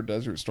remember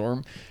Desert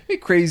Storm.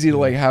 It'd be crazy to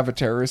like have a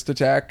terrorist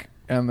attack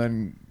and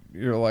then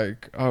you're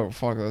like, oh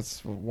fuck,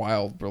 that's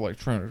wild. We're like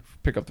trying to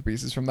pick up the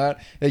pieces from that.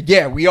 Like,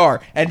 yeah, we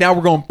are, and now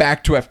we're going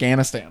back to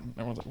Afghanistan.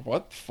 Everyone's like,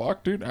 what the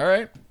fuck, dude? All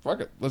right,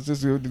 fuck it, let's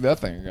just go do that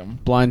thing again.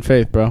 Blind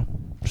faith, bro.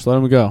 Just let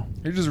them go.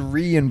 You just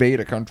re-invade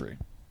a country.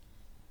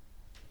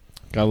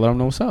 Gotta let them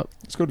know what's up.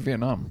 Let's go to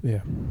Vietnam. Yeah.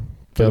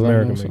 Gotta let 'em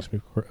America know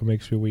what's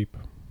makes me weep.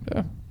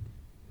 Yeah.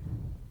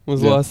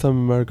 When's the last time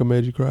America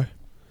made you cry?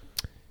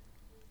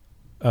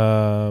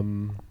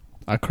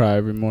 I cry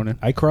every morning.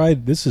 I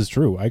cried. This is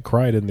true. I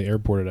cried in the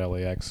airport at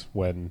LAX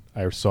when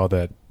I saw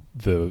that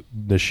the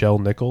Nichelle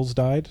Nichols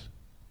died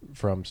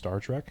from Star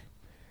Trek.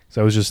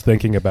 So I was just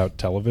thinking about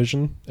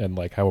television and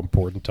like how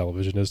important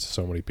television is to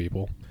so many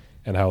people,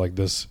 and how like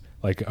this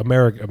like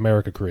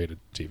America created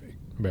TV.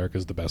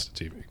 America's the best at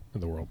TV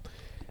in the world,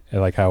 and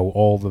like how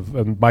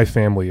and my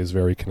family is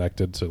very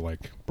connected to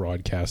like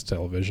broadcast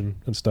television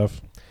and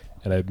stuff,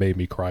 and it made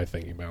me cry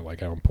thinking about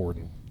like how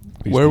important.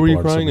 Where were you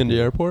crying, in the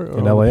airport? Or In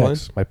on the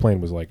LAX. My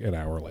plane was like an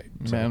hour late.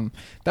 So. Man,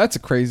 that's a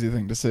crazy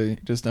thing to see.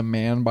 Just a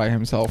man by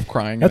himself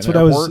crying. That's in what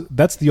an I airport. was.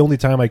 That's the only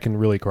time I can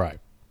really cry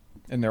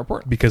In the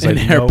airport. because In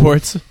I know,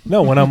 airports.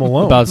 No, when I'm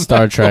alone. About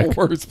Star Trek. The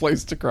worst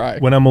place to cry.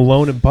 When I'm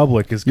alone in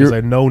public is because You're-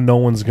 I know no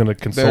one's going to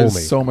console There's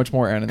me so much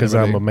more anonymity. because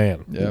I'm a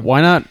man. Yeah.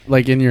 Why not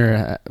like in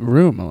your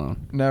room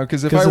alone? No,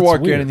 because if 'Cause I it's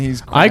walk weird. in and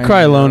he's I crying,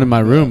 cry alone in my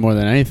yeah. room more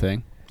than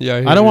anything.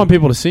 Yeah, I don't want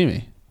people to see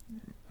me.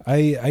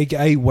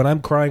 I when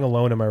I'm crying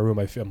alone in my room,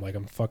 I feel like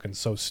I'm fucking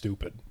so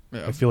stupid.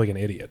 Yeah. I feel like an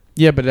idiot.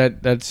 Yeah,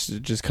 but that's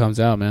just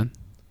comes out, man.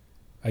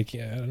 I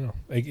can't. I don't know.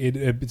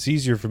 It's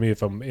easier for me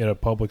if I'm in a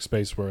public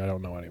space where I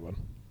don't know anyone.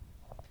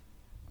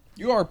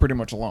 You are pretty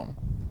much alone.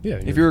 Yeah.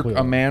 If you're completely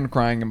a alone. man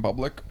crying in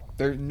public,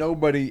 there's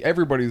nobody.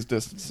 Everybody's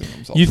distancing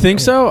themselves. You from think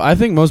it. so? I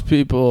think most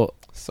people.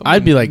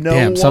 I'd be like, No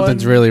damn,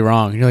 something's one- really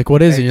wrong. And you're like,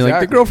 what is it? And you're like, the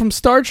Exactly. girl from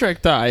Star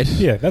Trek died.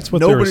 Yeah, that's what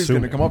Nobody's they're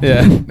going to assuming. come up.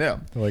 Yeah. To you. Yeah.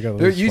 They're like, oh,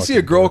 There, this you see a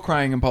fucking girl dork.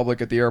 crying in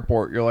public at the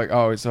airport, you're like,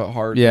 oh, it's so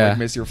hard to Yeah. like,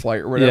 miss your flight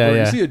or whatever. Yeah,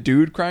 yeah. You see a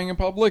dude crying in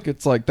public,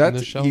 it's like the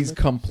that's show, he's Nick?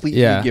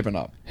 completely Yeah. given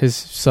up. His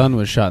son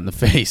was shot in the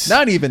face.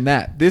 Not even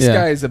that. This Yeah.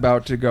 guy is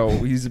about to go.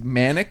 He's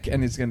manic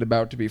and he's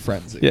about to be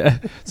frenzied. Yeah.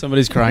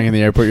 Somebody's crying in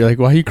the airport. You're like,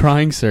 why are you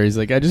crying, sir? He's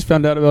like, I just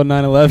found out about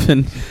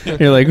 9/11.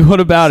 You're like, what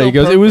about it? So He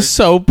goes, it was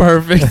so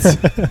perfect.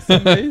 It's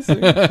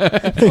amazing.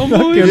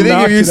 You think if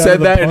knocked you it out said of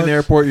the that in park. an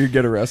airport, you'd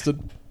get arrested?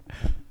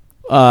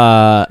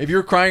 uh, If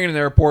you're crying in an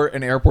airport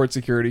and airport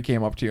security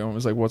came up to you and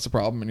was like, what's the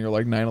problem? And you're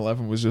like,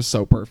 9/11 was just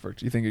so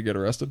perfect. You think you'd get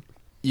arrested?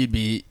 you'd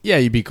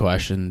be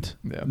questioned.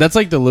 Yeah. That's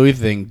like the Louis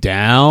thing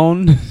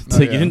down. It's Oh,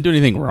 like yeah. you didn't do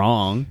anything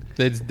wrong.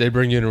 They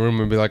bring you in a room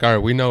and be like, all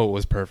right, we know it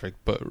was perfect,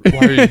 but why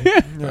are you,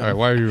 all right,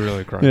 why are you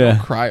really crying? Yeah.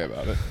 Cry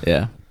about it.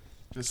 Yeah.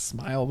 Just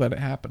smile that it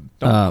happened.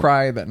 Don't Um,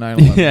 cry that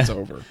 9/11's yeah.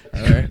 over.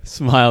 All right?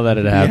 Smile that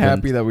it Be happened.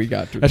 happy that we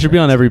got to That should be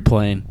on every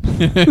plane.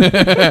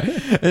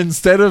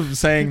 Instead of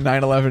saying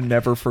 9/11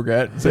 never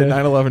forget, say Yeah.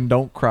 9/11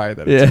 don't cry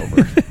that it's Yeah.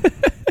 over.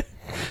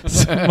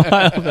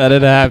 Smile that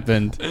it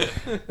happened.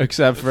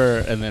 Except for,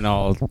 and then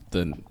all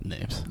the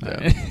names.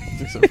 Yeah.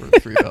 Except for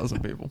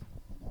 3,000 people.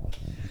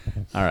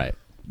 All right.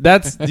 Do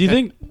you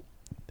think,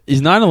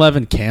 is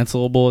 9/11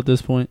 cancelable at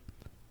this point?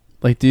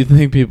 Like, do you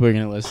think people are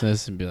going to listen to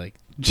this and be like,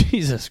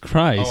 Jesus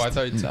Christ? Oh, I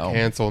thought you'd say No.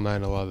 cancel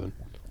 9/11.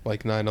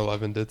 Like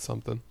 9/11 did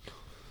something.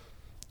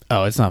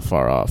 Oh, it's not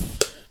far off.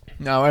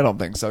 No, I don't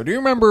think so. Do you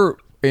remember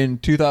in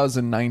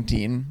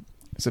 2019,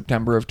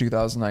 September of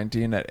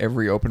 2019, at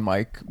every open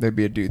mic, there'd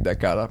be a dude that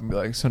got up and be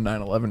like, so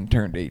 9/11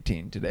 turned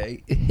 18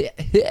 today.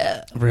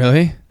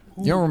 Really?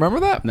 You don't remember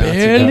that? No,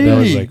 That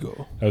was like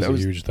illegal. that was That a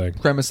was- huge thing.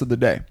 Premise of the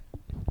day.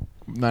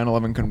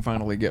 9/11 couldn't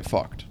finally get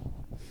fucked.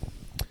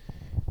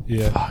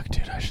 Yeah. Fuck,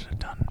 dude, I should have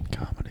done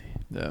comedy.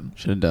 Yeah.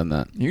 Should have done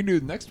that. You can do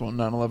the next one.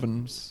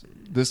 9/11's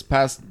this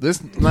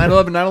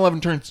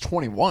 9/11 turns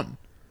 21.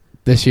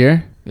 This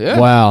year? Yeah.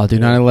 Wow,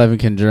 dude, 9/11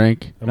 can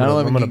drink.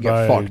 9/11 I'm gonna can get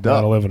buy fucked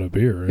up. 9/11 a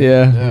beer. Right?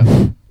 Yeah.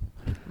 Yeah.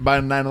 By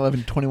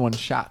 9/11, 21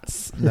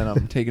 shots. And then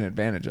I'm taking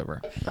advantage of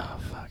her. Oh,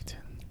 fuck,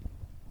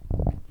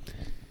 dude.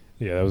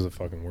 Yeah, that was the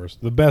fucking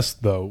worst. The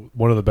best though,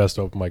 one of the best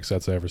open mic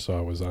sets I ever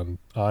saw was on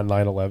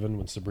 9/11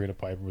 when Sabrina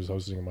Piper was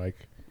hosting a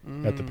mic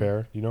at the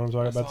Pair. You know what I'm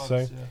talking about to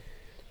say?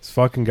 This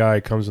fucking guy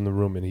comes in the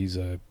room and he's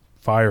a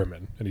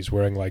fireman and he's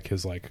wearing like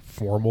his like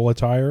formal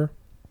attire.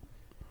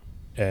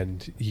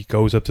 And he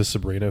goes up to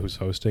Sabrina who's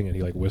hosting and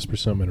he like whispers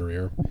something in her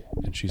ear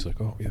and she's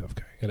like, "Oh, yeah,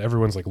 okay." And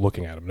everyone's like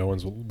looking at him. No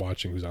one's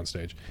watching who's on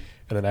stage.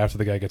 And then after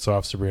the guy gets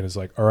off, Sabrina's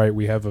like, "All right,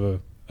 we have a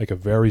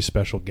very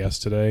special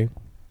guest today.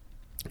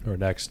 Our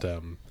next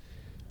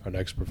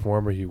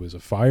performer, he's a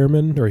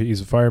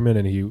fireman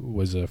and he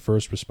was a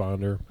first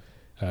responder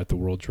at the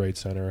World Trade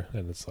Center,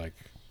 and it's like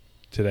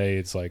today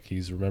it's like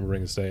he's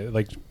remembering his day,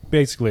 like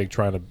basically like,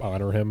 trying to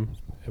honor him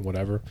and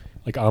whatever,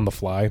 like on the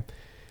fly."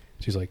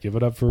 She's like, "Give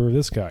it up for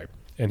this guy."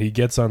 And he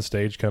gets on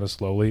stage kind of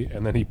slowly,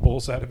 and then he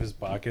pulls out of his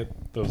pocket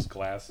those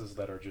glasses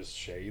that are just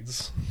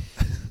shades.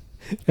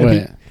 And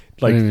Wait. he-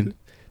 what do you mean?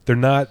 they're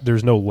not,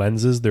 there's no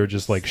lenses, they're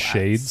just like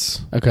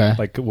shades, Okay.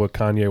 like what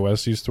Kanye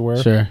West used to wear.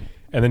 Sure.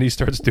 And then he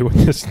starts doing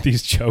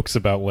these jokes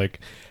about like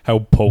how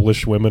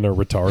Polish women are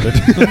retarded.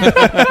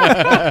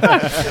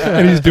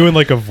 And he's doing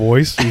like a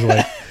voice. He's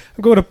like,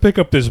 I'm going to pick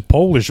up this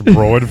Polish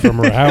broad from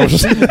her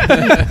house. I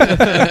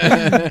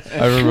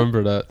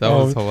remember that. That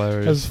was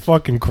hilarious. I was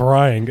fucking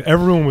crying.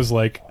 Everyone was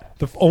like,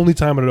 the only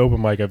time at an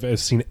open mic I've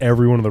seen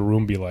everyone in the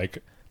room be like,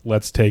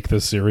 let's take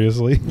this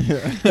seriously.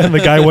 And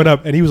the guy went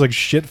up and he was like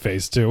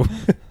shit-faced too.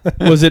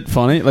 Was it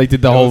funny? Like,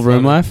 did the whole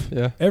room laugh?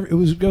 Yeah.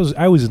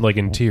 I was like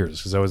in tears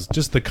because I was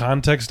just the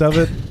context of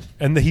it.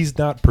 And he's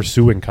not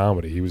pursuing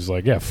comedy. He was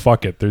like, yeah,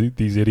 fuck it.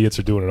 These idiots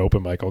are doing an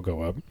open mic. I'll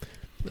go up.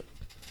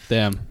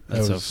 Damn.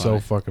 That's That was so funny.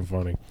 so fucking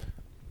funny.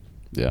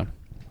 Yeah.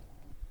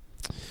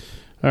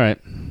 All right.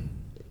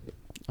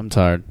 I'm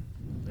tired.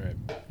 All right.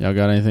 Y'all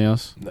got anything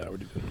else? No,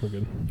 we're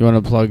good. You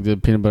want to plug the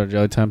Peanut Butter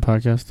Jelly Time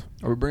podcast?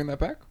 Are we bringing that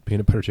back?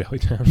 Peanut butter jelly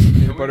time.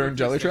 Peanut butter and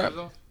jelly trap.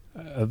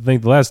 I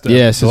think the last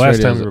Yes, the it's last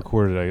right, time is we it?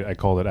 recorded, I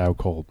called it Out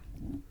Cold.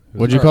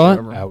 What'd you call it?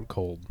 Whatever. Out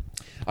Cold.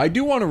 I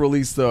do want to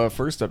release the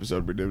first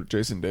episode we did with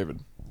Jason David.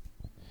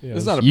 Yeah,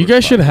 It's not a You Bruce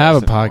guys should have a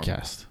anymore.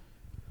 podcast.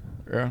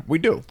 Yeah, we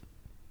do.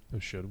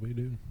 Should we,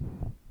 dude?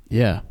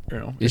 Yeah. You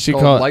know, You it's should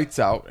called call it- Lights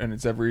Out, and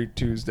it's every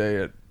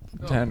Tuesday at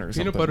 10 or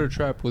something. Peanut Butter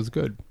Trap was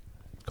good.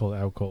 Called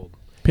Out Cold.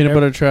 Peanut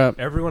Butter Trap.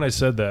 Everyone I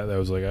said that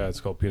was like, it's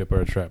called Peanut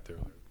Butter Trap. They were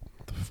like,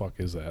 what the fuck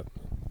is that?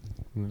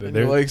 And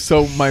you're like,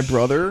 so my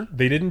brother,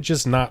 They didn't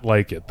just not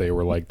like it. They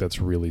were like,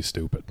 that's really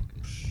stupid.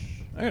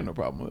 I got no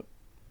problem with it.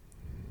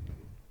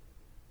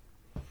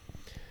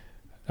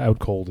 Out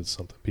Cold is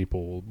something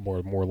people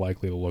more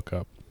likely to look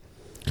up.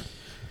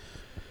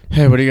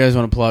 Hey, what do you guys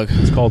want to plug?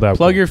 It's called Out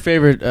Plug Cold. your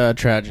favorite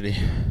tragedy.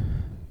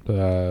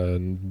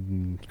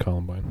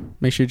 Columbine.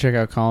 Make sure you check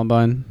out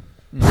Columbine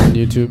on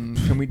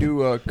YouTube. Can we do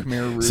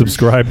Khmer Rouge?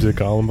 Subscribe to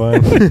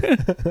Columbine.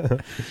 Who?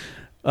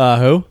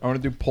 I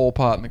want to do Pol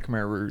Pot and the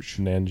Khmer Rouge.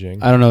 Nanjing.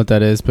 I don't know what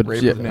that is, but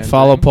Rape yeah, of Nanjing.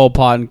 follow Pol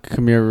Pot and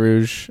Khmer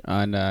Rouge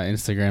on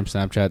Instagram,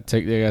 Snapchat.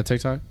 They got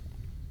TikTok?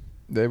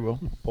 They will.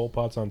 Pol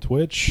Pot's on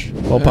Twitch.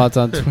 Pol Pot's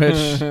on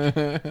Twitch.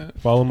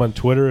 Follow him on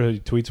Twitter. He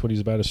tweets when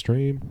he's about to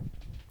stream.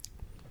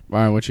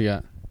 Ryan, what you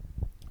got?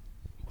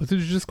 What did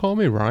you just call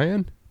me,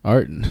 Ryan?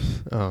 Arden.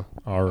 Oh,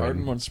 All right.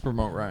 Arden wants to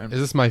promote Ryan. is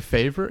this my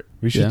favorite?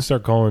 We should Yeah.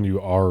 start calling you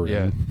Aaron.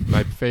 Yeah,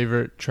 my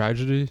favorite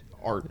tragedy is-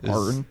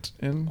 Aren't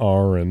in?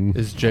 Aaron.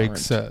 is Jake Aren't.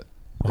 set.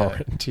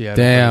 Aren't. Yeah,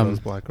 Damn. those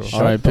black girls.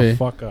 Shut R.I.P. the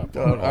fuck up.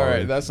 All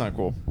right, that's not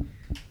cool.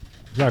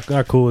 Not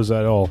cool as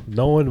that at all.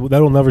 No one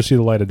that'll never see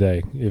the light of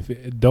day. If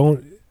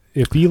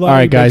Eli All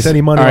right, guys. makes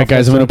any money All right, off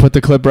guys. that I'm going to put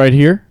the clip right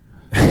here.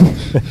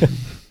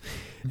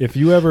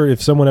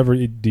 if someone ever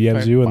DMs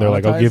Right, you and they're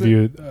like, I'll monetize give it?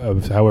 you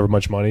however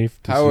much money to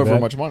see However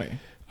that, much money.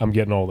 I'm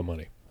getting all the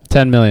money.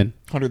 10 million.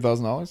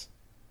 $100,000.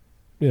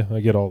 Yeah, I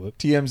get all the.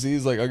 TMZ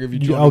is like, I'll give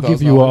you I'll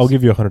give you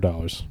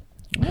 $200,000.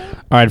 All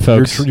right,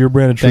 folks. You're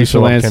Brandon Thanks for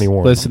Truesdell and Kenny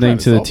Warren. listening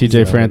to the I'm trying to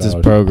TJ sell Francis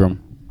 $100.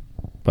 program.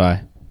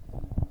 Bye.